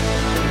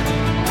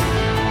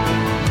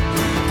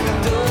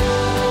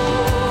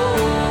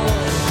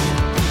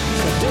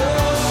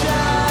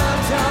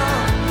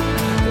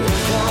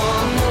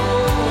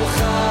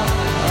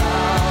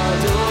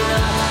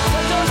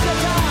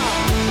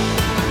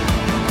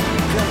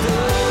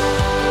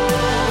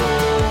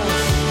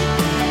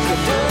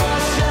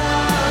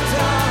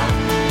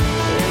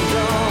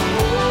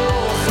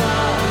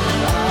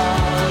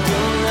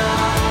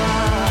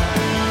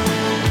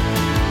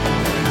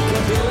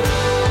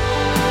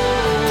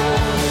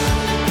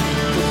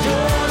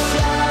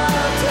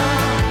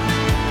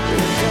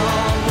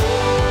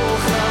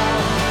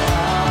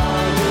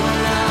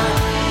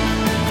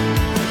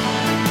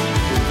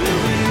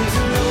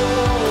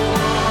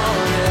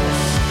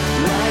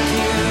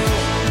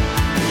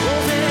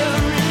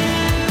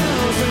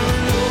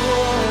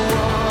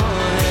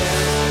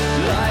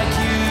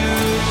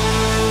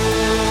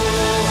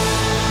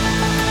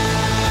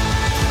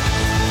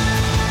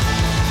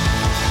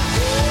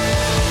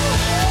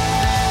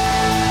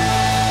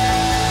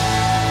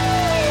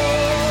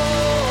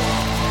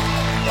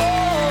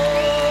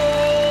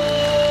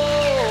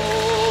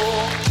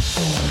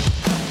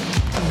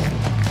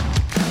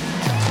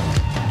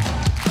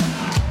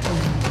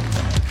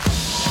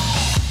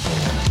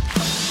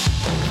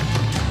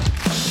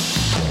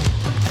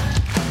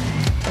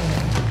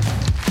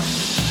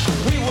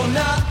 We will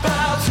not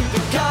bow to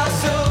the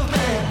gods of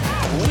man.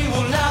 We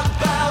will not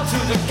bow to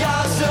the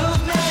gods of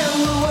man.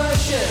 We'll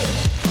worship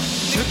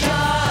the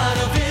God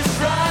of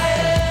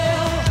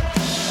Israel.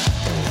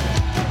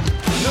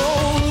 No,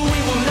 we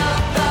will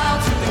not bow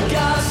to the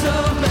gods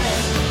of man.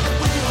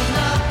 We will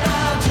not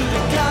bow to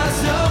the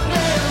gods of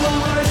man. We'll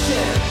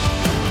worship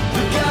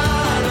the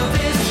God of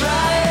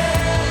Israel.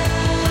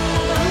 We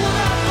will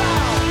not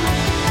bow.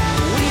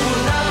 We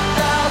will not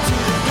bow to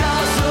the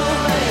gods of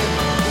man.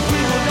 We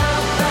will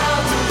not bow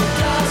to the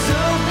gods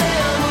of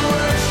man. We'll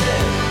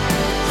worship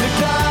the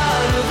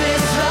God of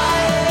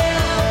Israel.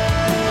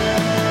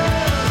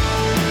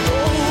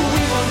 Oh,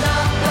 we will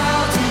not bow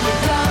to the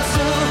gods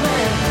of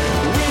man.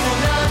 We will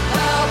not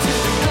bow to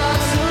the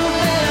gods of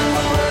man.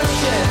 We'll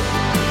worship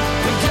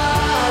the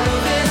God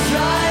of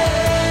Israel.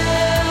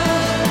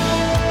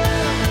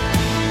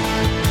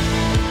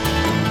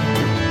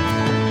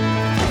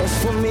 As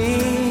for me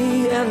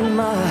and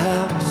my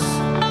house,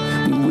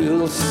 we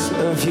will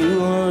serve you,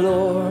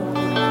 Lord,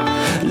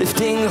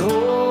 lifting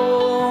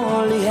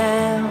holy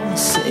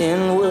hands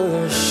in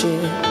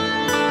worship.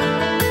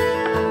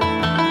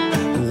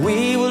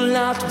 We will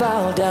not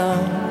bow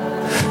down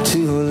to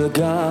the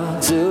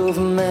gods of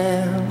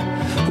man.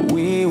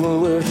 We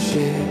will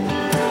worship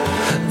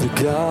the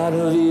God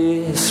of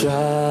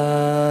Israel.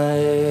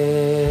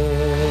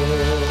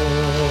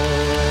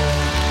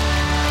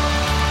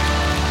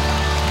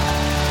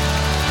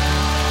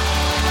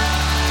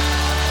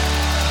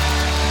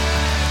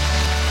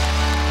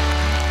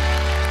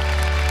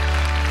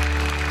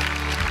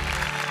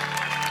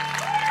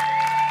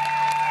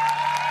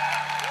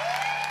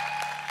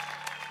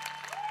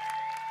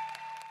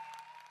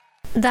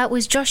 That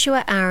was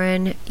Joshua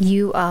Aaron,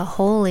 You Are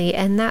Holy,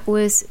 and that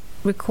was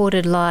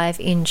recorded live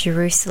in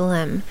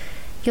Jerusalem.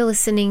 You're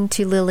listening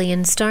to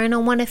Lillian Stone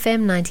on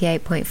 1FM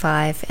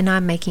 98.5, and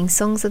I'm making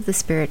songs of the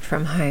Spirit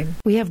from home.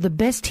 We have the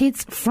best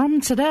hits from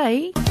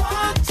today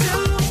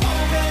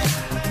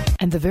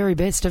and the very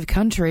best of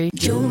country.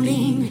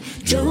 Jolene,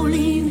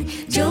 Jolene,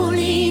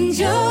 Jolene,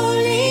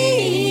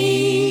 Jolene,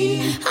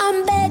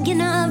 I'm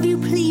begging of you,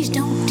 please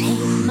don't take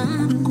my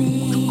man.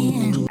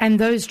 And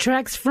those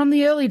tracks from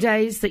the early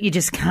days that you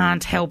just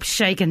can't help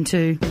shaking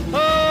to. Oh,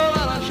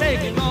 well, I'm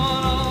shaking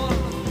on.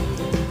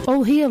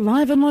 All here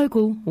live and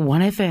local,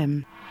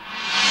 1FM.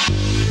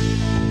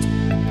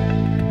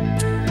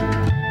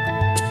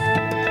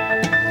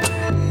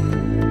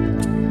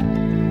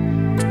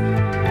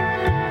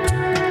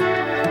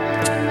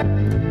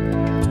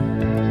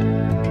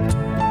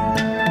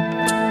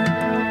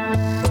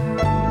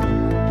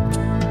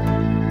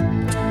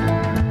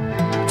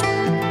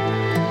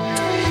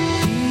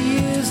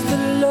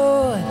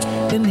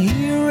 And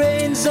he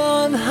reigns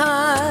on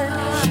high.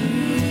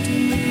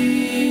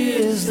 He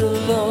is the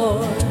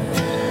Lord.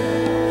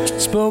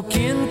 Spoke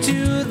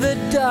into the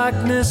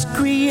darkness,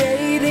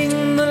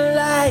 creating the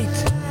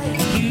light.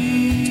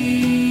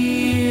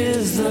 He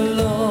is the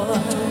Lord.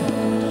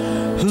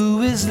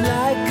 Who is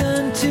like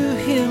unto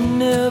him,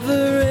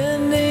 never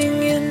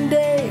ending in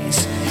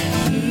days.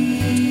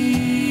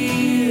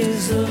 He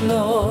is the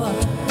Lord.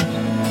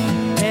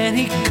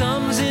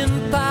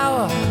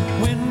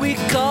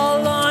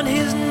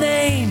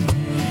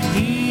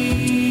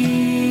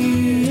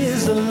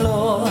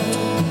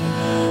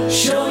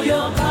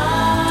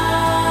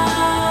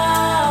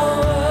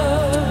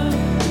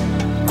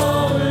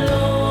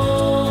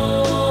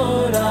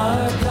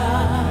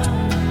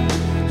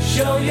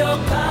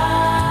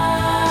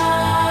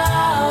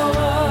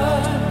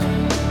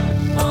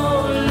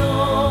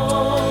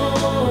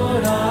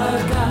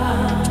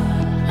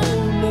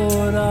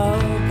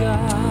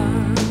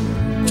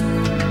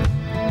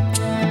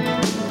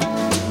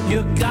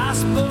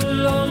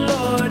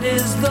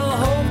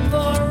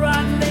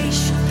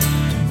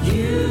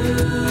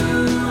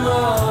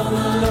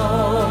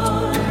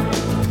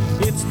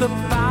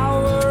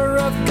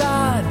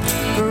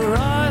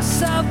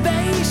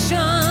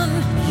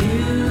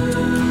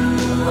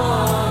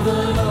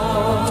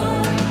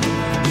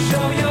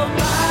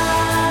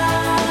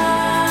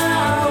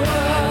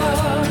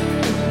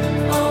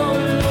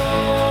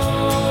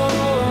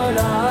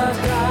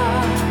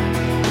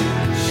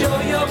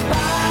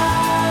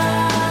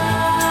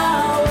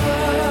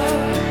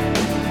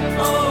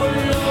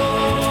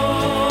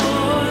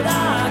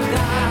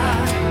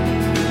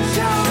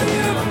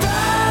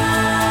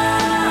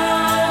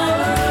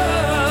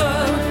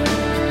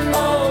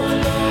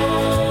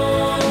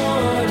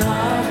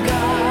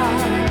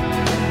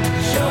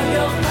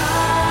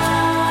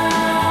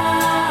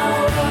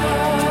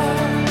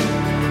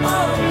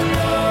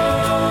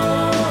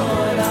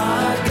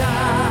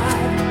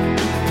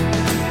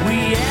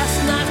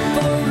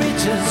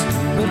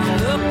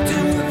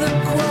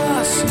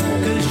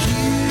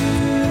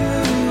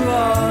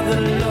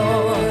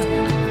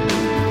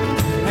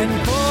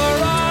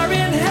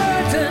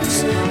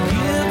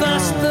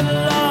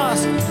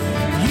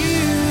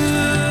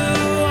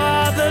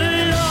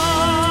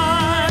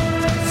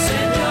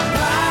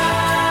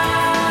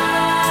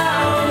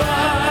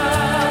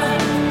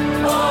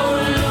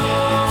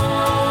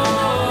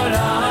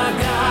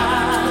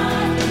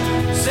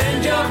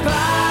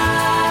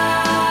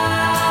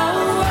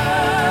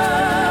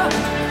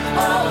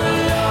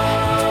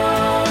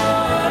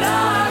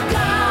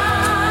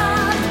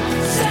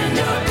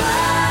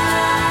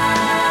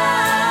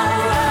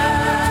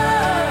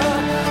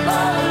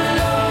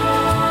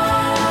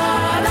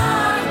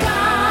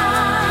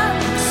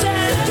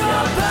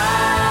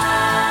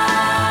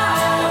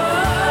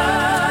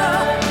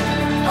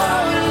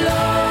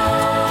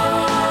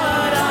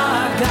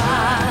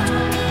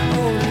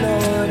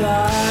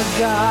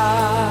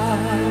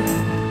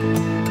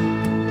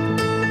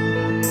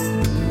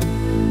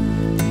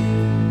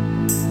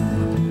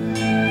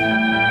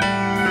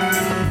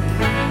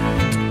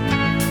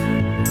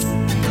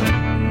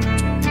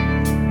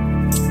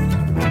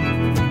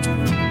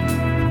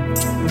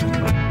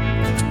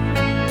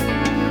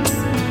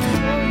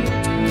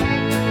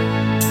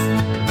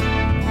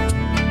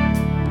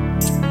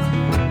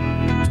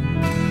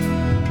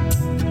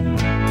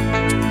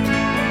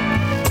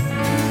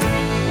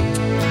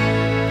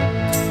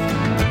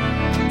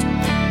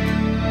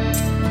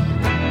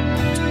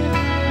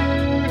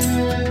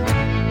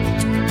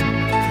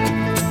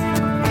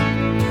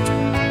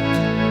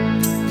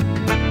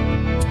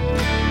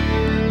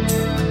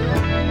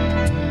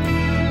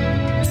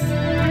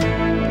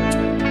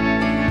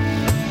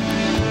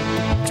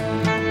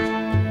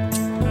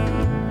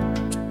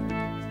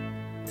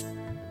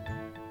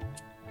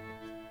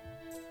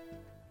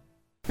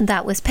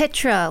 That was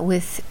Petra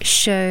with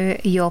Show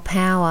Your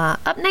Power.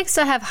 Up next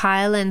I have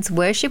Highlands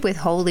Worship with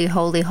Holy,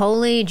 Holy,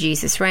 Holy,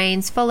 Jesus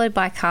Reigns, followed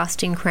by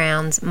Casting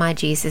Crowns, My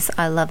Jesus,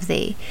 I Love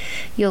Thee.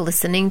 You're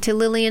listening to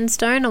Lillian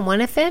Stone on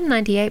 1FM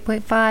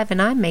 98.5 and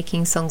I'm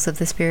making Songs of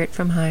the Spirit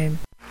from home.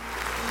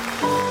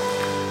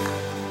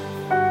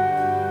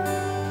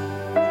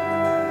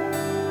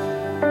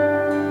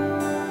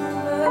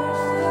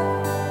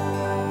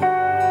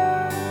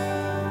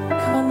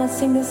 Come on, let's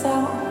sing this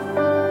out.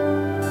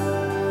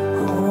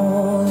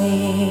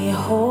 Holy,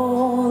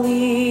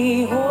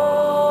 holy,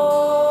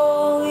 holy,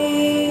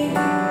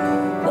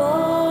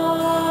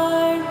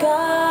 Lord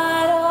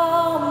God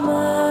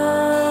Almighty.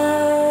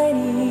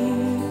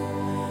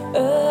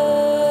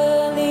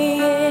 Early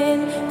in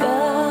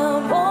the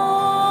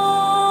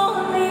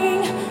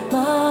morning,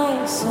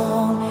 my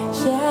song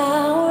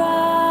shall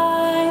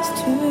rise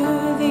to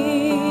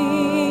thee.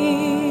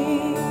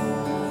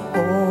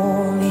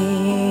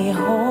 Holy,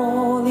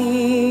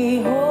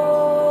 holy, holy,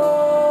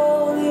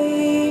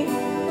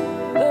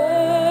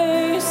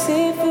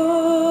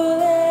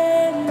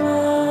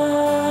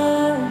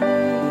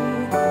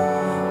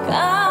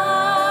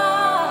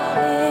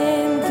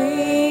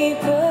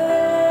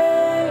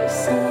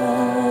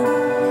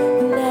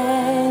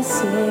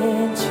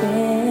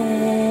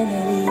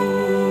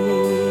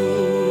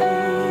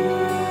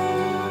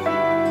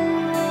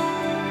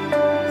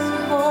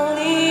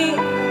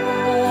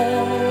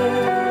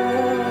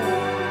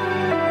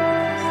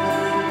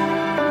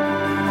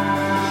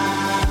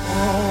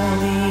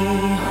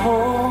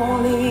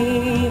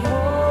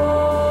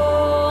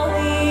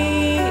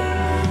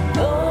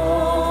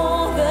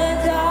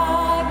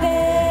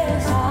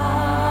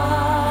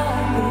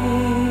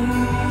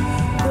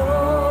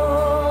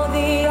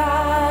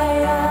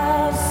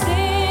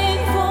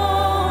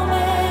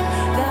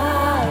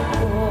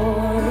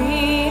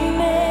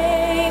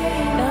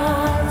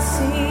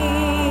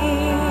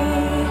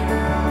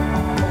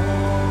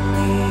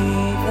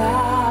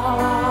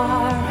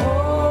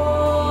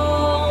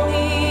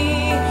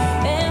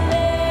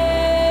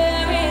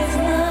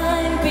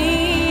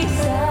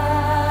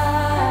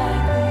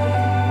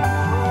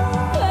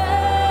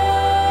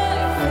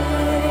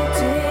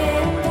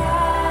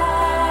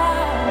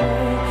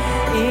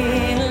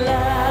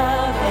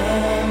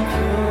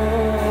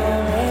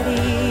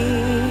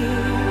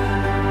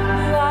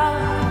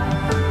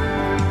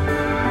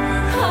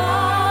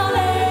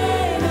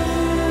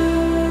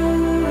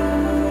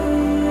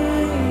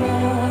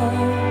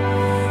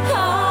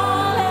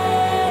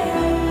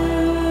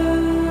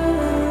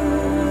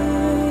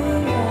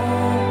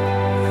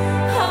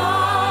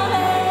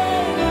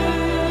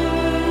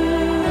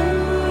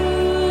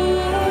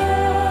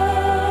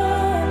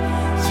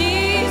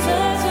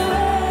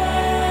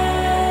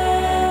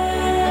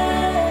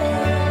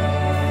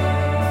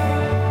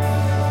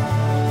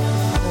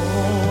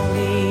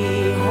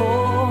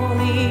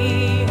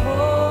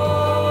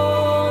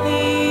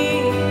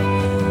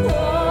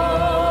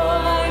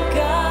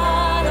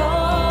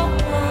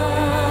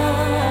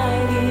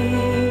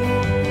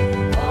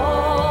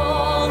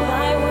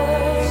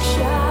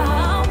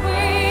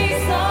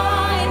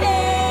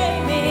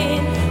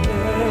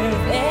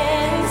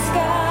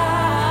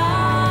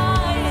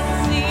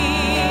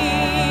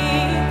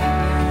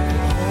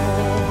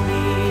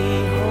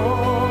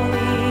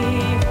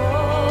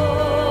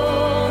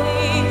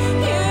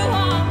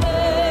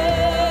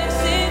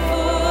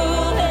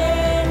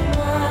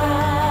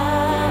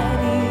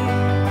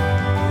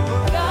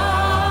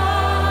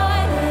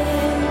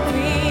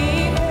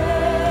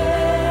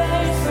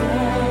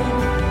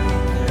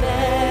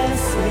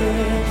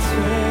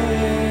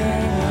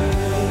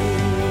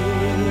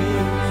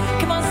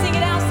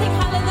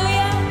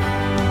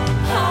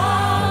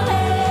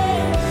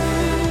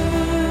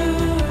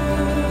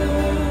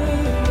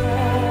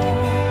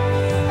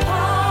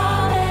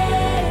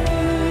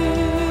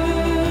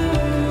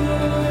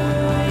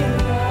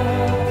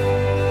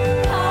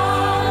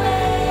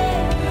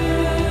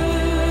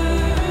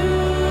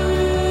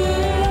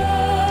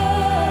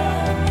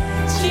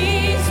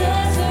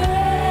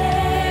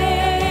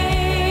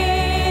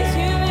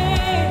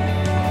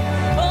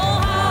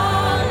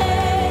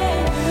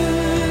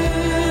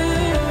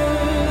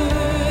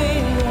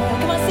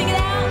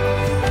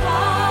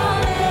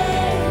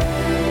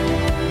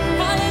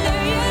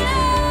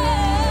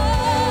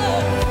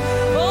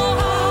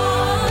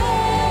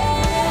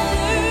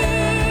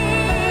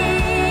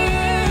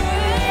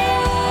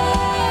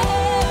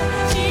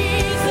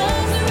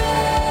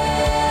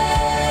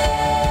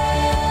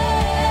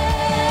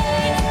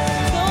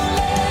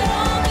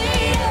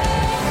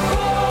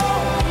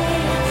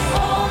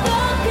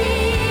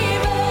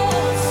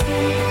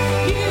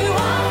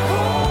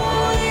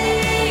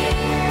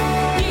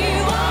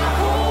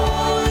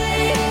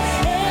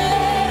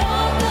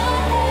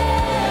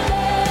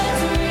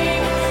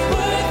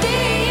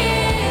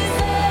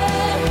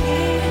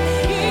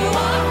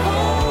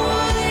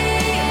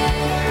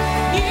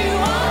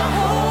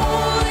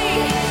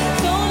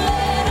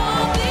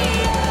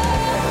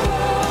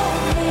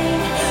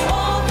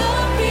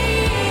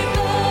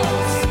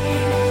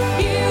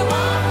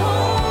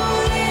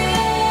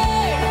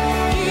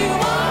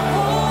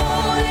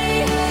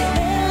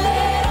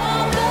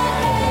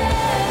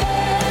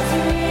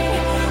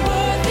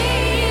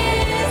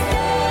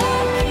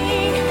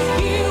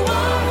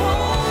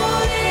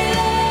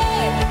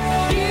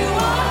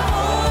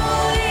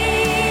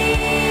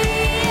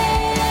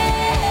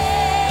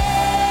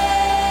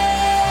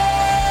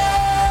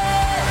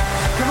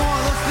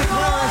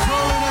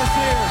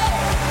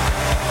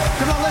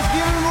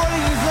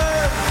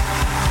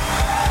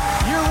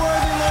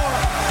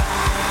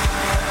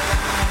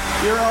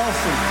 You're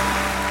awesome.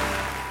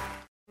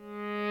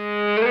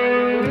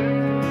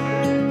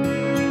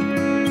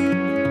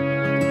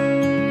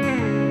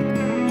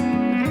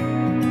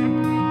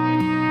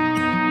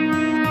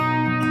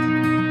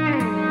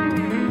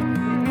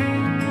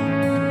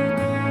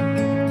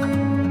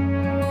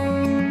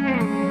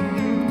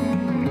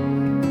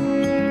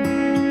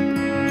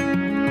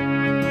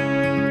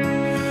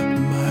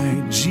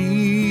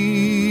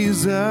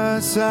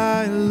 Jesus,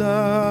 I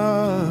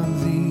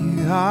love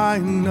thee, I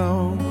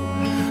know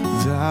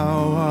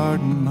thou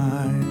art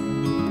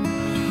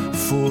mine.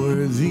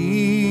 For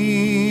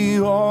thee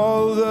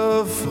all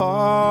the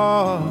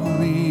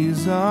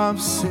follies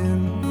of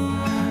sin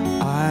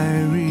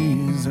I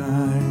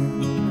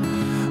resign.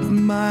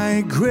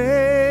 My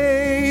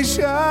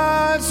gracious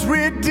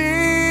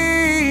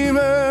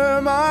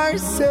Redeemer, my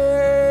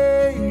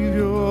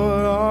Savior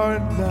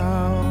art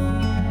thou.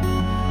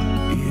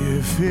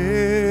 If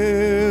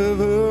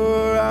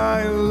ever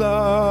I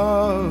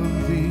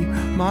love thee,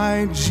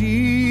 my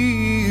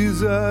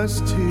Jesus,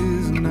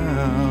 'tis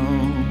now.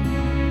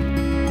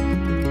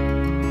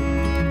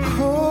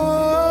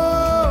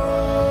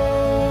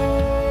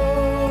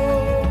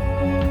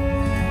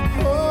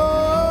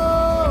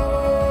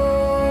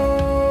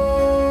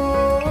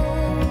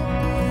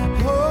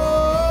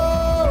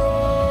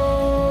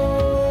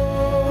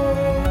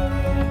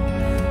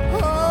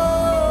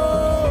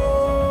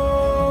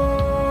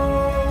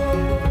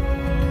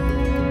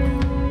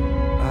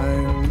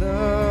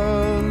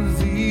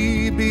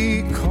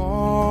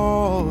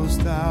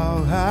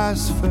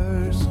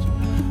 First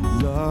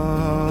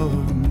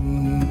loved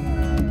me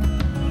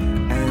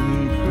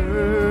and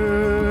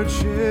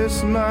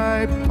purchased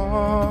my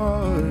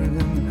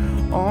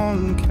pardon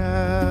on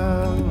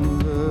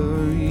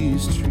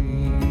Calvary's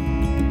tree.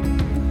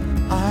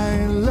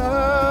 I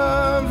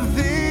love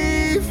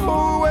thee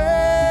for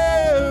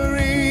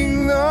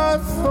wearing the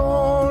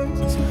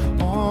thorns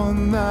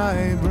on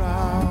thy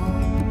brow.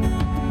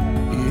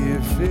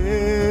 If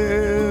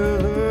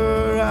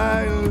ever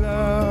I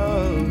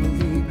love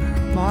thee,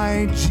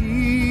 my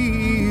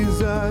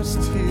Jesus,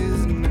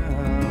 'tis now.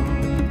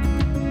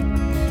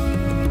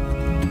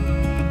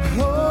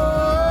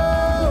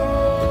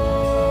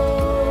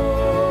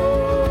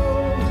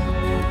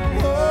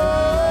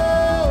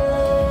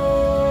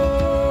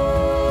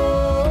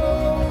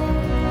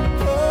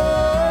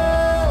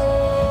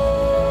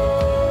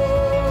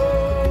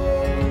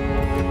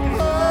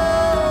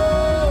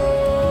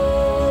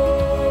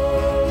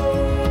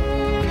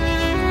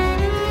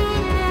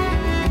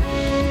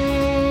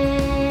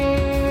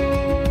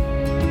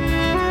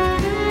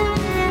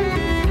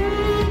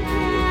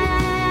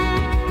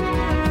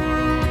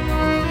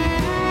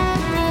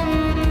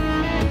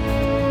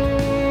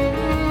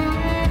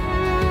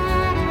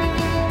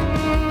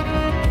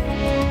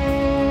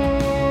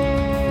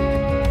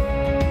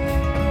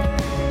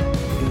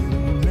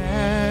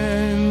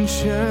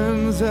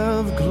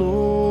 Of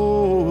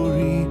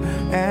glory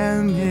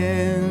and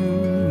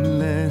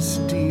endless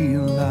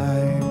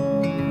delight,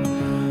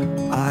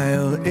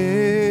 I'll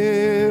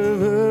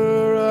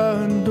ever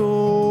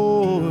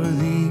adore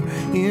thee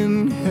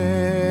in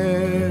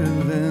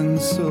heaven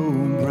so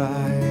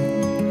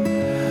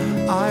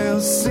bright. I'll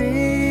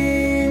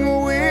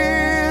sing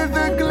with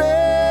the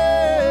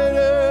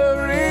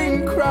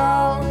glittering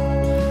crown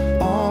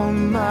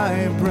on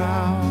my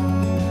brow.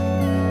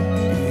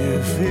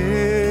 If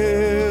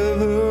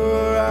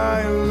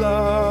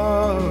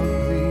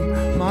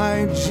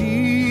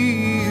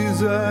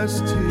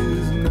Jesus,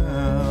 'tis now.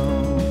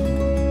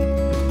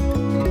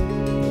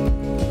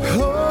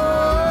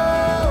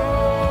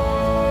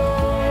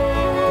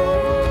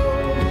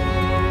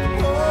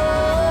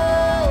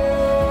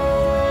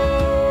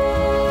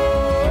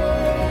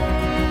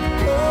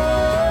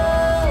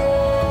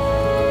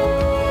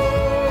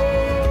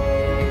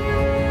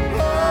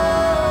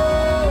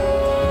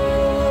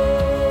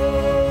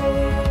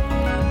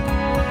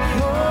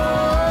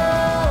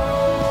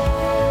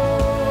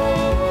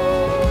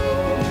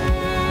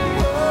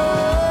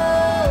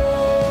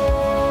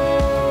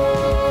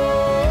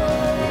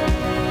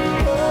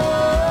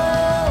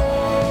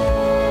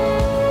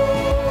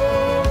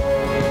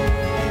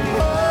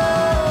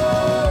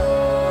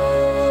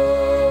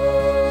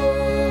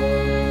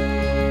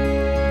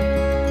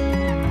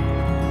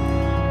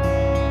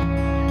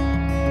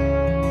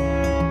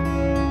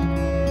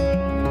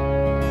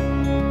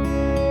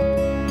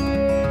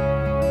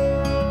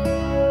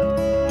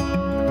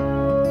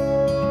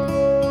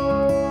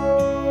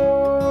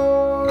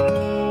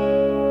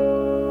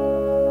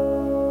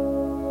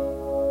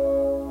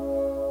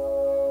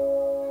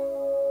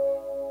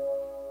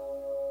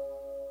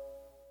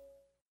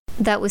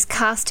 That was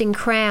Casting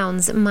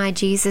Crowns, My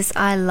Jesus,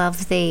 I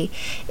Love Thee.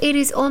 It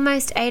is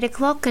almost 8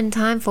 o'clock and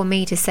time for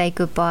me to say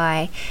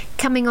goodbye.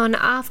 Coming on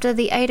after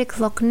the 8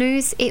 o'clock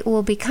news, it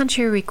will be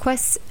Country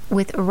Requests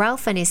with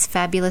Ralph and his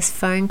fabulous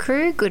phone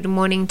crew. Good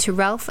morning to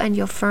Ralph and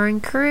your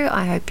phone crew.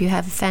 I hope you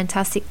have a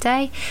fantastic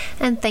day,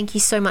 and thank you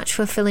so much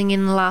for filling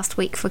in last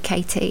week for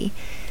KT.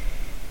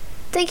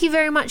 Thank you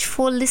very much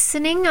for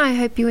listening. I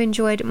hope you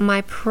enjoyed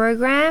my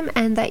program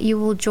and that you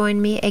will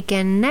join me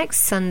again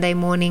next Sunday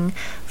morning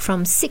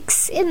from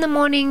 6 in the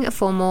morning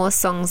for more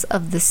Songs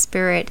of the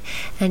Spirit.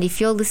 And if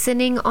you're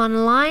listening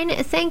online,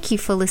 thank you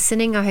for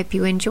listening. I hope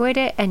you enjoyed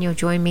it and you'll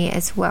join me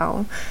as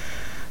well.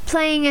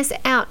 Playing us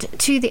out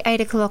to the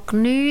 8 o'clock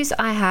news,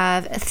 I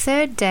have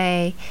Third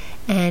Day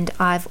and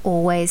I've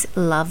Always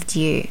Loved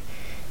You.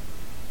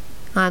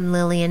 I'm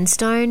Lillian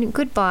Stone.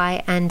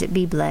 Goodbye and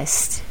be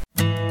blessed.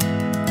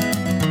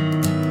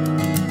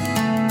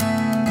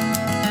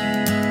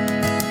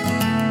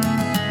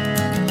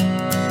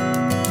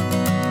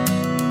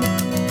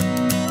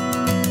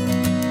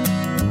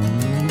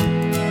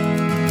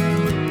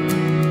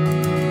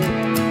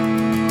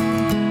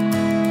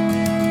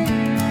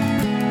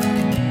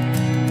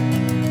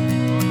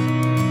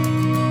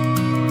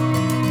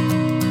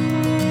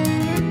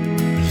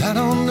 I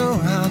don't know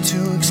how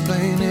to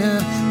explain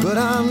it, but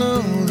I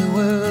know the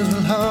words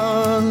will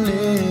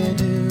hardly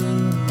do.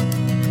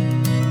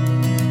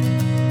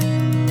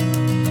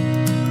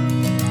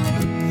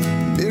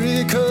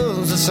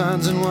 Miracles, the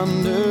signs and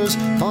wonders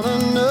aren't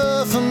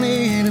enough for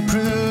me to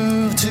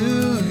prove to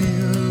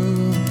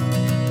you.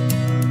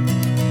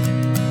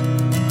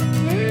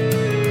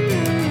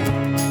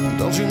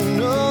 Don't you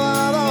know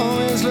I've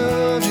always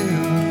loved you,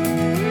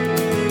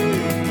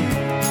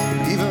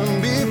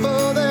 even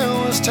before there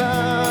was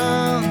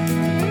time.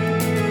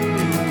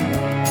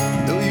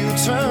 Though you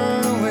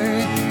turn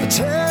away, I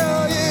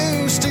tell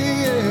you still.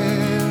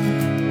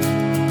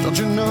 Don't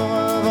you know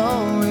I've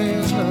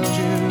always loved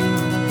you,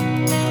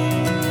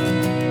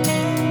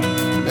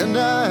 and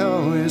I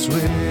always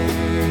will.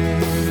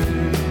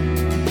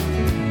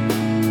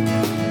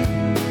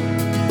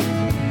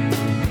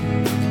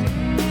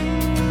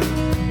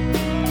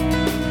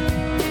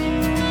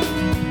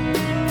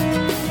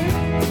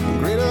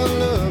 Greater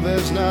love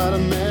is not a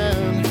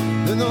man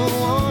than the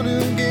one who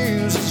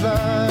gives his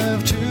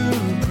life to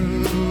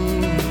prove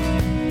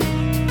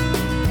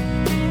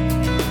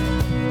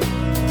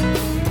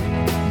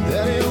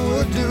that he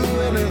would do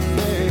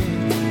anything,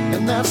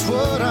 and that's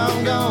what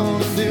I'm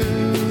gonna do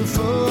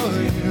for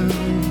you.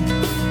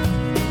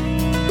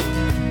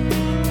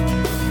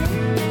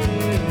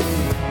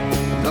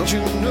 Don't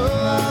you know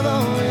I've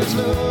always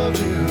loved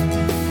you,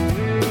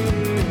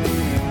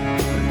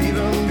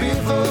 even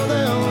before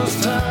there was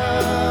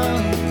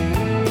time.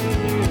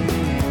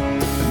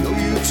 And though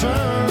you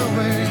turn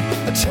away,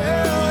 I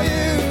tell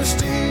you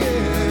still.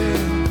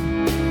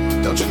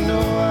 Don't you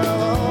know I've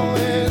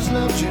always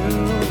loved you,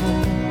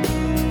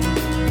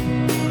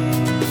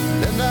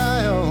 and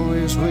I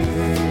always will.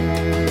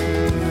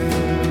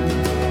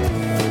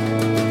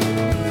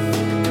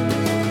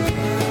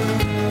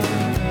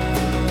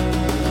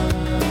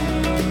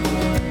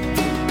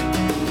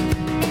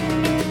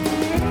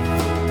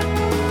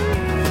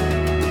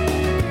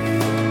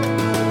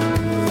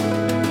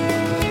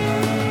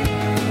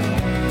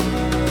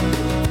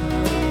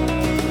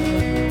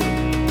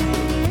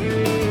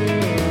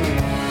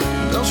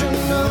 Don't you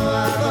know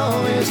I've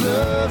always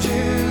loved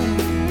you,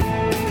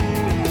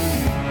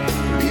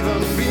 even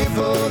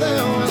before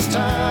there was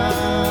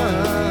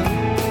time.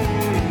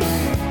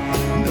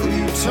 Though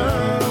you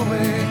turn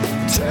away,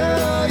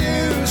 tell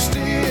you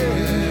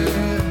still.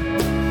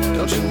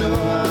 Don't you know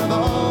I've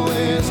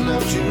always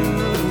loved you,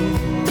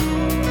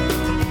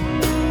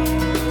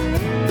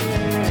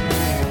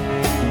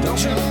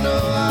 don't you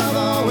know I've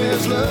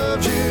always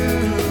loved you.